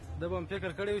 Look at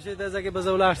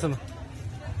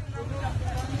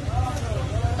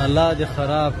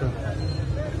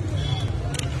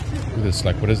this,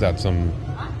 like, what is that,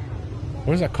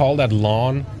 what is that called, that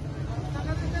lawn?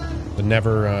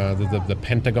 The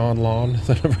Pentagon lawn?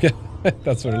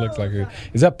 That's what it looks like.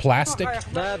 Is that plastic?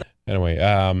 Anyway,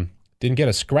 didn't get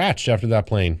a scratch after that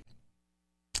plane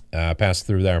passed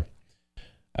through there.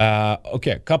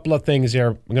 Okay, a couple of things here.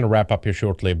 I'm going to wrap up here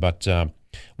shortly, but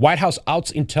White House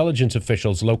outs intelligence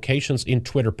officials' locations in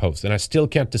Twitter posts, and I still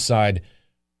can't decide,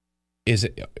 is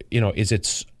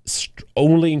it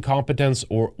only incompetence,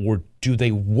 or do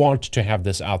they want to have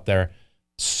this out there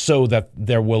so that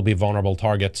there will be vulnerable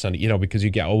targets? And because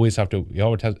you always have to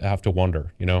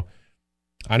wonder.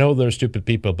 I know they're stupid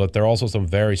people, but there are also some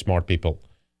very smart people,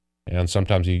 and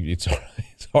sometimes it's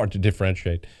hard to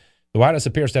differentiate. The White House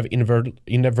appears to have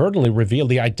inadvertently revealed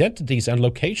the identities and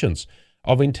locations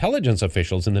of intelligence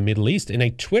officials in the Middle East in a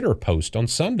Twitter post on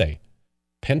Sunday.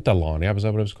 Pentalon, yeah, was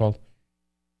that what it was called?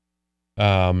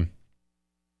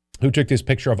 Who took this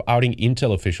picture of outing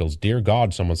intel officials? Dear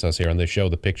God, someone says here, and they show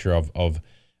the picture of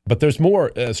but there's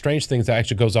more strange things that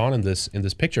actually goes on in this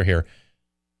picture here.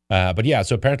 But yeah,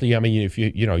 so apparently, I mean, if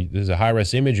there's a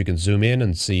high-res image, you can zoom in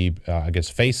and see, I guess,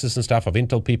 faces and stuff of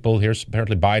intel people. Here's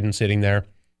apparently Biden sitting there.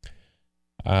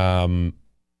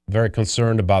 Very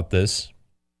concerned about this,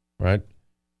 right?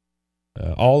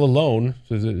 All alone,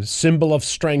 a symbol of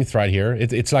strength right here.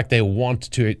 It's like they want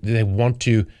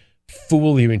to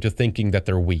fool you into thinking that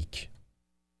they're weak.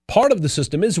 Part of the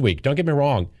system is weak, don't get me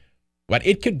wrong, But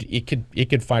it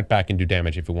could fight back and do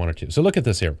damage if it wanted to. So look at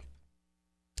this here.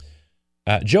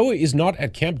 Joey is not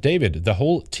at Camp David. The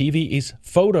whole TV is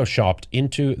photoshopped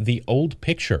into the old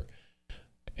picture.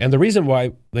 And the reason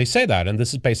why they say that, and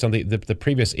this is based on the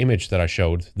previous image that I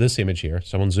showed, this image here,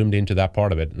 someone zoomed into that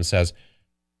part of it and says,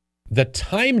 the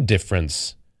time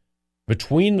difference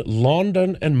between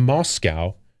London and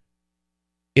Moscow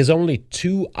is only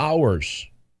 2 hours.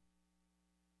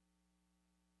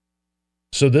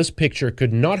 So this picture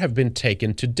could not have been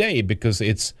taken today because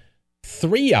it's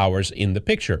 3 hours in the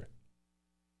picture.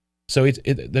 So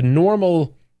the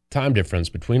normal time difference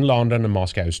between London and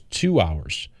Moscow is 2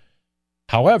 hours.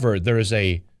 However, there is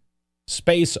a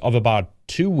space of about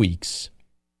 2 weeks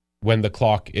when the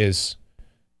clock is,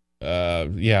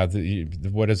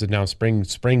 what is it now?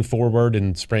 Spring forward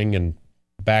and spring and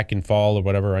back in fall or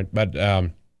whatever, right? But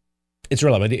it's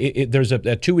relevant. There's a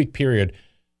 2-week period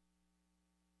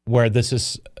where this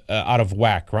is out of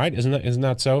whack, right? Isn't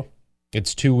that so?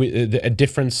 It's a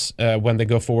difference when they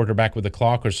go forward or back with the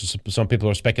clock, or some people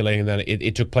are speculating that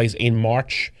it took place in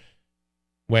March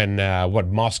when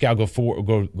Moscow goes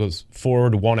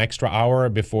forward 1 extra hour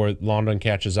before London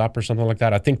catches up or something like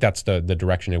that. I think that's the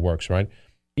direction it works, right?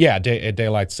 Yeah, a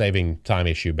daylight saving time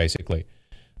issue, basically.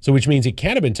 So which means it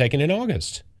can't have been taken in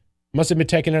August. Must have been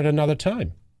taken at another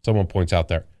time, someone points out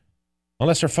there.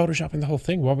 Unless they're photoshopping the whole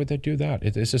thing, why would they do that?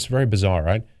 It's just very bizarre,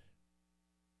 right?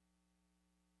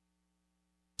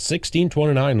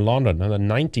 1629 London and then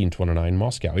 1929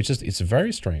 Moscow. It's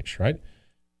very strange, right?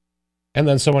 And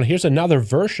then here's another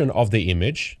version of the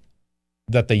image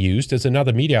that they used. It's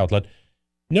another media outlet.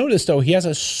 Notice, though, he has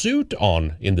a suit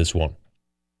on in this one.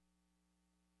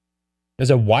 There's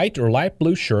a white or light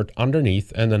blue shirt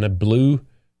underneath and then a blue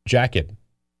jacket.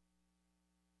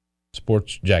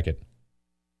 Sports jacket.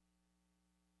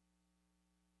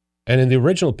 And in the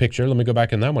original picture, let me go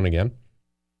back in that one again.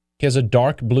 He has a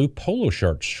dark blue polo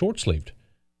shirt, short-sleeved.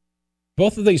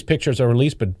 Both of these pictures are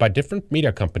released by different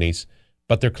media companies,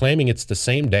 but they're claiming it's the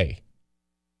same day.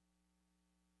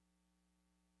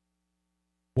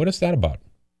 What is that about?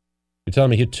 You're telling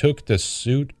me he took the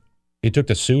suit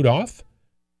off?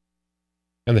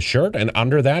 And the shirt, and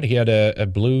under that he had a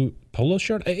blue polo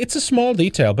shirt? It's a small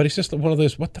detail, but it's just one of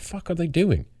those, what the fuck are they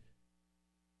doing?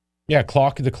 Yeah,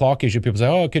 the clock issue, people say,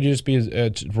 oh, could you just be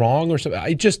wrong or something? Are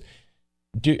you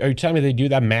telling me they do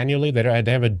that manually? They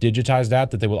haven't digitized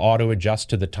that they will auto-adjust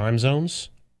to the time zones?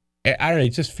 I don't know, it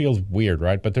just feels weird,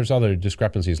 right? But there's other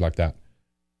discrepancies like that.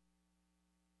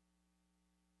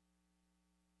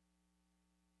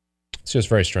 It's just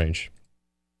very strange.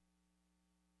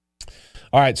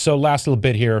 All right, so last little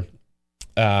bit here.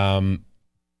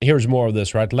 Here's more of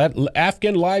this, right? Let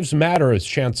Afghan lives matter as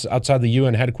chants outside the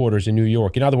UN headquarters in New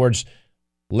York. In other words,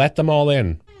 let them all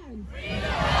in.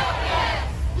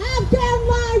 Afghan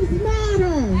lives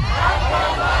matter!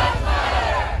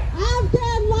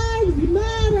 Afghan lives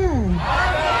matter!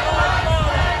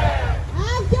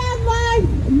 Afghan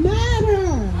lives matter! Afghan lives matter!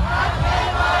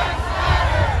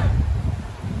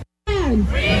 Afghan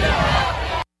lives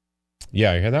matter!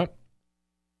 Yeah, you hear that?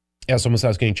 Yeah, someone's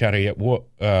asking chatty.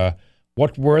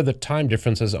 What were the time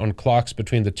differences on clocks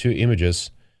between the two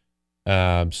images?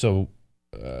 Is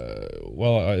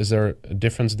there a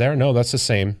difference there? No, that's the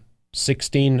same.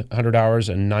 1,600 hours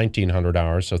and 1,900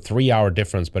 hours, so 3 hour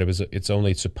difference. But it's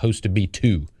only supposed to be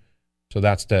 2, so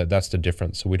that's the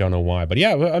difference. So we don't know why. But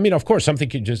yeah, I mean, of course, something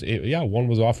could one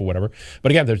was off or whatever.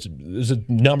 But again, there's a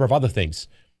number of other things.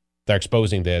 They're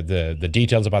exposing the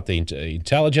details about the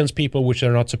intelligence people, which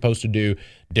they're not supposed to do.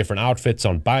 Different outfits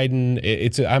on Biden.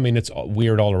 It's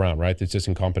weird all around, right? It's just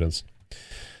incompetence.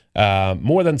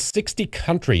 More than 60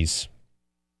 countries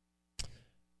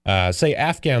say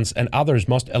Afghans and others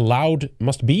must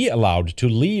be allowed to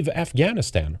leave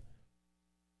Afghanistan.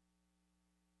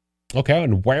 Okay,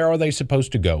 and where are they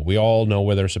supposed to go? We all know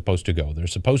where they're supposed to go. They're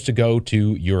supposed to go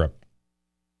to Europe.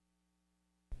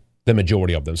 The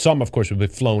majority of them. Some, of course, will be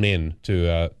flown in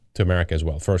to America as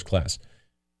well, first class.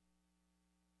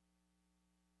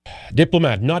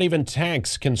 Diplomat, not even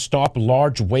tanks can stop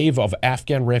large wave of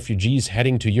Afghan refugees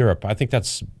heading to Europe. I think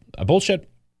that's a bullshit.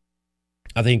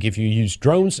 I think if you use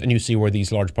drones and you see where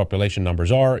these large population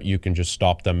numbers are, you can just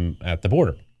stop them at the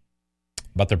border.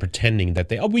 But they're pretending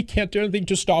that we can't do anything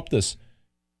to stop this.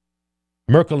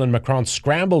 Merkel and Macron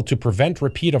scrambled to prevent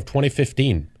repeat of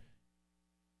 2015.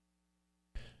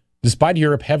 Despite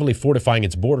Europe heavily fortifying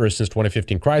its borders since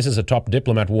 2015 crisis, a top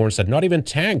diplomat warns that not even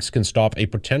tanks can stop a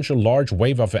potential large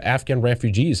wave of Afghan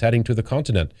refugees heading to the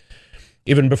continent.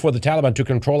 Even before the Taliban took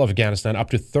control of Afghanistan,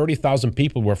 up to 30,000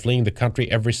 people were fleeing the country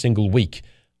every single week.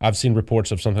 I've seen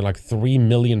reports of something like 3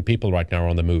 million people right now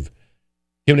on the move.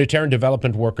 Humanitarian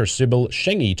development worker Sybil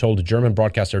Schengi told the German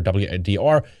broadcaster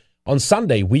WDR on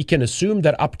Sunday, we can assume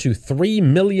that up to 3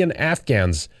 million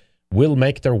Afghans will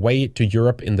make their way to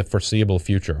Europe in the foreseeable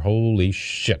future. Holy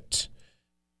shit.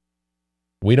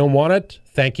 We don't want it.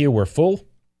 Thank you. We're full.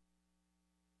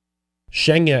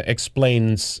 Schengen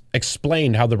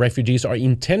explained how the refugees are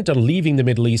intent on leaving the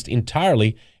Middle East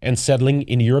entirely and settling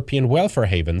in European welfare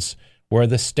havens where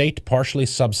the state partially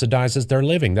subsidizes their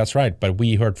living. That's right. But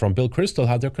we heard from Bill Kristol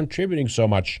how they're contributing so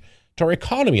much to our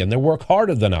economy and they work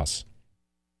harder than us.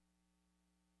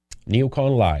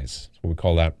 Neocon lies. That's what we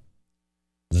call that.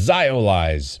 Zio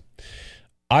lies.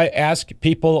 I ask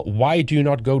people, why do you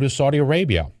not go to Saudi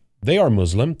Arabia? They are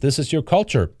Muslim. This is your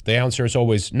culture. The answer is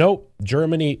always, no,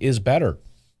 Germany is better.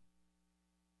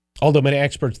 Although many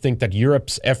experts think that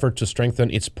Europe's effort to strengthen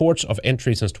its ports of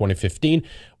entry since 2015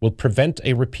 will prevent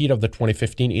a repeat of the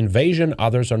 2015 invasion,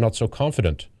 others are not so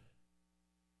confident.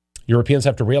 Europeans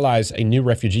have to realize a new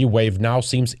refugee wave now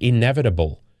seems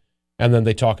inevitable. And then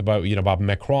they talk about, about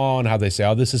Macron, how they say,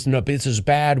 oh, this is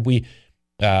bad.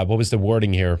 What was the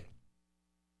wording here?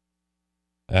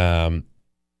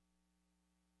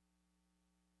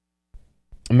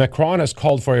 Macron has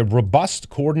called for a robust,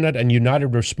 coordinated, and united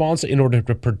response in order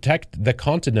to protect the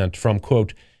continent from,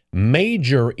 quote,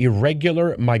 major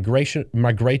irregular migratory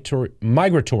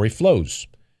flows.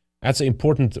 That's an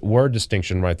important word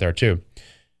distinction right there, too.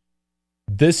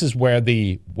 This is where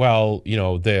we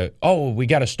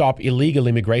got to stop illegal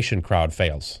immigration crowd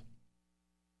fails.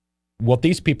 What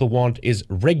these people want is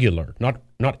regular, not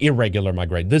irregular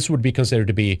migration. This would be considered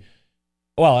to be,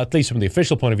 well, at least from the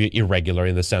official point of view, irregular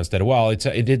in the sense that,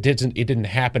 it didn't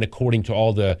happen according to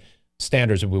all the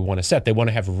standards that we want to set. They want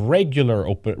to have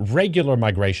regular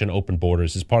migration, open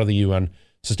borders as part of the UN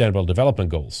Sustainable Development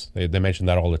Goals. They mention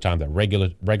that all the time, that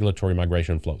regulatory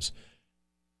migration flows.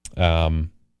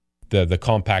 The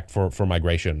compact for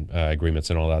migration agreements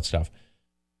and all that stuff.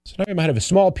 So now you might have a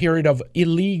small period of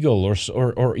illegal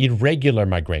or irregular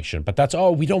migration, but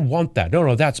we don't want that.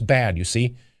 No, that's bad, you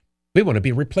see. We want to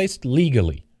be replaced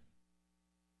legally.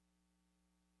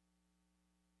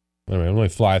 Anyway, I'm going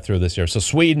to fly through this here. So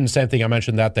Sweden, same thing. I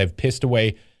mentioned that. They've pissed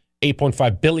away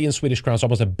 8.5 billion Swedish crowns,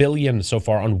 almost $1 billion so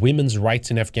far, on women's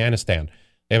rights in Afghanistan.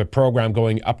 They have a program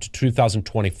going up to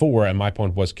 2024, and my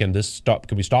point was, can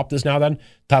we stop this now then?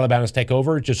 Taliban take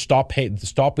over? Just stop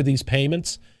with these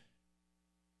payments?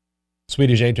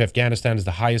 Swedish aid to Afghanistan is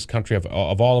the highest country of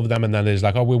all of them, and then there's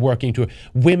we're working to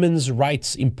women's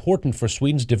rights important for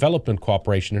Sweden's development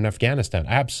cooperation in Afghanistan.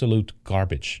 Absolute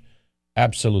garbage.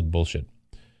 Absolute bullshit.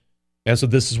 And so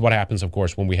this is what happens, of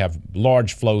course, when we have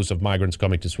large flows of migrants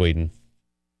coming to Sweden.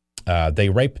 They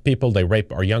rape people. They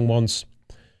rape our young ones.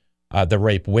 They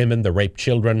rape women. They rape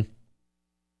children. It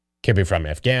can be from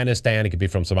Afghanistan. It could be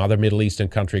from some other Middle Eastern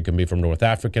country. It can be from North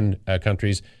African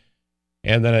countries.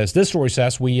 And then, as this story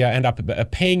says, we end up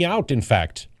paying out, in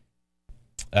fact.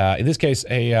 In this case,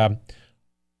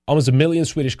 almost $1 million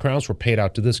Swedish crowns were paid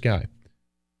out to this guy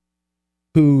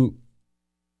who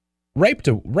raped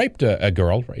a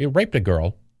girl.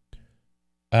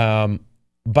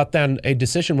 But then a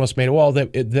decision was made,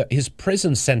 his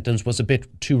prison sentence was a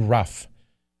bit too rough.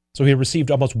 So he received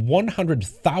almost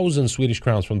 100,000 Swedish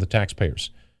crowns from the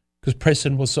taxpayers because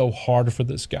prison was so hard for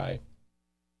this guy.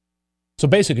 So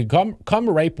basically, come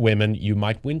rape women, you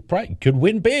might win. Could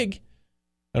win big.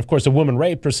 And of course, the woman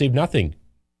raped received nothing.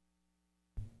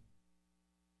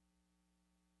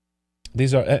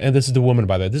 This is the woman,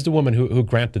 by the way. This is the woman who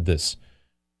granted this.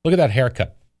 Look at that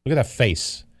haircut. Look at that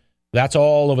face. That's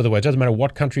all over the way. It doesn't matter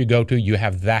what country you go to, you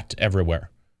have that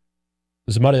everywhere.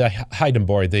 This is Maria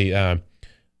Heidenborg,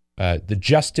 the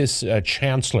Justice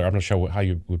Chancellor. I'm not sure how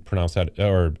you would pronounce that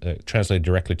or translate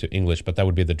directly to English, but that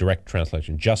would be the direct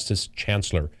translation. Justice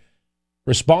Chancellor.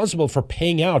 Responsible for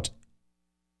paying out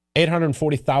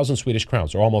 840,000 Swedish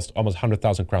crowns, or almost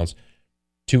 100,000 crowns,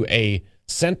 to a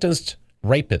sentenced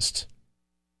rapist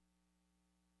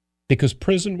because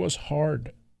prison was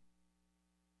hard.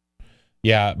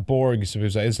 Yeah, Borg,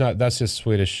 it's not, that's just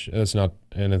Swedish. It's not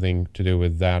anything to do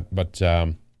with that, but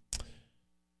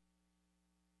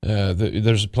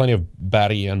there's plenty of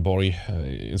Berg and Borg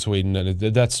in Sweden, and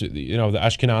that's, the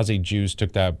Ashkenazi Jews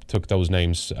took those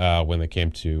names when they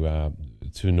came to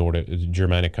Nordic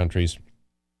Germanic countries.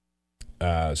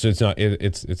 So it's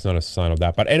not a sign of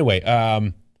that. But anyway,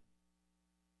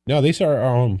 no, these are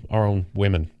our own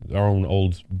women, our own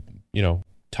old,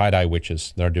 tie-dye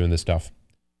witches that are doing this stuff.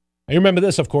 And you remember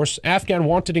this, of course. Afghan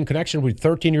wanted in connection with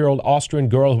 13-year-old Austrian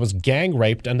girl who was gang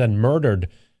raped and then murdered,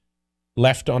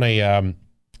 left on a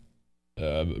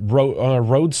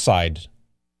roadside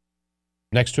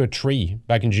next to a tree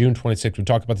back in June 26th. We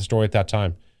talked about the story at that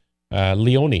time.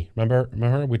 Leonie, remember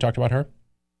her? We talked about her.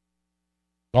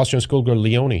 Austrian schoolgirl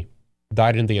Leonie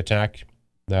died in the attack.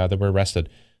 They were arrested.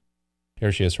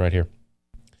 Here she is right here.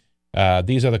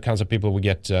 These are the kinds of people we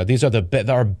get. These are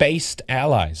our based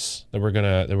allies that we're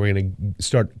gonna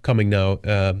start coming now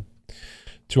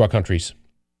to our countries,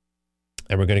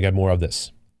 and we're gonna get more of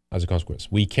this as a consequence.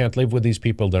 We can't live with these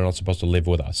people. They're not supposed to live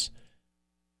with us.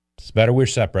 It's better we're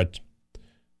separate.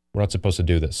 We're not supposed to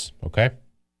do this. Okay.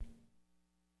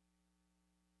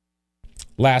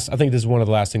 I think this is one of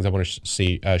the last things I want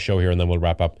to show here, and then we'll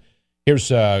wrap up.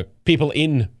 Here's people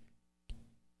in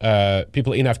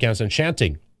Afghanistan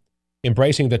chanting,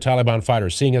 embracing the Taliban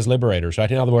fighters, seeing as liberators. Right.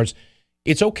 In other words,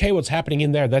 it's okay what's happening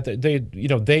in there. That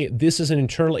this is an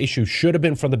internal issue. Should have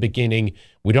been from the beginning.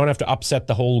 We don't have to upset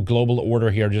the whole global order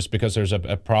here just because there's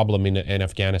a problem in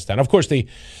Afghanistan. Of course, they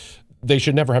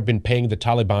should never have been paying the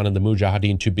Taliban and the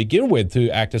Mujahideen to begin with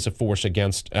to act as a force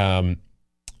against the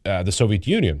Soviet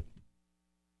Union.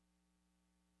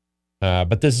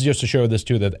 But this is just to show this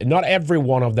too, that not every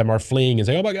one of them are fleeing and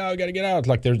saying, "Oh my God, I got to get out."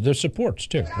 Like there's supports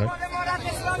too, right?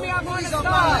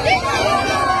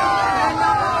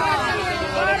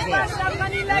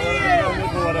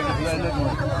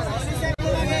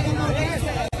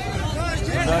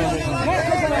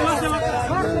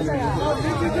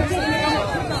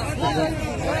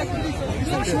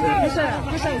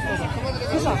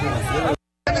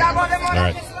 All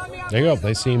right, there you go.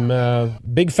 They seem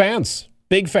big fans.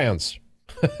 Big fans.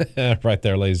 Right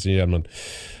there, ladies and gentlemen.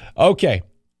 Okay.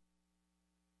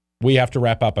 We have to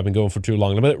wrap up. I've been going for too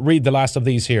long. Let me read the last of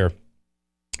these here.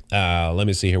 Let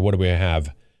me see here. What do we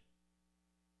have?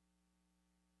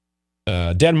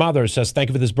 Den Mother says, thank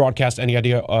you for this broadcast. Any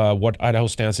idea what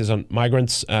Idaho's stance is on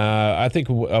migrants? I think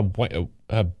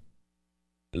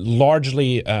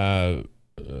largely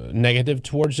negative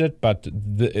towards it, but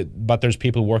there's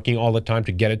people working all the time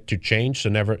to get it to change. So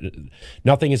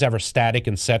nothing is ever static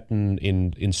and set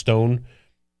in stone.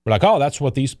 We're like, oh, that's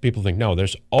what these people think. No,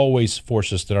 there's always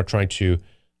forces that are trying to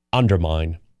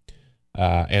undermine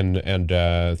and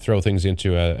throw things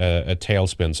into a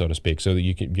tailspin, so to speak. So that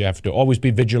you have to always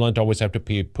be vigilant, always have to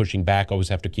be pushing back, always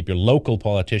have to keep your local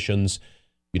politicians,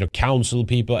 council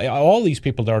people, all these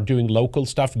people that are doing local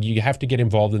stuff. You have to get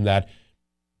involved in that.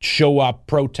 Show up,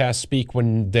 protest, speak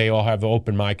when they all have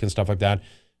open mic and stuff like that.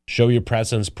 Show your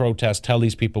presence, protest, tell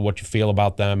these people what you feel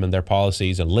about them and their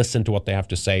policies and listen to what they have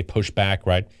to say, push back,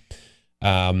 right?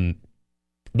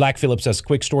 Black Phillip says,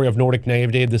 quick story of Nordic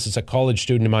naivety. This is a college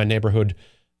student in my neighborhood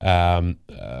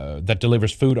that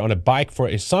delivers food on a bike for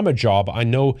a summer job. I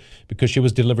know because she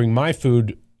was delivering my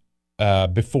food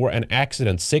before an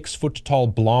accident. 6 foot tall,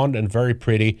 blonde, and very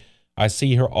pretty. I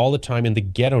see her all the time in the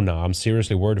ghetto now. I'm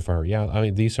seriously worried for her. Yeah, I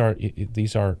mean, these are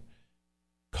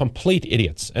complete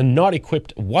idiots and not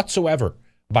equipped whatsoever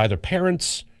by their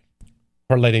parents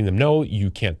for letting them know you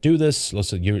can't do this.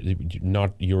 Listen, you'll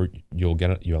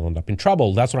end up in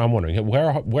trouble. That's what I'm wondering.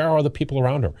 Where are the people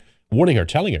around her, warning her,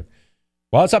 telling her?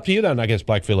 Well, it's up to you then, I guess,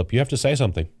 Black Phillip. You have to say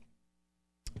something.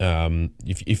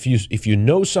 If you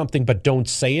know something but don't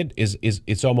say it,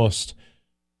 it's almost.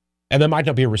 And they might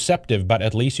not be receptive, but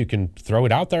at least you can throw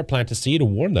it out there, plant a seed,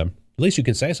 and warn them. At least you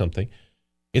can say something.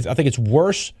 I think it's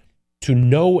worse to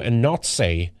know and not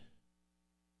say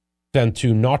than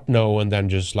to not know and then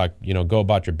just go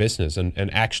about your business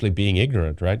and actually being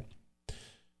ignorant, right?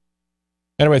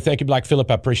 Anyway, thank you, Black Phillip.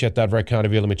 I appreciate that. Very kind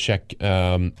of you. Let me check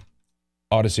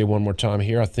Odyssey one more time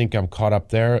here. I think I'm caught up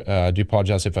there. I do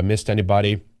apologize if I missed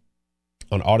anybody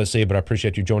on Odyssey, but I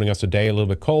appreciate you joining us today. A little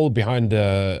bit cold,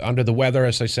 under the weather,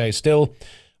 as I say, still,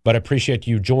 but I appreciate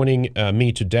you joining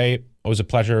me today. Always a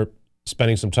pleasure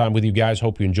spending some time with you guys.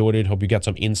 Hope you enjoyed it. Hope you got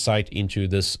some insight into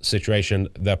this situation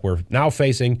that we're now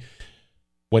facing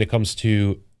when it comes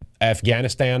to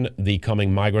Afghanistan, the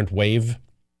coming migrant wave,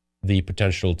 the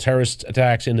potential terrorist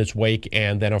attacks in its wake,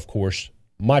 and then, of course,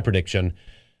 my prediction,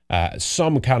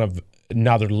 some kind of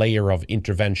another layer of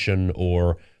intervention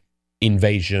or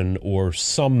invasion or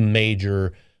some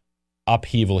major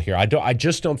upheaval here. I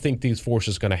just don't think these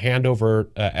forces are going to hand over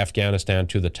Afghanistan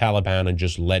to the Taliban and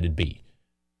just let it be.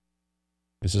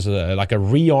 This is like a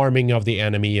rearming of the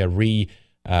enemy,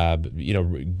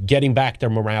 getting back their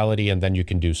morality, and then you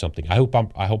can do something. I hope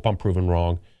I'm proven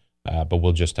wrong, but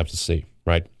we'll just have to see,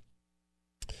 right?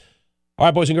 All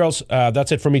right, boys and girls,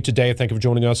 that's it for me today. Thank you for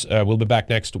joining us. We'll be back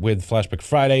next with Flashback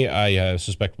Friday. I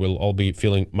suspect we'll all be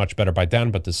feeling much better by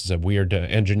then, but this is a weird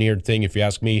engineered thing, if you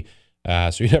ask me.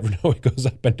 So you never know. It goes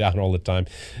up and down all the time.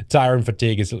 Tire and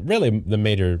fatigue is really the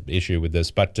major issue with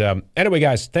this. But anyway,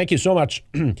 guys, thank you so much.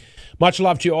 Much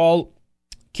love to you all.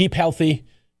 Keep healthy.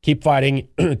 Keep fighting.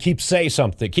 Keep saying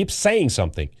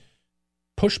something.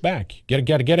 Push back.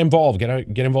 Get involved.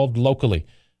 Get involved locally.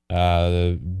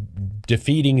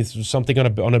 Defeating something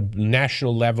on a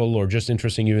national level, or just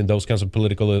interesting you in those kinds of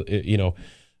political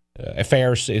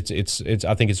affairs. It's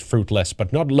I think it's fruitless,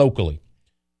 but not locally.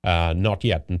 Not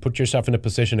yet. And put yourself in a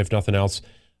position, if nothing else,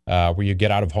 where you get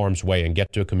out of harm's way and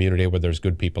get to a community where there's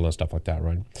good people and stuff like that,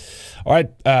 right? All right.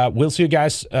 We'll see you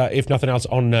guys, if nothing else,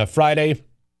 on Friday.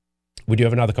 We do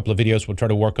have another couple of videos. We'll try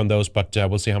to work on those, but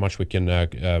we'll see how much we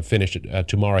can finish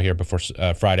tomorrow here before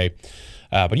Friday.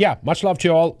 But yeah, much love to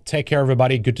you all. Take care,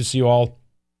 everybody. Good to see you all.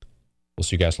 We'll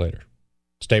see you guys later.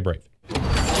 Stay brave.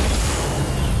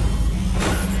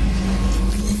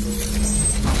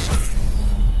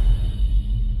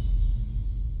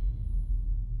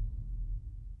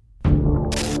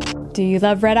 Do you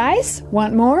love Red Ice?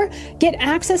 Want more? Get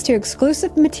access to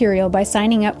exclusive material by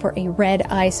signing up for a Red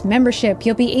Ice membership.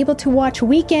 You'll be able to watch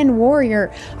Weekend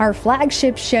Warrior, our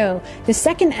flagship show, the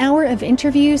second hour of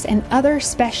interviews, and other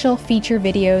special feature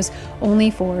videos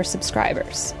only for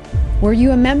subscribers. Were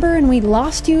you a member and we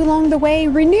lost you along the way?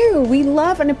 Renew! We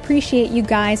love and appreciate you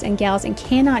guys and gals and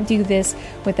cannot do this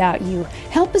without you.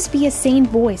 Help us be a sane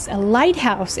voice, a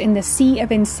lighthouse in the sea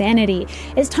of insanity.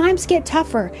 As times get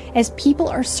tougher, as people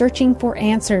are searching for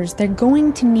answers, they're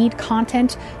going to need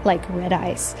content like Red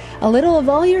Ice. A little of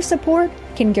all your support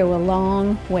can go a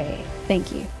long way.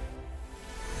 Thank you.